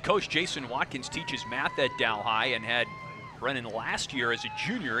 His head coach, Jason Watkins, teaches math at Dow High and had Brennan last year as a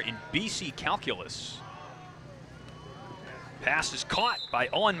junior in BC Calculus. Pass is caught by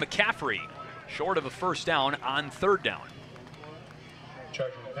Owen McCaffrey, short of a first down on third down.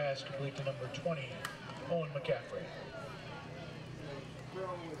 Charger pass complete to number 20, Owen McCaffrey.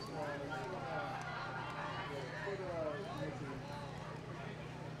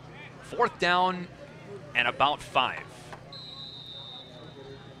 Fourth down and about 5.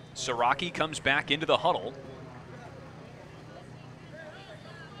 Siraki comes back into the huddle.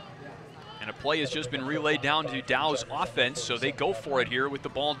 And a play has just been relayed down to Dow's offense, so they go for it here with the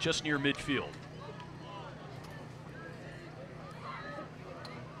ball just near midfield.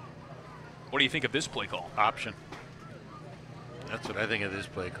 What do do you think of this play call? Option. That's what I think of this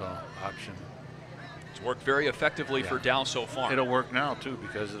play call. Option. It's worked very effectively for Dow so far. It'll work now, too,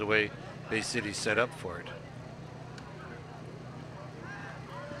 because of the way Bay City's set up for it.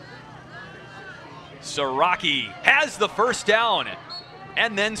 Siraki has the first down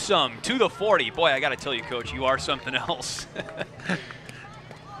and then some to the 40. Boy, I got to tell you, Coach, you are something else.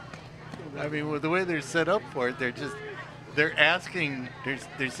 I mean, with the way they're set up for it, they're asking,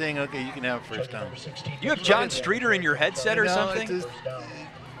 they're saying, okay, you can have a first down. You have John Streeter in your headset or something? It's just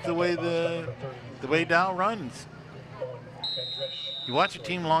the way Dow runs. You watch a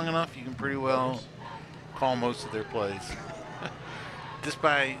team long enough, you can pretty well call most of their plays. Just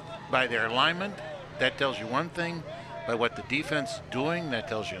by their alignment, that tells you one thing. By what the defense is doing, that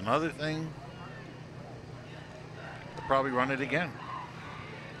tells you another thing. They'll probably run it again.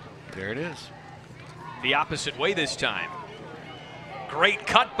 There it is. The opposite way this time. Great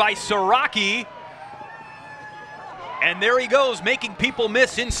cut by Siraki. And there he goes, making people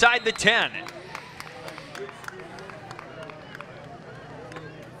miss inside the 10.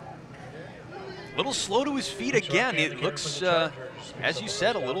 A little slow to his feet again. It looks, as you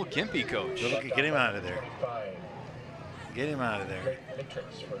said, a little gimpy, Coach. Get him out of there. Get him out of there.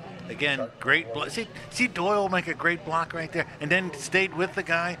 Again, great block. See Doyle make a great block right there, and then stayed with the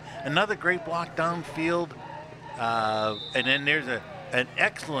guy. Another great block downfield. And then there's an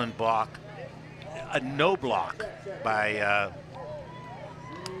excellent block, a no block by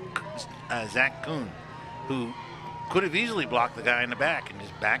Zach Kuhn, who could have easily blocked the guy in the back and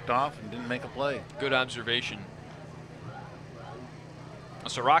just backed off and didn't make a play. Good observation.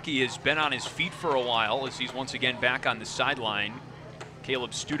 Siraki has been on his feet for a while as he's once again back on the sideline.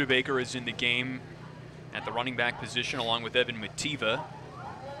 Caleb Studebaker is in the game at the running back position along with Evan Mativa.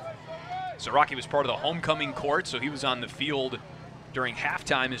 Siraki was part of the homecoming court, so he was on the field during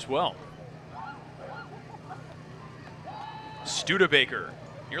halftime as well. Studebaker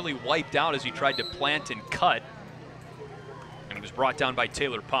nearly wiped out as he tried to plant and cut, and he was brought down by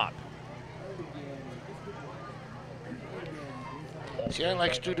Taylor Pop. See, I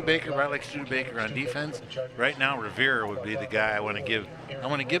like Studebaker, but I like Studebaker on defense. Right now, Rivera would be the guy I want to give. I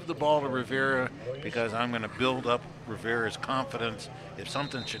want to give the ball to Rivera because I'm going to build up Rivera's confidence. If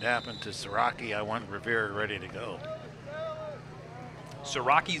something should happen to Siraki, I want Rivera ready to go.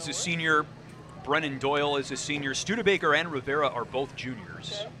 Siraki's a senior. Brennan Doyle is a senior. Studebaker and Rivera are both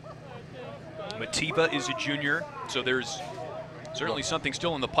juniors. Mativa is a junior, so there's certainly something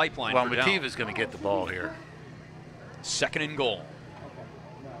still in the pipeline. Well, for Dow. Mativa's going to get the ball here. 2nd and goal.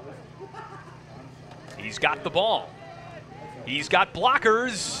 He's got the ball. He's got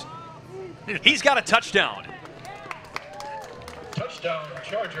blockers. He's got a touchdown. Touchdown,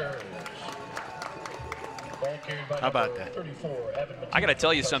 Chargers. How about that? I got to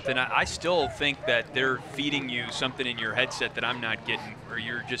tell you something. I still think that they're feeding you something in your headset that I'm not getting, or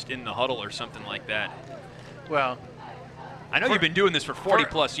you're just in the huddle or something like that. Well, I know you've been doing this for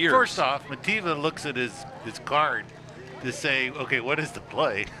 40-plus years. First off, Mativa looks at his card to say, okay, what is the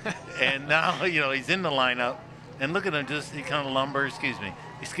play? And now, he's in the lineup, and look at him, he kind of lumbers,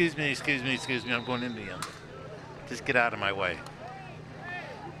 excuse me, I'm going into him. Just get out of my way.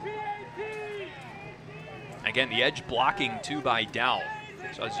 Again, the edge blocking, too, by Dow.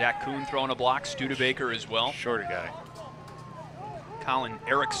 So Zach Kuhn throwing a block, Studebaker as well. Shorter guy. Colin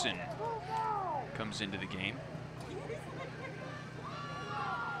Erickson comes into the game.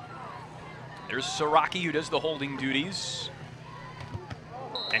 There's Siraki, who does the holding duties.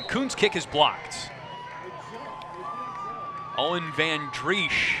 And Kuhn's kick is blocked. Owen Van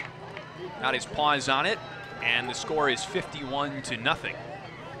Driesch got his paws on it, and the score is 51-0.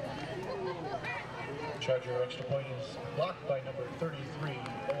 Charger extra point is blocked by number 33,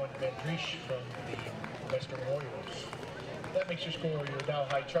 Owen Van Driesch from the Western Warriors. That makes your score, your Dow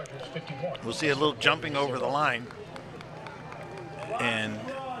High Chargers, 51. We'll see a little jumping over the line. And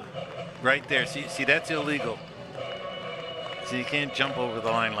right there, see that's illegal. So you can't jump over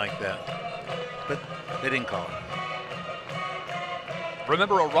the line like that. But they didn't call it.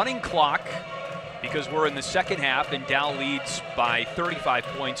 Remember, a running clock, because we're in the second half and Dow leads by 35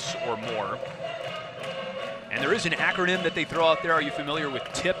 points or more. And there is an acronym that they throw out there. Are you familiar with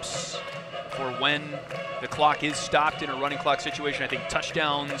TIPS for when the clock is stopped in a running clock situation? I think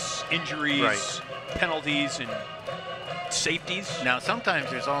touchdowns, injuries, penalties, and safeties. Now, sometimes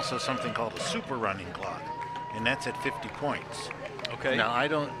there's also something called a super running clock, and that's at 50 points. Okay. Now, I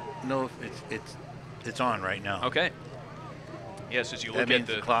don't know if it's on right now. Okay. Yes, as you look at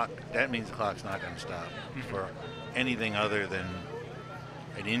the clock, that means the clock's not going to stop for anything other than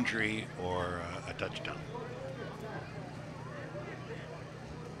an injury or a touchdown.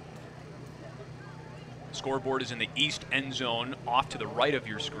 scoreboard is in the east end zone off to the right of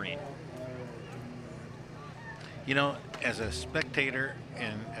your screen. You know, as a spectator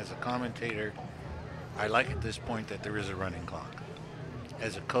and as a commentator, I like at this point that there is a running clock.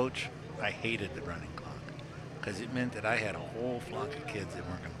 As a coach, I hated the running clock because it meant that I had a whole flock of kids that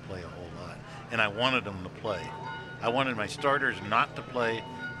weren't going to play a whole lot, and I wanted them to play. I wanted my starters not to play.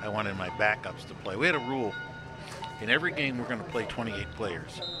 I wanted my backups to play. We had a rule. In every game, we're going to play 28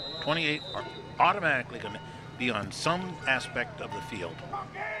 players. 28 are automatically going to be on some aspect of the field.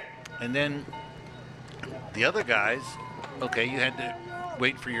 And then the other guys, okay, you had to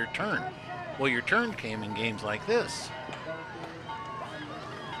wait for your turn. Well, your turn came in games like this.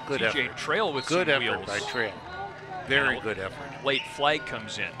 Good TJ effort. Trail with Good some effort wheels. by Trail. Very good effort. Late flag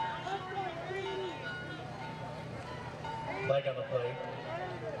comes in. Flag on the play.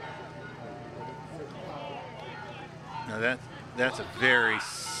 Now that's a very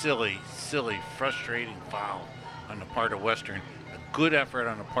silly, frustrating foul on the part of Western. A good effort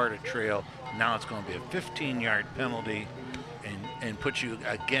on the part of Trail. Now it's going to be a 15-yard penalty and put you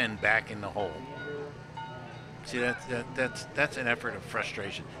again back in the hole. See, that's an effort of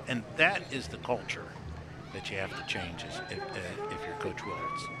frustration, and that is the culture that you have to change if you're Coach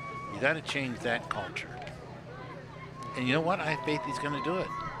Willards. You got to change that culture. And you know what? I have faith he's going to do it.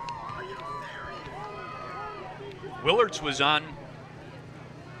 Willards was on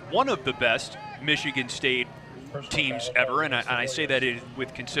one of the best Michigan State teams ever, and I say that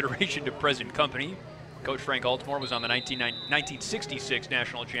with consideration to present company. Coach Frank Altamore was on the 1966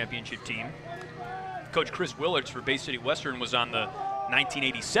 National Championship team. Coach Chris Willards for Bay City Western was on the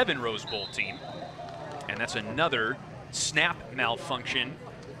 1987 Rose Bowl team. And that's another snap malfunction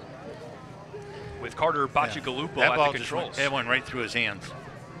with Carter Bacigalupo at the controls. It went right through his hands.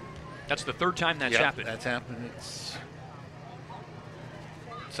 That's the third time that's happened. That's happened.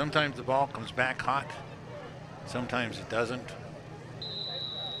 Sometimes the ball comes back hot. Sometimes it doesn't.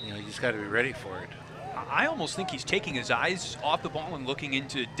 You know, you just got to be ready for it. I almost think he's taking his eyes off the ball and looking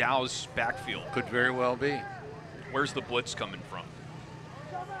into Dow's backfield. Could very well be. Where's the blitz coming from?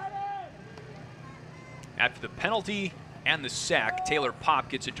 After the penalty and the sack, Taylor Popp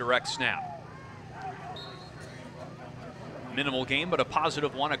gets a direct snap. Minimal gain, but a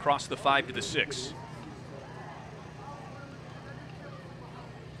positive one across the 5 to the 6.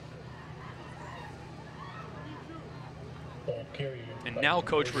 And now,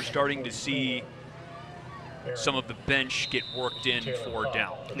 Coach, we're starting to see some of the bench get worked in for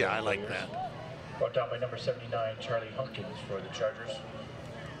Dow. Yeah, I like that. Brought down by number 79, Charlie Hunkins for the Chargers.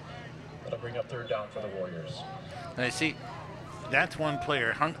 That'll bring up third down for the Warriors. And I see, that's one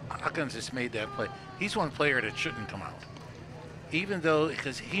player. Hunkins just made that play. He's one player that shouldn't come out. Even though,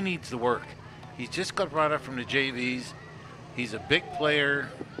 because he needs the work. He's just got brought up from the JVs. He's a big player.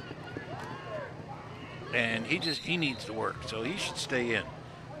 And he needs to work, so he should stay in.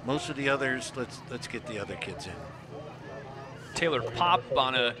 Most of the others, let's get the other kids in. Taylor Popp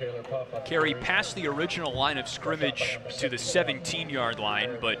on a carry past the original line of scrimmage to the 17-yard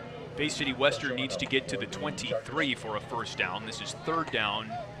line, but Bay City Western needs to get to the 23 for a first down. This is fourth down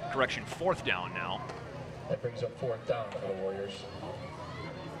now. That brings up fourth down for the Warriors.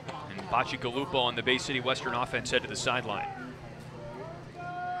 And Bacigalupo on the Bay City Western offense head to the sideline.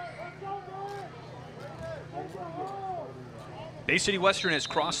 Bay City Western has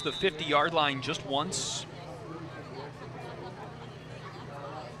crossed the 50-yard line just once.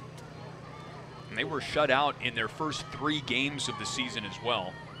 And they were shut out in their first 3 games of the season as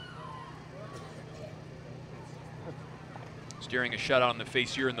well. Staring a shutout on the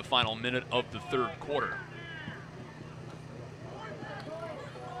face here in the final minute of the third quarter.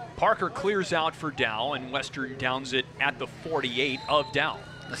 Parker clears out for Dow, and Western downs it at the 48 of Dow.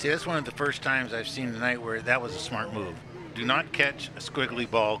 See, that's one of the first times I've seen tonight where that was a smart move. Do not catch a squiggly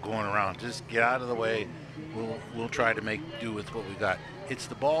ball going around. Just get out of the way. We'll try to make do with what we got. It's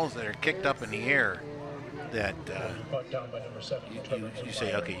the balls that are kicked up in the air that you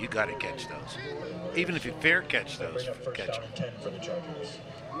say, okay, you got to catch those. Even if you fair catch those, catch them. 10 for the Chargers.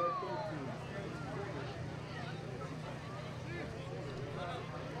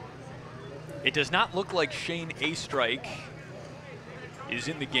 It does not look like Shane Astrike is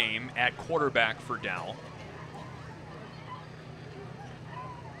in the game at quarterback for Dow.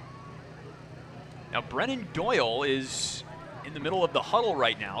 Now, Brennan Doyle is in the middle of the huddle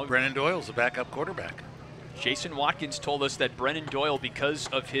right now. Brennan Doyle's the backup quarterback. Jason Watkins told us that Brennan Doyle, because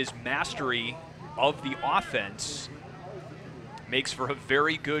of his mastery of the offense, makes for a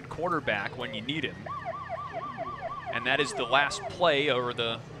very good quarterback when you need him. And that is the last play or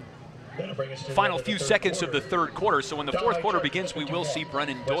the final few seconds of the third quarter. So when the fourth quarter begins, we will see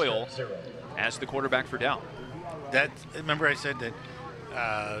Brennan Doyle as the quarterback for Dow. Remember I said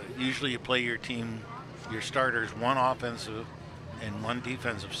that usually you play your team, your starters, one offensive and one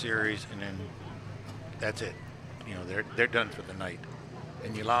defensive series, and then that's it. You know, they're done for the night,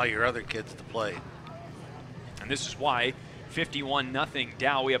 and you allow your other kids to play. And this is why 51-0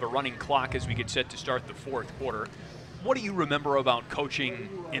 Dow. We have a running clock as we get set to start the fourth quarter. What do you remember about coaching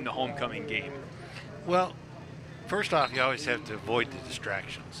in the homecoming game? Well, first off, you always have to avoid the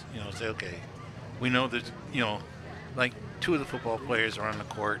distractions. You know, say, okay, we know there's, you know, like 2 of the football players are on the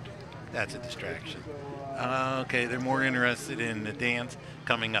court. That's a distraction. Okay, they're more interested in the dance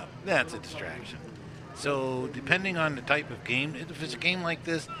coming up. That's a distraction. So depending on the type of game, if it's a game like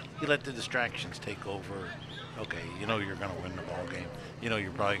this, you let the distractions take over. Okay, you know you're going to win the ball game. You know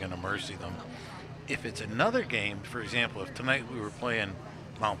you're probably going to mercy them. If it's another game, for example, if tonight we were playing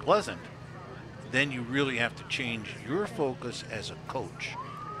Mount Pleasant, then you really have to change your focus as a coach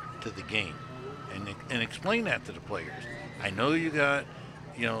to the game and explain that to the players. I know you got,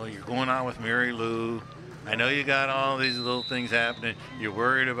 you know, you're going out with Mary Lou. I know you got all these little things happening. You're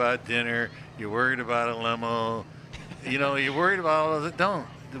worried about dinner. You're worried about a limo. You know, you're worried about all of it. Don't.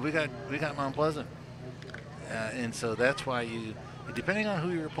 We got Mount Pleasant. And so that's why you, depending on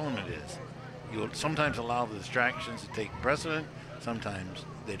who your opponent is, you'll sometimes allow the distractions to take precedent. Sometimes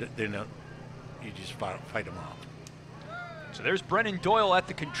they're not. You just fight them off. So there's Brennan Doyle at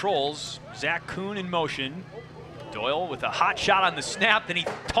the controls. Zach Kuhn in motion. Doyle with a hot shot on the snap, then he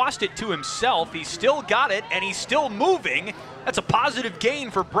tossed it to himself. He still got it, and he's still moving. That's a positive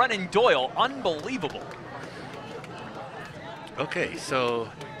gain for Brennan Doyle. Unbelievable. Okay, so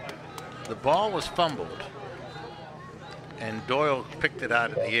the ball was fumbled, and Doyle picked it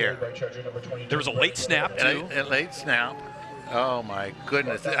out of the air. There was a late snap, too. A late snap. Oh, my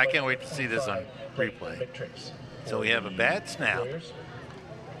goodness. I can't wait to see this on replay. So we have a bad snap.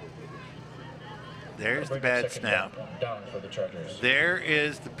 There's the bad snap. There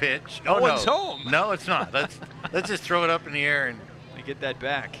is the pitch. Oh, no. It's home. No, it's not. Let's just throw it up in the air and get that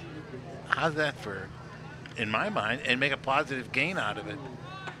back. How's that for, in my mind, and make a positive gain out of it?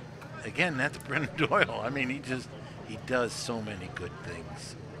 Again, that's Brendan Doyle. I mean, he does so many good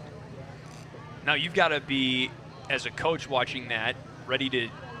things. Now you've got to be, as a coach watching that, ready to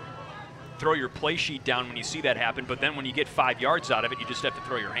throw your play sheet down when you see that happen, but then when you get 5 yards out of it, you just have to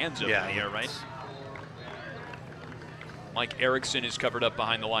throw your hands up in the air, right? Mike Erickson is covered up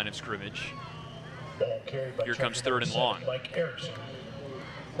behind the line of scrimmage. Here comes 3rd and long. Mike Erickson,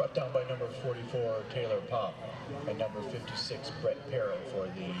 brought down by number 44, Taylor Pop, and number 56, Brett Perro for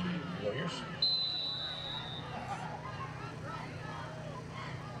the Warriors.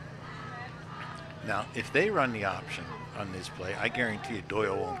 Now, if they run the option on this play, I guarantee you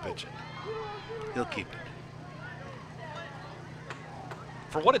Doyle won't pitch it. He'll keep it.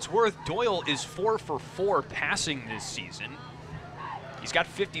 For what it's worth, Doyle is 4 for 4 passing this season. He's got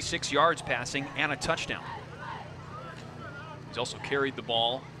 56 yards passing and a touchdown. He's also carried the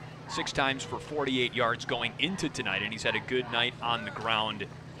ball 6 times for 48 yards going into tonight, and he's had a good night on the ground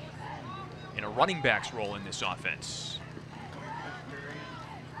in a running back's role in this offense.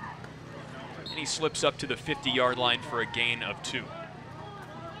 And he slips up to the 50-yard line for a gain of 2.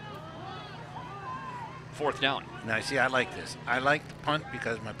 4th down. Now, see, I like this. I like the punt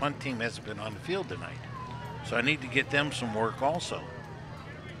because my punt team hasn't been on the field tonight. So I need to get them some work also.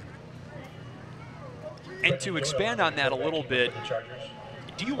 And to expand on that a little bit,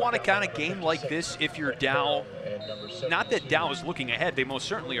 do you want a kind of game like this if you're Dow? Not that Dow is looking ahead, they most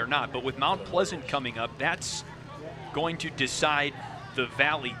certainly are not, but with Mount Pleasant coming up, that's going to decide the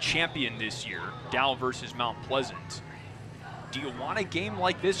Valley champion this year, Dow versus Mount Pleasant. Do you want a game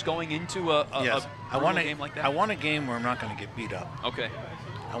like this going into a game like that? I want a game where I'm not going to get beat up. Okay.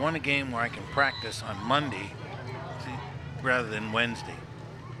 I want a game where I can practice on Monday rather than Wednesday.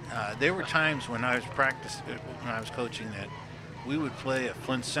 There were times when I was coaching, that we would play at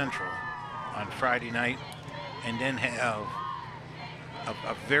Flint Central on Friday night and then have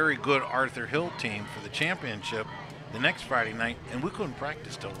a very good Arthur Hill team for the championship the next Friday night, and we couldn't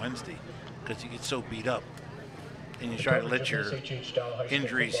practice till Wednesday because you get so beat up. And you try to let your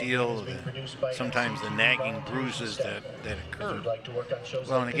injuries heal, sometimes the nagging bruises that occur.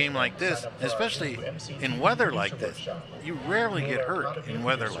 Well, in a game like this, especially in weather like this, you rarely get hurt in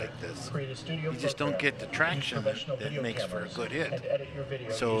weather like this. You just don't get the traction that makes for a good hit.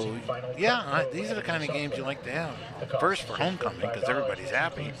 So, yeah, these are the kind of games you like to have. First, for homecoming, because everybody's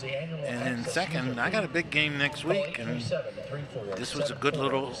happy. And then second, I got a big game next week, and this was a good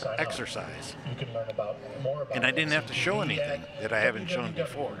little exercise. And I didn't didn't have to show anything that I haven't shown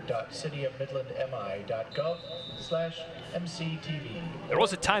before. www.cityofmidlandmi.gov/MCTV. There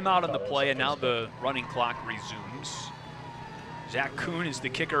was a timeout on the play, and now the running clock resumes. Zach Kuhn is the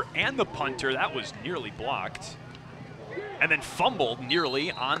kicker and the punter. That was nearly blocked. And then fumbled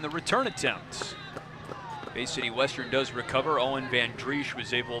nearly on the return attempt. Bay City Western does recover. Owen Van Driesch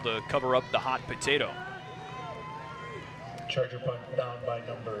was able to cover up the hot potato. Charger punt down by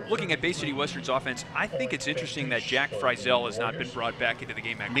number. Looking at Bay City Western's offense, I think it's interesting that Jack Frizel has not been brought back into the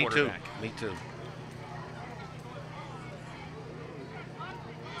game at quarterback. Me too.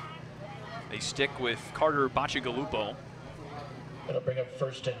 They stick with Carter Bacigalupo. It'll bring up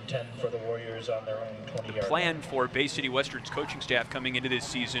 1st and 10 for the Warriors on their own 20-yard. The plan for Bay City Western's coaching staff coming into this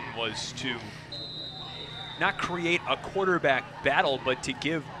season was to not create a quarterback battle, but to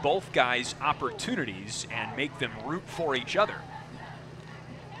give both guys opportunities and make them root for each other.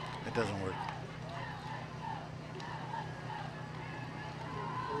 It doesn't work.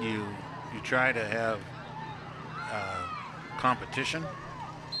 You try to have competition,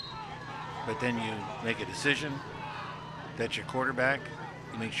 but then you make a decision. That's your quarterback.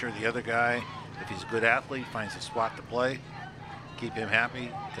 You make sure the other guy, if he's a good athlete, finds a spot to play. Keep him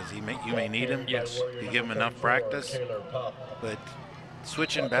happy because you may need him. Yes. You give him enough practice. But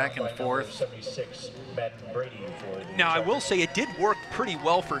switching back and forth. Now, I will say it did work pretty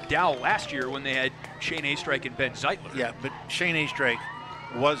well for Dow last year when they had Shane Astrike and Ben Zeitler. Yeah, but Shane Astrike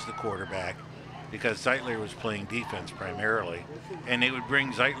was the quarterback because Zeitler was playing defense primarily. And they would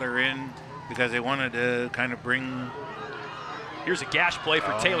bring Zeitler in because they wanted to kind of bring... Here's a gash play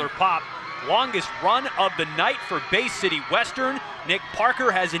for Taylor Pop. Longest run of the night for Bay City Western. Nick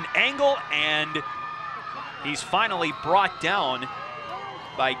Parker has an angle, and he's finally brought down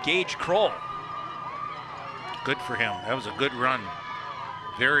by Gage Kroll. Good for him. That was a good run.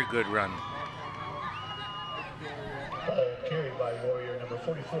 Very good run. Carried by Warrior number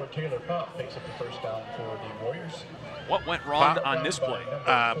 44, Taylor Pop, picks up the 1st down for the Warriors. What went wrong on this play?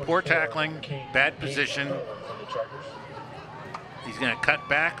 Poor tackling, bad position. He's going to cut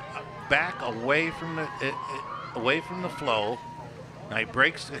back away from the flow. Now he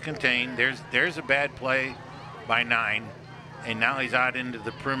breaks the contain. There's a bad play by 9, and now he's out into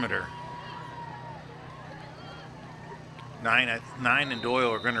the perimeter. 9 and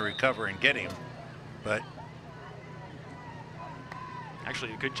Doyle are going to recover and get him, but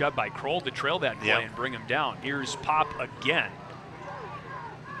actually a good job by Kroll to trail that play and bring him down. Here's Pop again.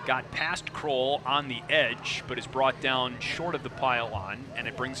 Got past Kroll on the edge, but is brought down short of the pylon, and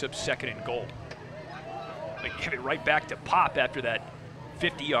it brings up 2nd and goal. They give it right back to Pop after that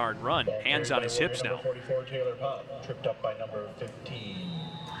 50-yard run. Hands on his hips now. 44, Taylor Pop, tripped up by number 15.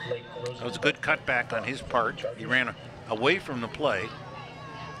 That was a good cutback on his part. He ran away from the play,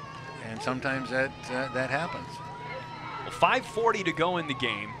 and sometimes that happens. Well, 5:40 to go in the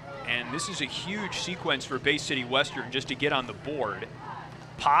game, and this is a huge sequence for Bay City Western just to get on the board.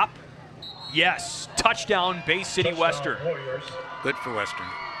 Pop, yes, touchdown Bay City Western. Warriors. Good for Western.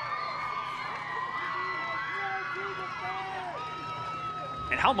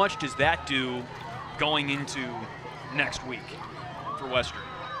 And how much does that do going into next week for Western?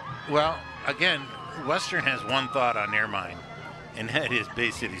 Well, again, Western has one thought on their mind, and that is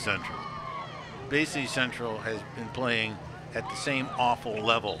Bay City Central. Bay City Central has been playing at the same awful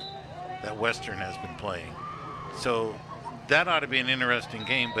level that Western has been playing. So that ought to be an interesting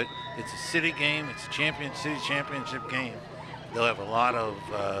game, but it's a city game. It's a city championship game. They'll have a lot of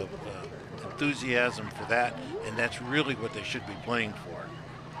enthusiasm for that, and that's really what they should be playing for.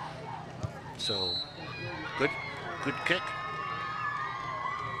 So, good kick.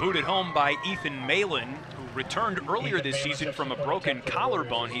 Booted home by Ethan Malin, who returned earlier this season from a broken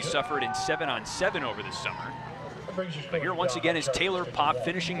collarbone he suffered in 7-on-7 over the summer. But here once again is Taylor Pop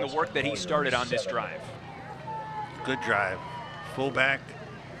finishing the work that he started on this drive. Good drive. Fullback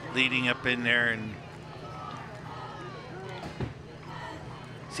leading up in there, and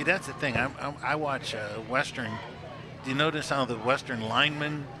see, that's the thing. I watch Western. Do you notice how the Western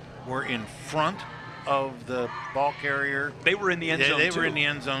linemen were in front of the ball carrier? They were in the end zone. They were in the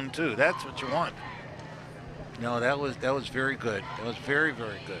end zone too. That's what you want. No, that was very good. That was very,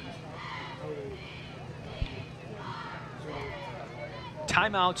 very good.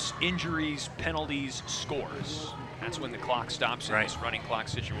 Timeouts, injuries, penalties, scores. That's when the clock stops in this running clock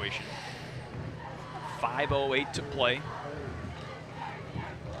situation. 5:08 to play.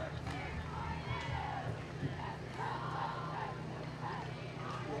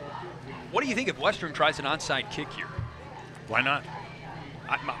 What do you think if Western tries an onside kick here? Why not?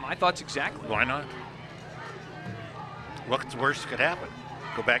 My thoughts exactly. Why not? What's worse could happen?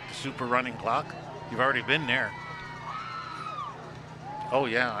 Go back to super running clock? You've already been there. Oh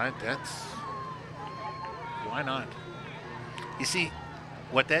yeah, that's why not? You see,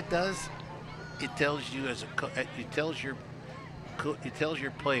 what that does, it tells you as a it tells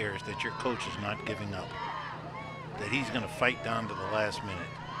your players that your coach is not giving up, that he's going to fight down to the last minute,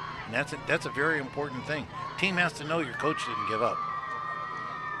 and that's a very important thing. Team has to know your coach didn't give up.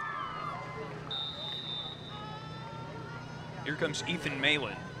 Here comes Ethan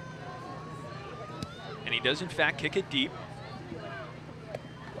Malin, and he does in fact kick it deep.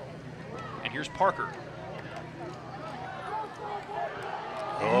 And here's Parker.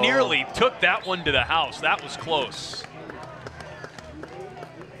 Oh. Nearly took that one to the house. That was close.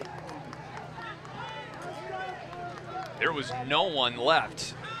 There was no one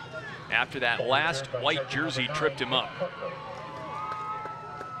left after that last white jersey tripped him up.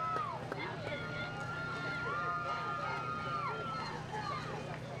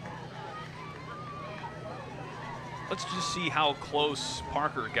 Let's just see how close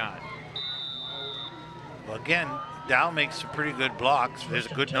Parker got. Well, again, Dow makes some pretty good blocks. There's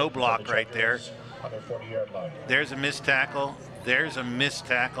a good no block right there. There's a missed tackle. There's a missed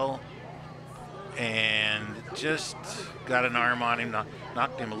tackle. And just got an arm on him,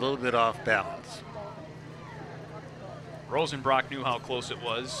 knocked him a little bit off balance. Rosenbrock knew how close it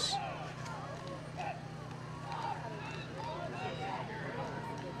was.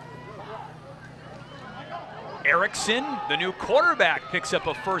 Erickson, the new quarterback, picks up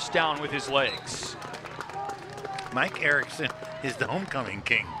a first down with his legs. Mike Erickson is the homecoming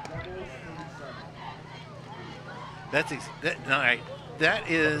king. That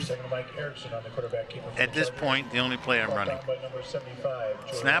is, at this point, the only play I'm running.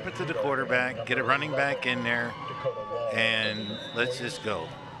 Snap it to the quarterback, get a running back in there, and let's just go.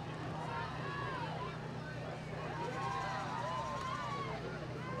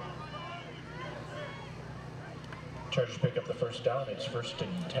 Chargers pick up the first down. It's 1st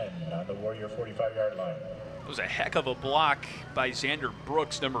and 10 on the Warrior 45-yard line. It was a heck of a block by Xander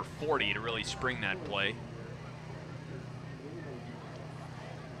Brooks, number 40, to really spring that play.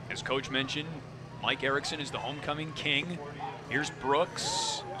 As Coach mentioned, Mike Erickson is the homecoming king. Here's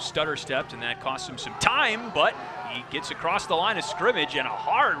Brooks, stutter stepped, and that cost him some time, but he gets across the line of scrimmage, and a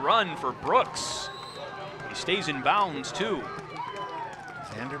hard run for Brooks. He stays in bounds, too.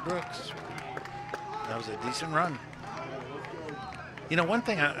 Xander Brooks. That was a decent run. You know, one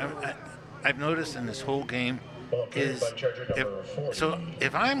thing I've noticed in this whole game is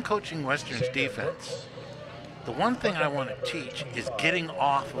if I'm coaching Western's defense, the one thing I want to teach is getting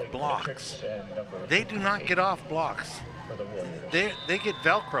off of blocks. They do not get off blocks. They get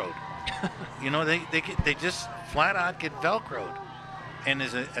Velcroed. You know, they just flat out get Velcroed. And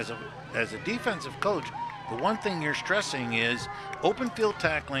as a defensive coach, the one thing you're stressing is open field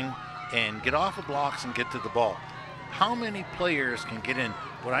tackling and get off of blocks and get to the ball. How many players can get in?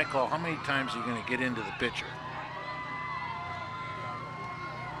 What I call, how many times are you going to get into the pitcher?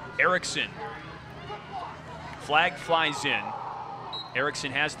 Erickson. Flag flies in.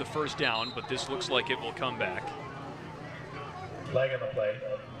 Erickson has the first down, but this looks like it will come back. Flag on the play.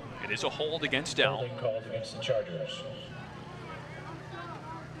 It is a hold against Dow. Holding called against the Chargers.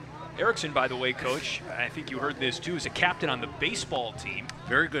 Erickson, by the way, Coach, I think you heard this too, is a captain on the baseball team.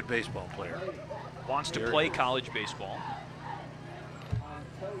 Very good baseball player. Wants to play college baseball.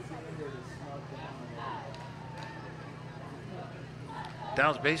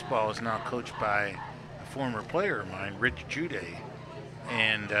 Dow's baseball is now coached by a former player of mine, Rich Jude.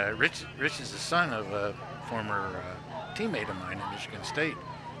 And Rich is the son of a former teammate of mine at Michigan State.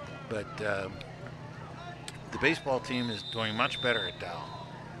 But the baseball team is doing much better at Dow.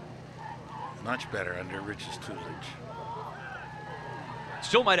 Much better under Rich's tutelage.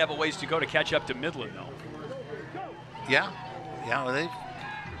 Still might have a ways to go to catch up to Midland, though. Yeah, well,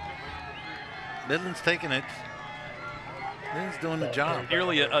 Midland's taking it. Midland's doing the job.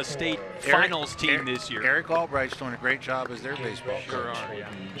 Nearly a state finals team this year. Eric Albright's doing a great job as their baseball coach.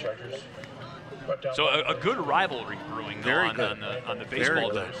 So a good rivalry brewing on the baseball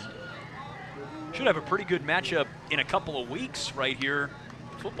team. Should have a pretty good matchup in a couple of weeks right here.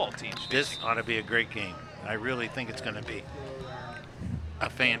 Football teams. This ought to be a great game. I really think it's going to be a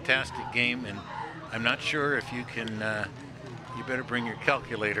fantastic game, and I'm not sure if you can. You better bring your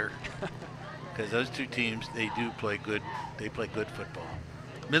calculator because those two teams, they do play good. They play good football.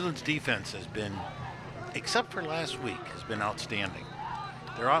 Midland's defense has been, except for last week, has been outstanding.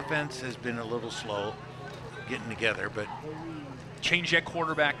 Their offense has been a little slow getting together, but changed that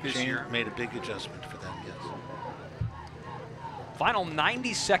quarterback this year. Made a big adjustment for them. Yes. Final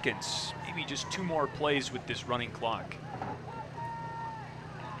 90 seconds, maybe just 2 more plays with this running clock.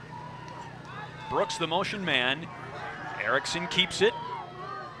 Brooks, the motion man. Erickson keeps it.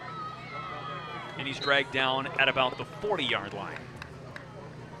 and he's dragged down at about the 40-yard line.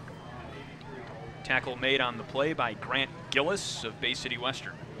 Tackle made on the play by Grant Gillis of Bay City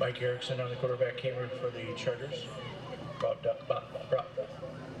Western. Mike Erickson on the quarterback cameron for the Chargers. Brought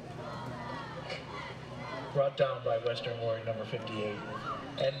down by Western Warrior number 58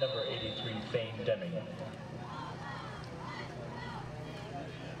 and number 83, Thane Deming.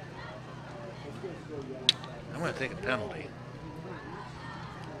 I'm going to take a penalty,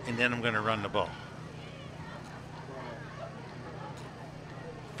 and then I'm going to run the ball.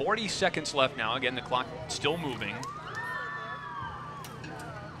 40 seconds left now. Again, the clock still moving.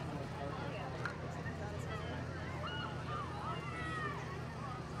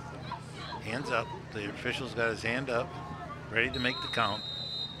 Hands up. The official's got his hand up, ready to make the count.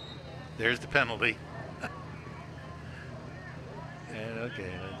 There's the penalty. And okay,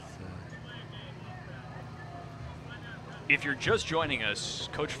 let's. If you're just joining us,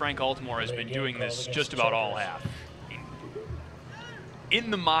 Coach Frank Altamore has been doing this just about all half. In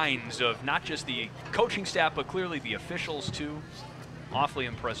the minds of not just the coaching staff, but clearly the officials too. Awfully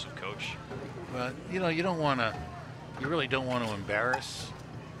impressive, Coach. Well, you know, you really don't want to embarrass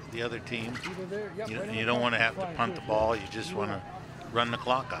the other team. You don't want to have to punt the ball. You just want to run the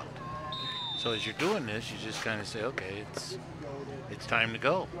clock out. So as you're doing this, you just kind of say, okay, it's time to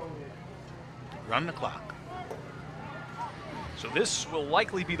go. Run the clock. So this will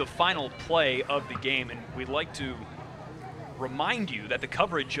likely be the final play of the game, and we'd like to remind you that the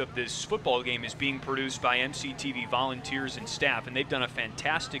coverage of this football game is being produced by MCTV volunteers and staff, and they've done a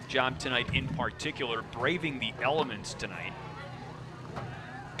fantastic job tonight, in particular, braving the elements tonight.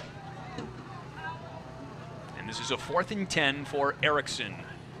 And this is a 4th and 10 for Erickson.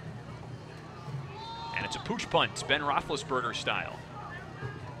 And it's a pooch punt, Ben Roethlisberger style.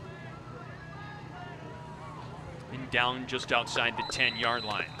 And down just outside the 10-yard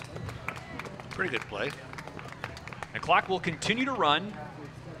line. Pretty good play. The clock will continue to run,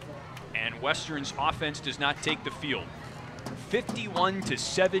 and Western's offense does not take the field.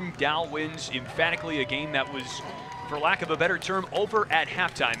 51-7, Dow wins emphatically a game that was, for lack of a better term, over at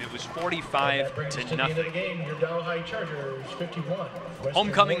halftime. It was 45-0. Game, your Dow High Chargers 51.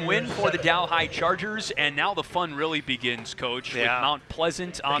 Homecoming win for the Dow High Chargers, and now the fun really begins, Coach, with Mount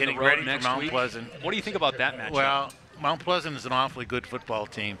Pleasant on the road next week. Pleasant. What do you think about that matchup? Well, Mount Pleasant is an awfully good football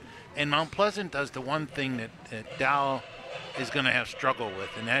team, and Mount Pleasant does the one thing that Dow is going to have struggle with,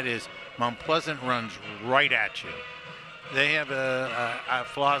 and that is Mount Pleasant runs right at you. They have a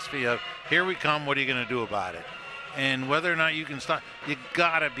philosophy of, here we come, what are you going to do about it? And whether or not you can stop, you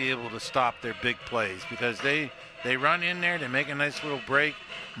got to be able to stop their big plays, because they run in there, they make a nice little break.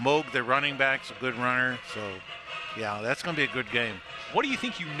 Moog, their running back's a good runner, so yeah, that's going to be a good game. What do you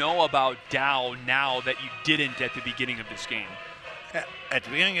think you know about Dow now that you didn't at the beginning of this game? At the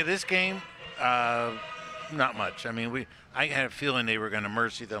beginning of this game, not much. I mean, I had a feeling they were going to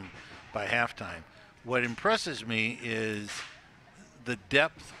mercy them by halftime. What impresses me is the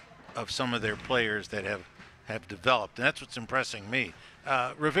depth of some of their players that have developed, and that's what's impressing me.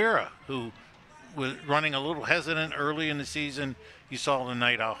 Rivera, who was running a little hesitant early in the season, you saw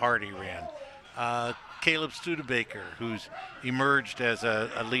tonight how hard he ran. Caleb Studebaker, who's emerged as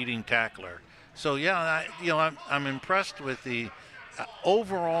a leading tackler. So yeah, I'm impressed with the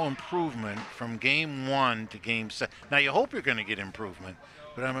overall improvement from game 1 to game 7. Now you hope you're going to get improvement,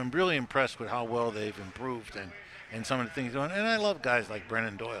 but I'm really impressed with how well they've improved and some of the things doing. And I love guys like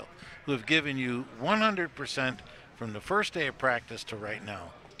Brennan Doyle, who have given you 100% from the first day of practice to right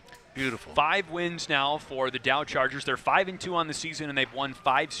now. Beautiful. 5 wins now for the Dow Chargers. They're 5-2 on the season, and they've won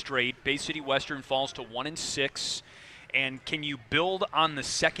 5 straight. Bay City Western falls to 1-6. And can you build on the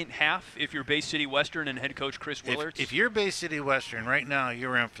second half if you're Bay City Western and head coach Chris Willards? If you're Bay City Western, right now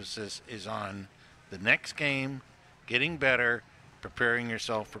your emphasis is on the next game, getting better, preparing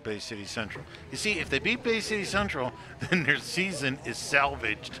yourself for Bay City Central. You see, if they beat Bay City Central, then their season is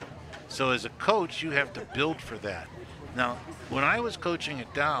salvaged. So as a coach, you have to build for that. Now, when I was coaching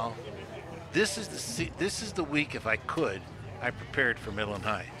at Dow, this is the week, if I could, I prepared for Midland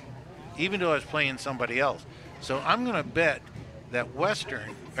High, even though I was playing somebody else. So I'm going to bet that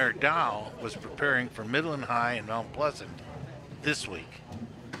Western, or Dow, was preparing for Midland High and Mount Pleasant this week.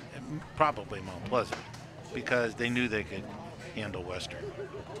 Probably Mount Pleasant, because they knew they could handle Western.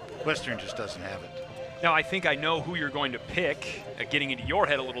 Western just doesn't have it. Now, I think I know who you're going to pick, getting into your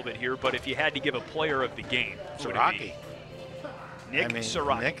head a little bit here, but if you had to give a player of the game, who would it be? Nick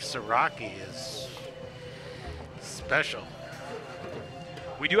Siraki. Nick Siraki is special.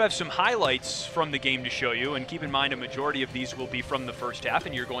 We do have some highlights from the game to show you, and keep in mind a majority of these will be from the first half,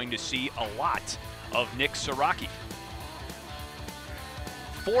 and you're going to see a lot of Nick Siraki.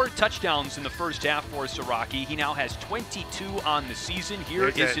 4 touchdowns in the first half for Siraki. He now has 22 on the season. Here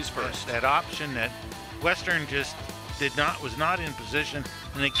is his first. That option that Western just was not in position.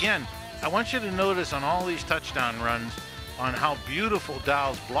 And again, I want you to notice on all these touchdown runs on how beautiful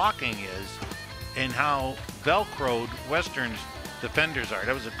Dow's blocking is and how Velcroed Western's defenders are.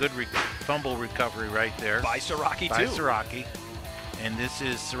 That was a good fumble recovery right there. By Siraki, By Siraki. And this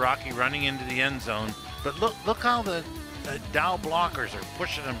is Siraki running into the end zone. But look how the Dow blockers are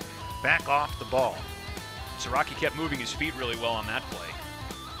pushing him back off the ball. Siraki kept moving his feet really well on that play.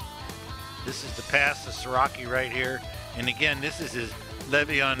 This is the pass to Siraki right here. And again, this is his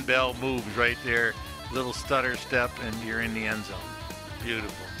Le'Veon Bell moves right there. Little stutter step, and you're in the end zone.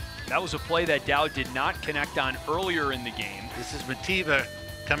 Beautiful. That was a play that Dow did not connect on earlier in the game. This is Mativa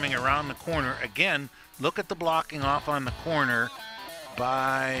coming around the corner. Again, look at the blocking off on the corner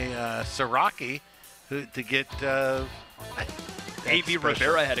by Siraki to get... A.V.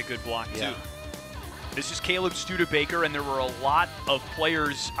 Rivera had a good block, too. This is Caleb Studebaker, and there were a lot of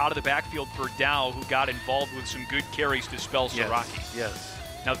players out of the backfield for Dow who got involved with some good carries to spell Siraki. Yes.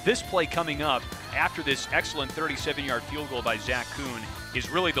 Now, this play coming up after this excellent 37-yard field goal by Zach Kuhn is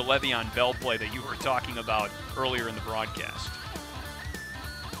really the Le'Veon Bell play that you were talking about earlier in the broadcast.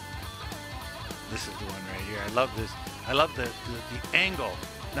 This is the one right here. I love this. I love the angle.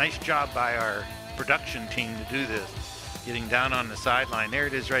 Nice job by our production team to do this. Getting down on the sideline. There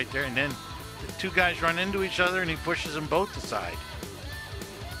it is right there. And then the 2 guys run into each other, and he pushes them both aside.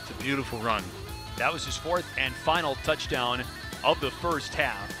 It's a beautiful run. That was his 4th and final touchdown of the first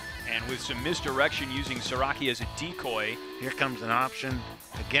half. And with some misdirection using Siraki as a decoy. Here comes an option.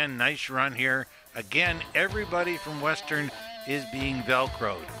 Again, nice run here. Again, everybody from Western is being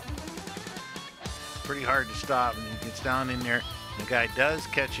Velcroed. Pretty hard to stop, and he gets down in there. The guy does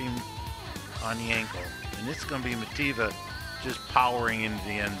catch him on the ankle. And it's going to be Mativa just powering into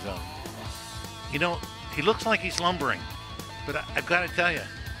the end zone. You know, he looks like he's lumbering, but I've got to tell you,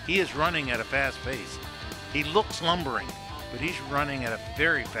 he is running at a fast pace. He looks lumbering, but he's running at a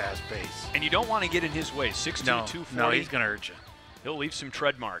very fast pace. And you don't want to get in his way. 6'2", 240. No, he's going to hurt you. He'll leave some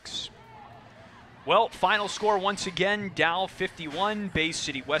tread marks. Well, final score once again, Dow 51, Bay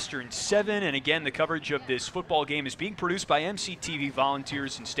City Western 7. And again, the coverage of this football game is being produced by MCTV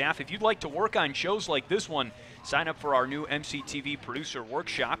volunteers and staff. If you'd like to work on shows like this one, sign up for our new MCTV producer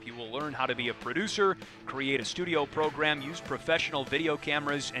workshop. You will learn how to be a producer, create a studio program, use professional video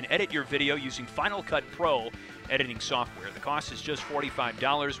cameras, and edit your video using Final Cut Pro editing software. The cost is just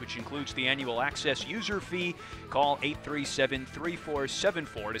 $45, which includes the annual access user fee. Call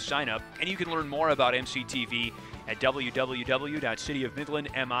 837-3474 to sign up, and you can learn more about MCTV at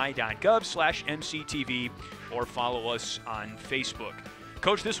www.cityofmidlandmi.gov/MCTV or follow us on Facebook.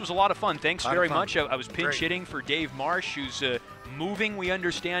 Coach, this was a lot of fun. Thanks very much. I was pinch hitting for Dave Marsh, who's moving, we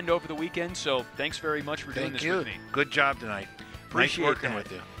understand, over the weekend. So thanks very much for doing this with me. Good job tonight. Appreciate nice working that.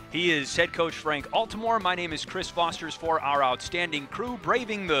 with you. He is head coach Frank Altamore. My name is Chris Fosters for our outstanding crew,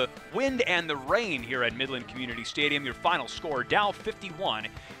 braving the wind and the rain here at Midland Community Stadium. Your final score, Dow 51,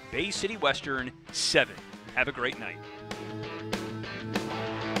 Bay City Western 7. Have a great night.